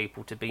those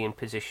people to be in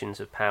positions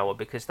of power,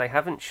 because they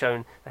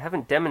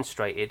haven't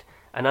demonstrated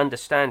an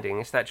understanding.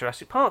 It's that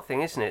Jurassic Park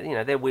thing, isn't it? You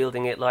know, they're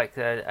wielding it like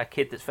a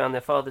kid that's found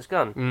their father's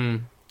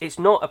gun. It's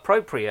not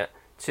appropriate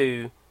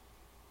to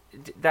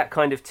that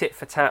kind of tit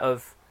for tat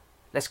of,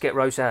 let's get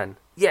Roseanne.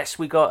 Yes,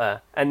 we got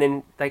her. And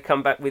then they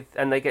come back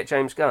and they get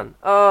James Gunn.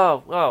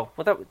 Well,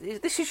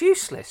 this is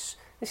useless.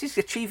 This is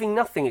achieving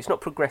nothing. It's not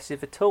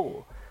progressive at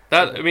all.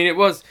 I mean, it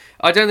was.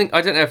 I don't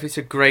know if it's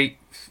a great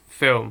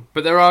film,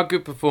 but there are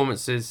good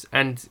performances,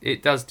 and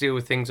it does deal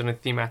with things on a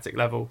thematic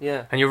level.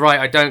 Yeah. And you're right.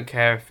 I don't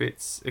care if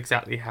it's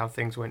exactly how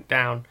things went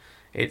down.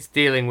 It's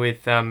dealing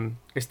with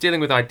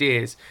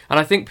ideas, and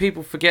I think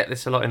people forget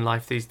this a lot in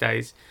life these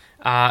days.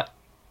 Like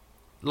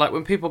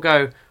when people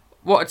go,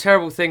 "What a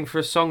terrible thing for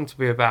a song to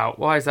be about.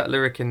 Why is that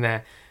lyric in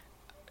there?"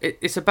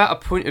 It's about a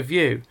point of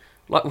view.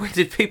 Like, when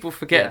did people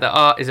forget that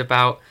art is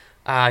about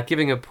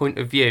giving a point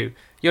of view?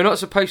 You're not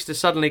supposed to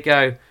suddenly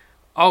go,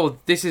 "Oh,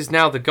 this is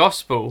now the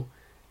gospel.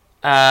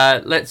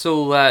 Let's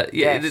all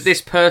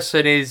this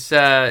person is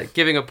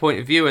giving a point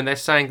of view, and they're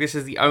saying this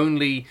is the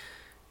only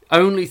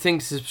thing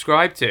to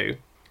subscribe to."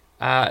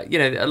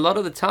 A lot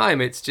of the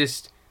time it's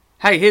just,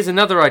 "Hey, here's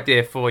another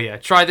idea for you.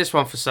 Try this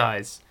one for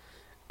size,"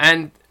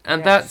 and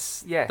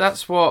that's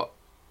what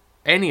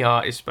any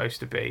art is supposed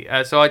to be.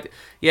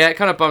 It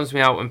kind of bums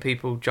me out when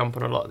people jump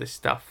on a lot of this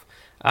stuff.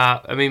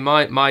 I mean,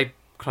 my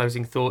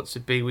closing thoughts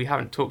would be, we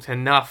haven't talked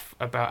enough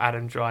about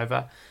Adam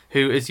Driver,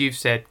 who, as you've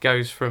said,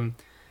 goes from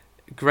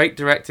great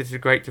director to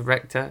great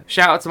director.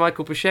 Shout out to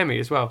Michael Buscemi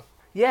as well.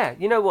 Yeah,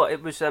 you know what?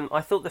 It was.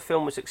 I thought the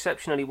film was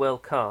exceptionally well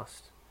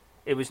cast.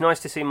 It was nice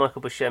to see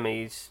Michael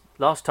Buscemi's.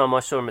 Last time I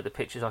saw him at the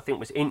pictures, I think,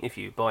 was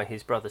interviewed by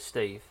his brother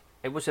Steve.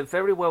 It was a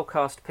very well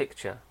cast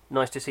picture.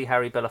 Nice to see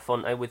Harry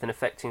Belafonte with an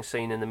affecting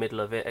scene in the middle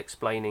of it,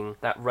 explaining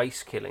that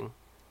race killing.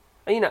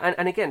 And,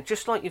 and again,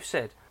 just like you've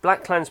said,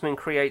 BlacKkKlansman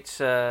creates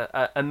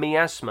a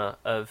miasma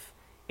of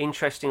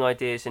interesting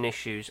ideas and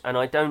issues, and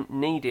I don't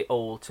need it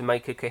all to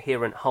make a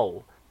coherent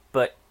whole.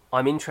 But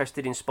I'm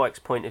interested in Spike's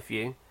point of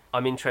view.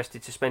 I'm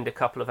interested to spend a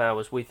couple of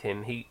hours with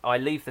him. I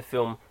leave the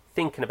film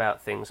thinking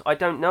about things. I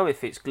don't know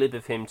if it's glib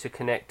of him to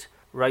connect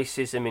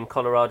racism in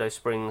Colorado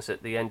Springs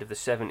at the end of the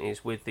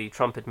 70s with the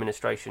Trump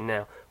administration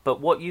now.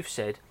 But what you've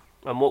said,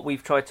 and what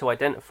we've tried to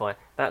identify,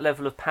 that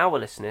level of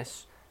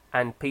powerlessness,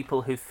 and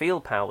people who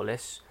feel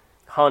powerless,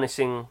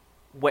 harnessing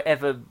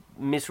whatever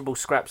miserable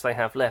scraps they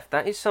have left,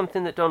 that is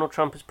something that Donald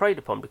Trump has preyed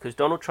upon, because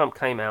Donald Trump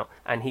came out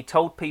and he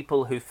told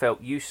people who felt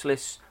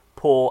useless,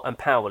 poor and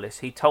powerless,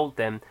 he told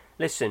them,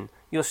 listen,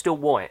 you're still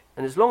white,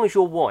 and as long as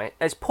you're white,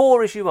 as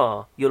poor as you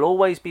are, you'll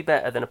always be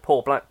better than a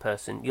poor black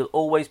person, you'll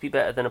always be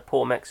better than a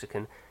poor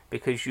Mexican,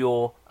 because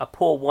you're a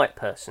poor white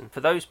person. For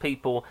those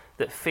people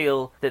that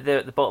feel that they're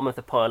at the bottom of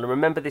the pile, and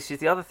remember, this is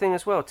the other thing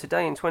as well,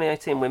 today in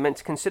 2018 we're meant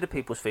to consider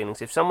people's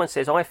feelings. If someone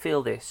says, I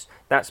feel this,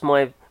 that's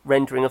my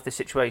rendering of the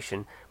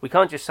situation, we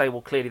can't just say,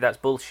 well, clearly that's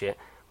bullshit.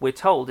 We're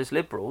told as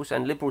liberals,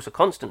 and liberals are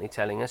constantly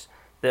telling us,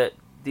 that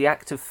the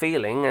act of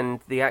feeling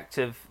and the act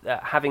of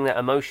having that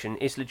emotion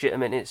is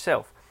legitimate in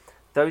itself.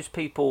 Those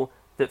people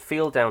that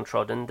feel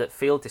downtrodden, that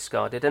feel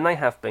discarded, and they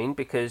have been,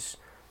 because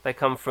they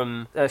come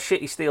from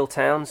shitty steel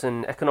towns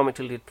and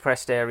economically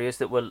depressed areas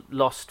that were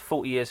lost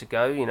 40 years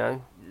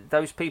ago,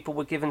 those people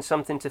were given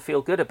something to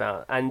feel good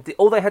about. And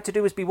all they had to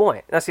do was be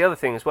white. That's the other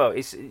thing as well.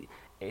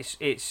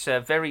 It's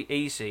very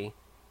easy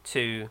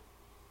to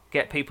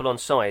get people on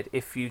side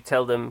if you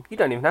tell them, you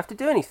don't even have to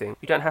do anything.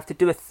 You don't have to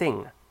do a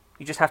thing.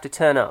 You just have to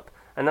turn up.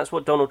 And that's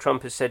what Donald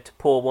Trump has said to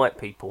poor white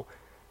people.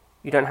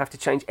 You don't have to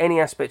change any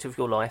aspect of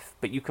your life,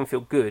 but you can feel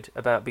good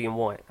about being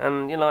white.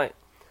 And you're like,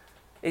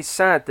 it's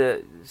sad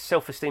that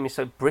self-esteem is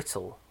so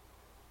brittle,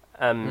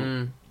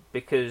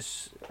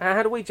 because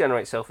how do we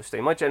generate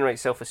self-esteem? I generate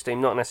self-esteem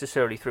not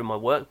necessarily through my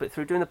work, but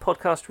through doing the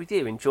podcast with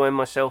you, enjoying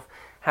myself,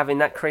 having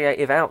that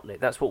creative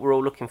outlet. That's what we're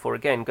all looking for.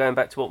 Again, going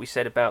back to what we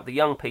said about the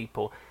young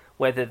people,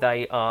 whether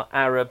they are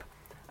Arab,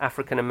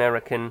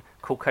 African-American,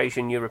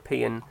 Caucasian,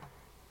 European,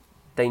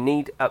 they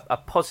need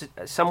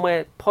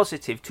somewhere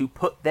positive to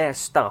put their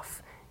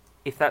stuff.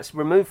 If that's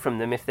removed from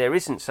them, if there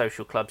isn't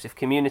social clubs, if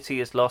community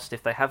is lost,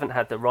 if they haven't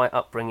had the right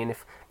upbringing,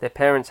 if their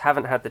parents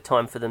haven't had the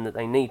time for them that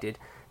they needed,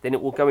 then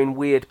it will go in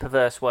weird,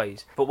 perverse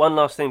ways. But one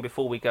last thing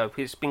before we go,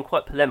 because it's been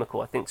quite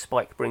polemical, I think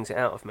Spike brings it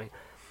out of me.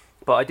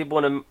 But I did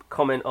want to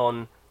comment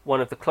on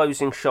one of the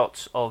closing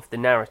shots of the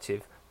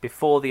narrative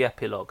before the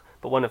epilogue.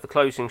 But one of the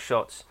closing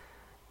shots,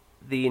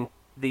 the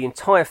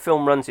entire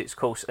film runs its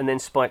course, and then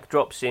Spike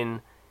drops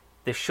in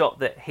the shot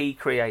that he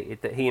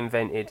created, that he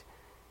invented,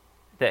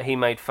 that he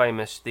made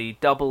famous, the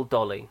double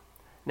dolly.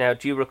 Now,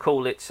 do you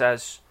recall it's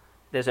as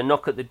there's a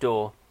knock at the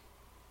door,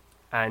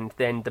 and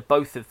then the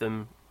both of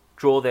them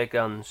draw their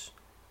guns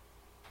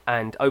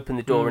and open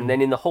the door, and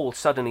then in the hall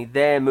suddenly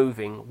they're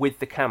moving with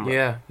the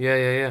camera.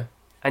 Yeah.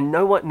 And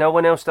no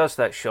one else does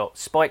that shot.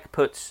 Spike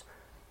puts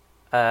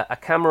a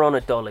camera on a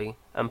dolly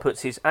and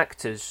puts his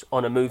actors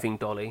on a moving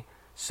dolly,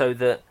 so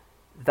that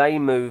they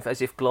move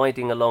as if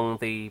gliding along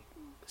the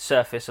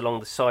surface,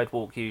 along the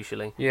sidewalk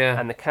usually,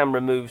 and the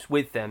camera moves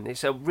with them.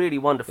 It's a really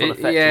wonderful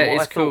effect.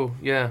 It's cool.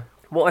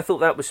 What I thought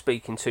that was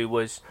speaking to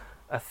was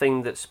a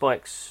thing that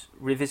Spike's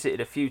revisited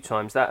a few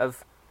times, that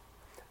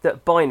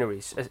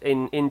binaries.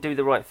 In Do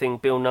the Right Thing,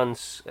 Bill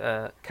Nunn's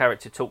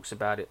character talks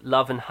about it.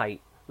 Love and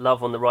hate.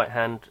 Love on the right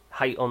hand,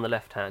 hate on the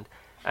left hand.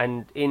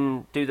 And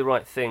in Do the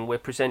Right Thing, we're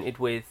presented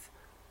with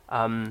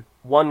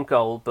one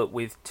goal, but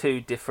with two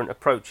different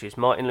approaches.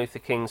 Martin Luther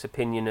King's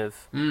opinion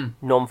of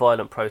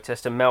non-violent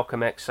protest, and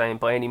Malcolm X saying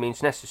by any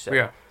means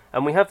necessary.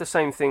 And we have the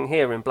same thing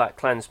here in Black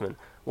Klansman,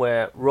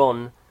 where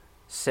Ron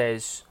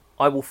says,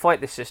 I will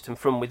fight the system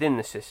from within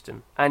the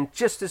system. And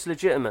just as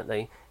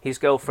legitimately, his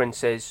girlfriend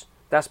says,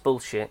 that's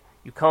bullshit.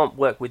 You can't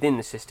work within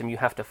the system. You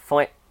have to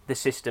fight the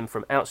system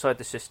from outside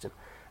the system.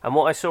 And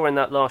what I saw in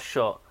that last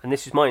shot, and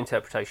this is my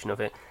interpretation of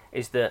it,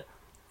 is that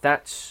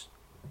that's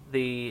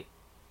the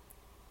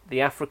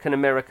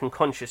African-American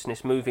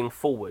consciousness moving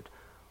forward.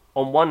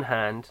 On one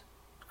hand,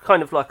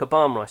 kind of like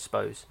Obama, I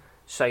suppose,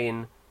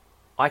 saying,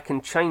 I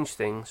can change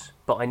things,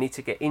 but I need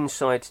to get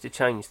inside to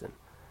change them.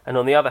 And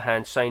on the other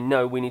hand, saying,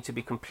 no, we need to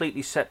be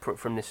completely separate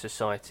from this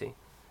society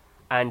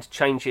and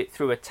change it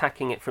through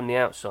attacking it from the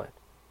outside.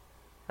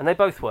 And they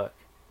both work.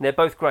 And they're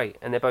both great,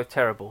 and they're both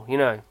terrible, you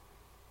know.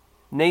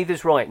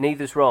 Neither's right,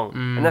 neither's wrong.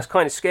 And that's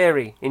kind of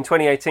scary in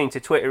 2018 to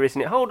Twitter,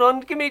 isn't it? Hold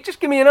on, just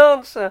give me an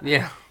answer.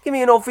 Yeah. Give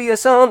me an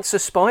obvious answer,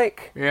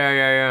 Spike.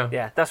 Yeah.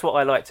 Yeah, that's what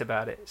I liked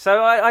about it.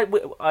 So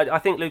I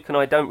think Luke and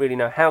I don't really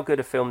know how good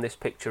a film this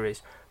picture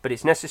is, but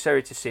it's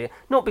necessary to see it.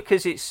 Not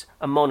because it's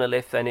a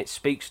monolith and it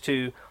speaks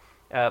to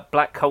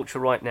black culture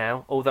right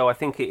now, although I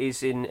think it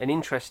is in an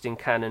interesting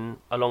canon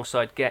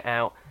alongside Get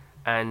Out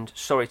and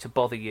Sorry to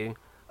Bother You,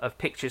 of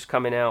pictures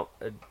coming out,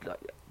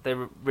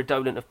 the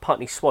redolent of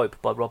Putney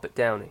Swope by Robert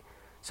Downey.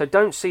 So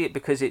don't see it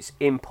because it's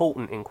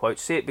important, in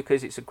quotes. See it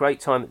because it's a great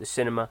time at the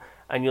cinema,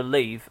 and you'll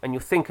leave and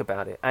you'll think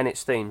about it and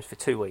its themes for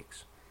 2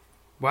 weeks.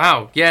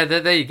 Wow, yeah,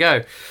 there you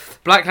go.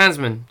 Black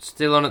Klansman,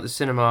 still on at the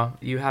cinema.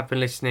 You have been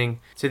listening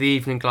to The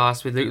Evening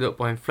Glass with Luke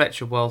Lookboy and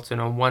Fletcher Walton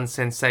on One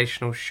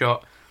Sensational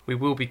Shot. We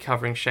will be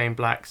covering Shane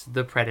Black's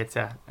The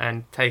Predator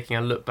and taking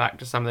a look back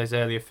to some of those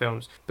earlier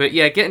films. But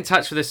yeah, get in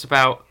touch with us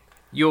about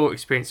your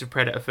experience of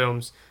Predator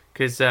films,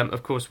 because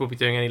of course we'll be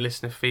doing any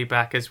listener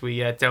feedback as we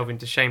delve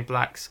into Shane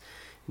Black's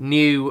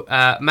new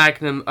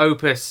magnum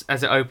opus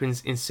as it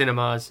opens in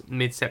cinemas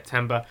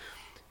mid-September.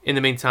 In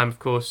the meantime, of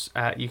course,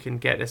 you can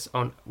get us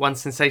on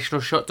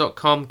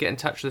onesensationalshot.com, get in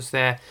touch with us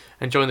there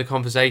and join the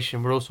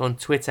conversation. We're also on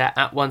Twitter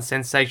at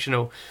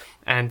OneSensational,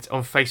 and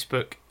on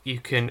Facebook you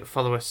can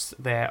follow us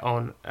there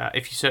on,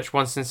 if you search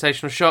One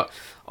Sensational Shot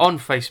on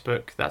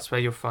Facebook, that's where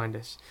you'll find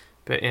us.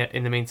 But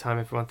in the meantime,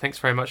 everyone, thanks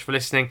very much for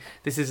listening.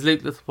 This is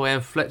Luke Littleboy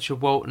and Fletcher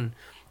Walton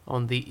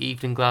on the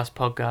Evening Glass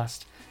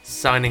podcast,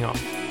 signing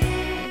off.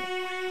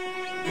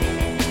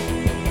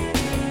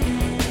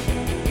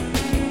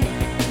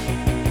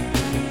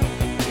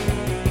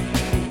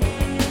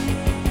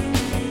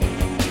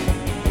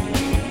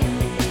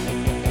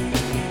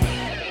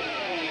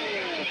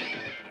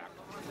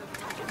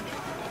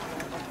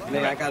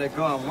 I gotta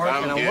go.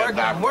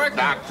 I'm working.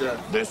 Doctor,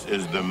 this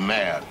is the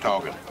mayor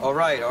talking. All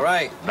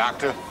right.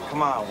 Doctor?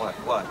 Come on,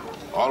 what?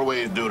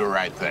 Always do the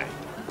right thing.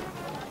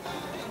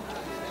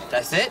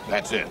 That's it?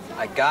 That's it.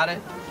 I got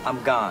it.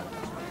 I'm gone.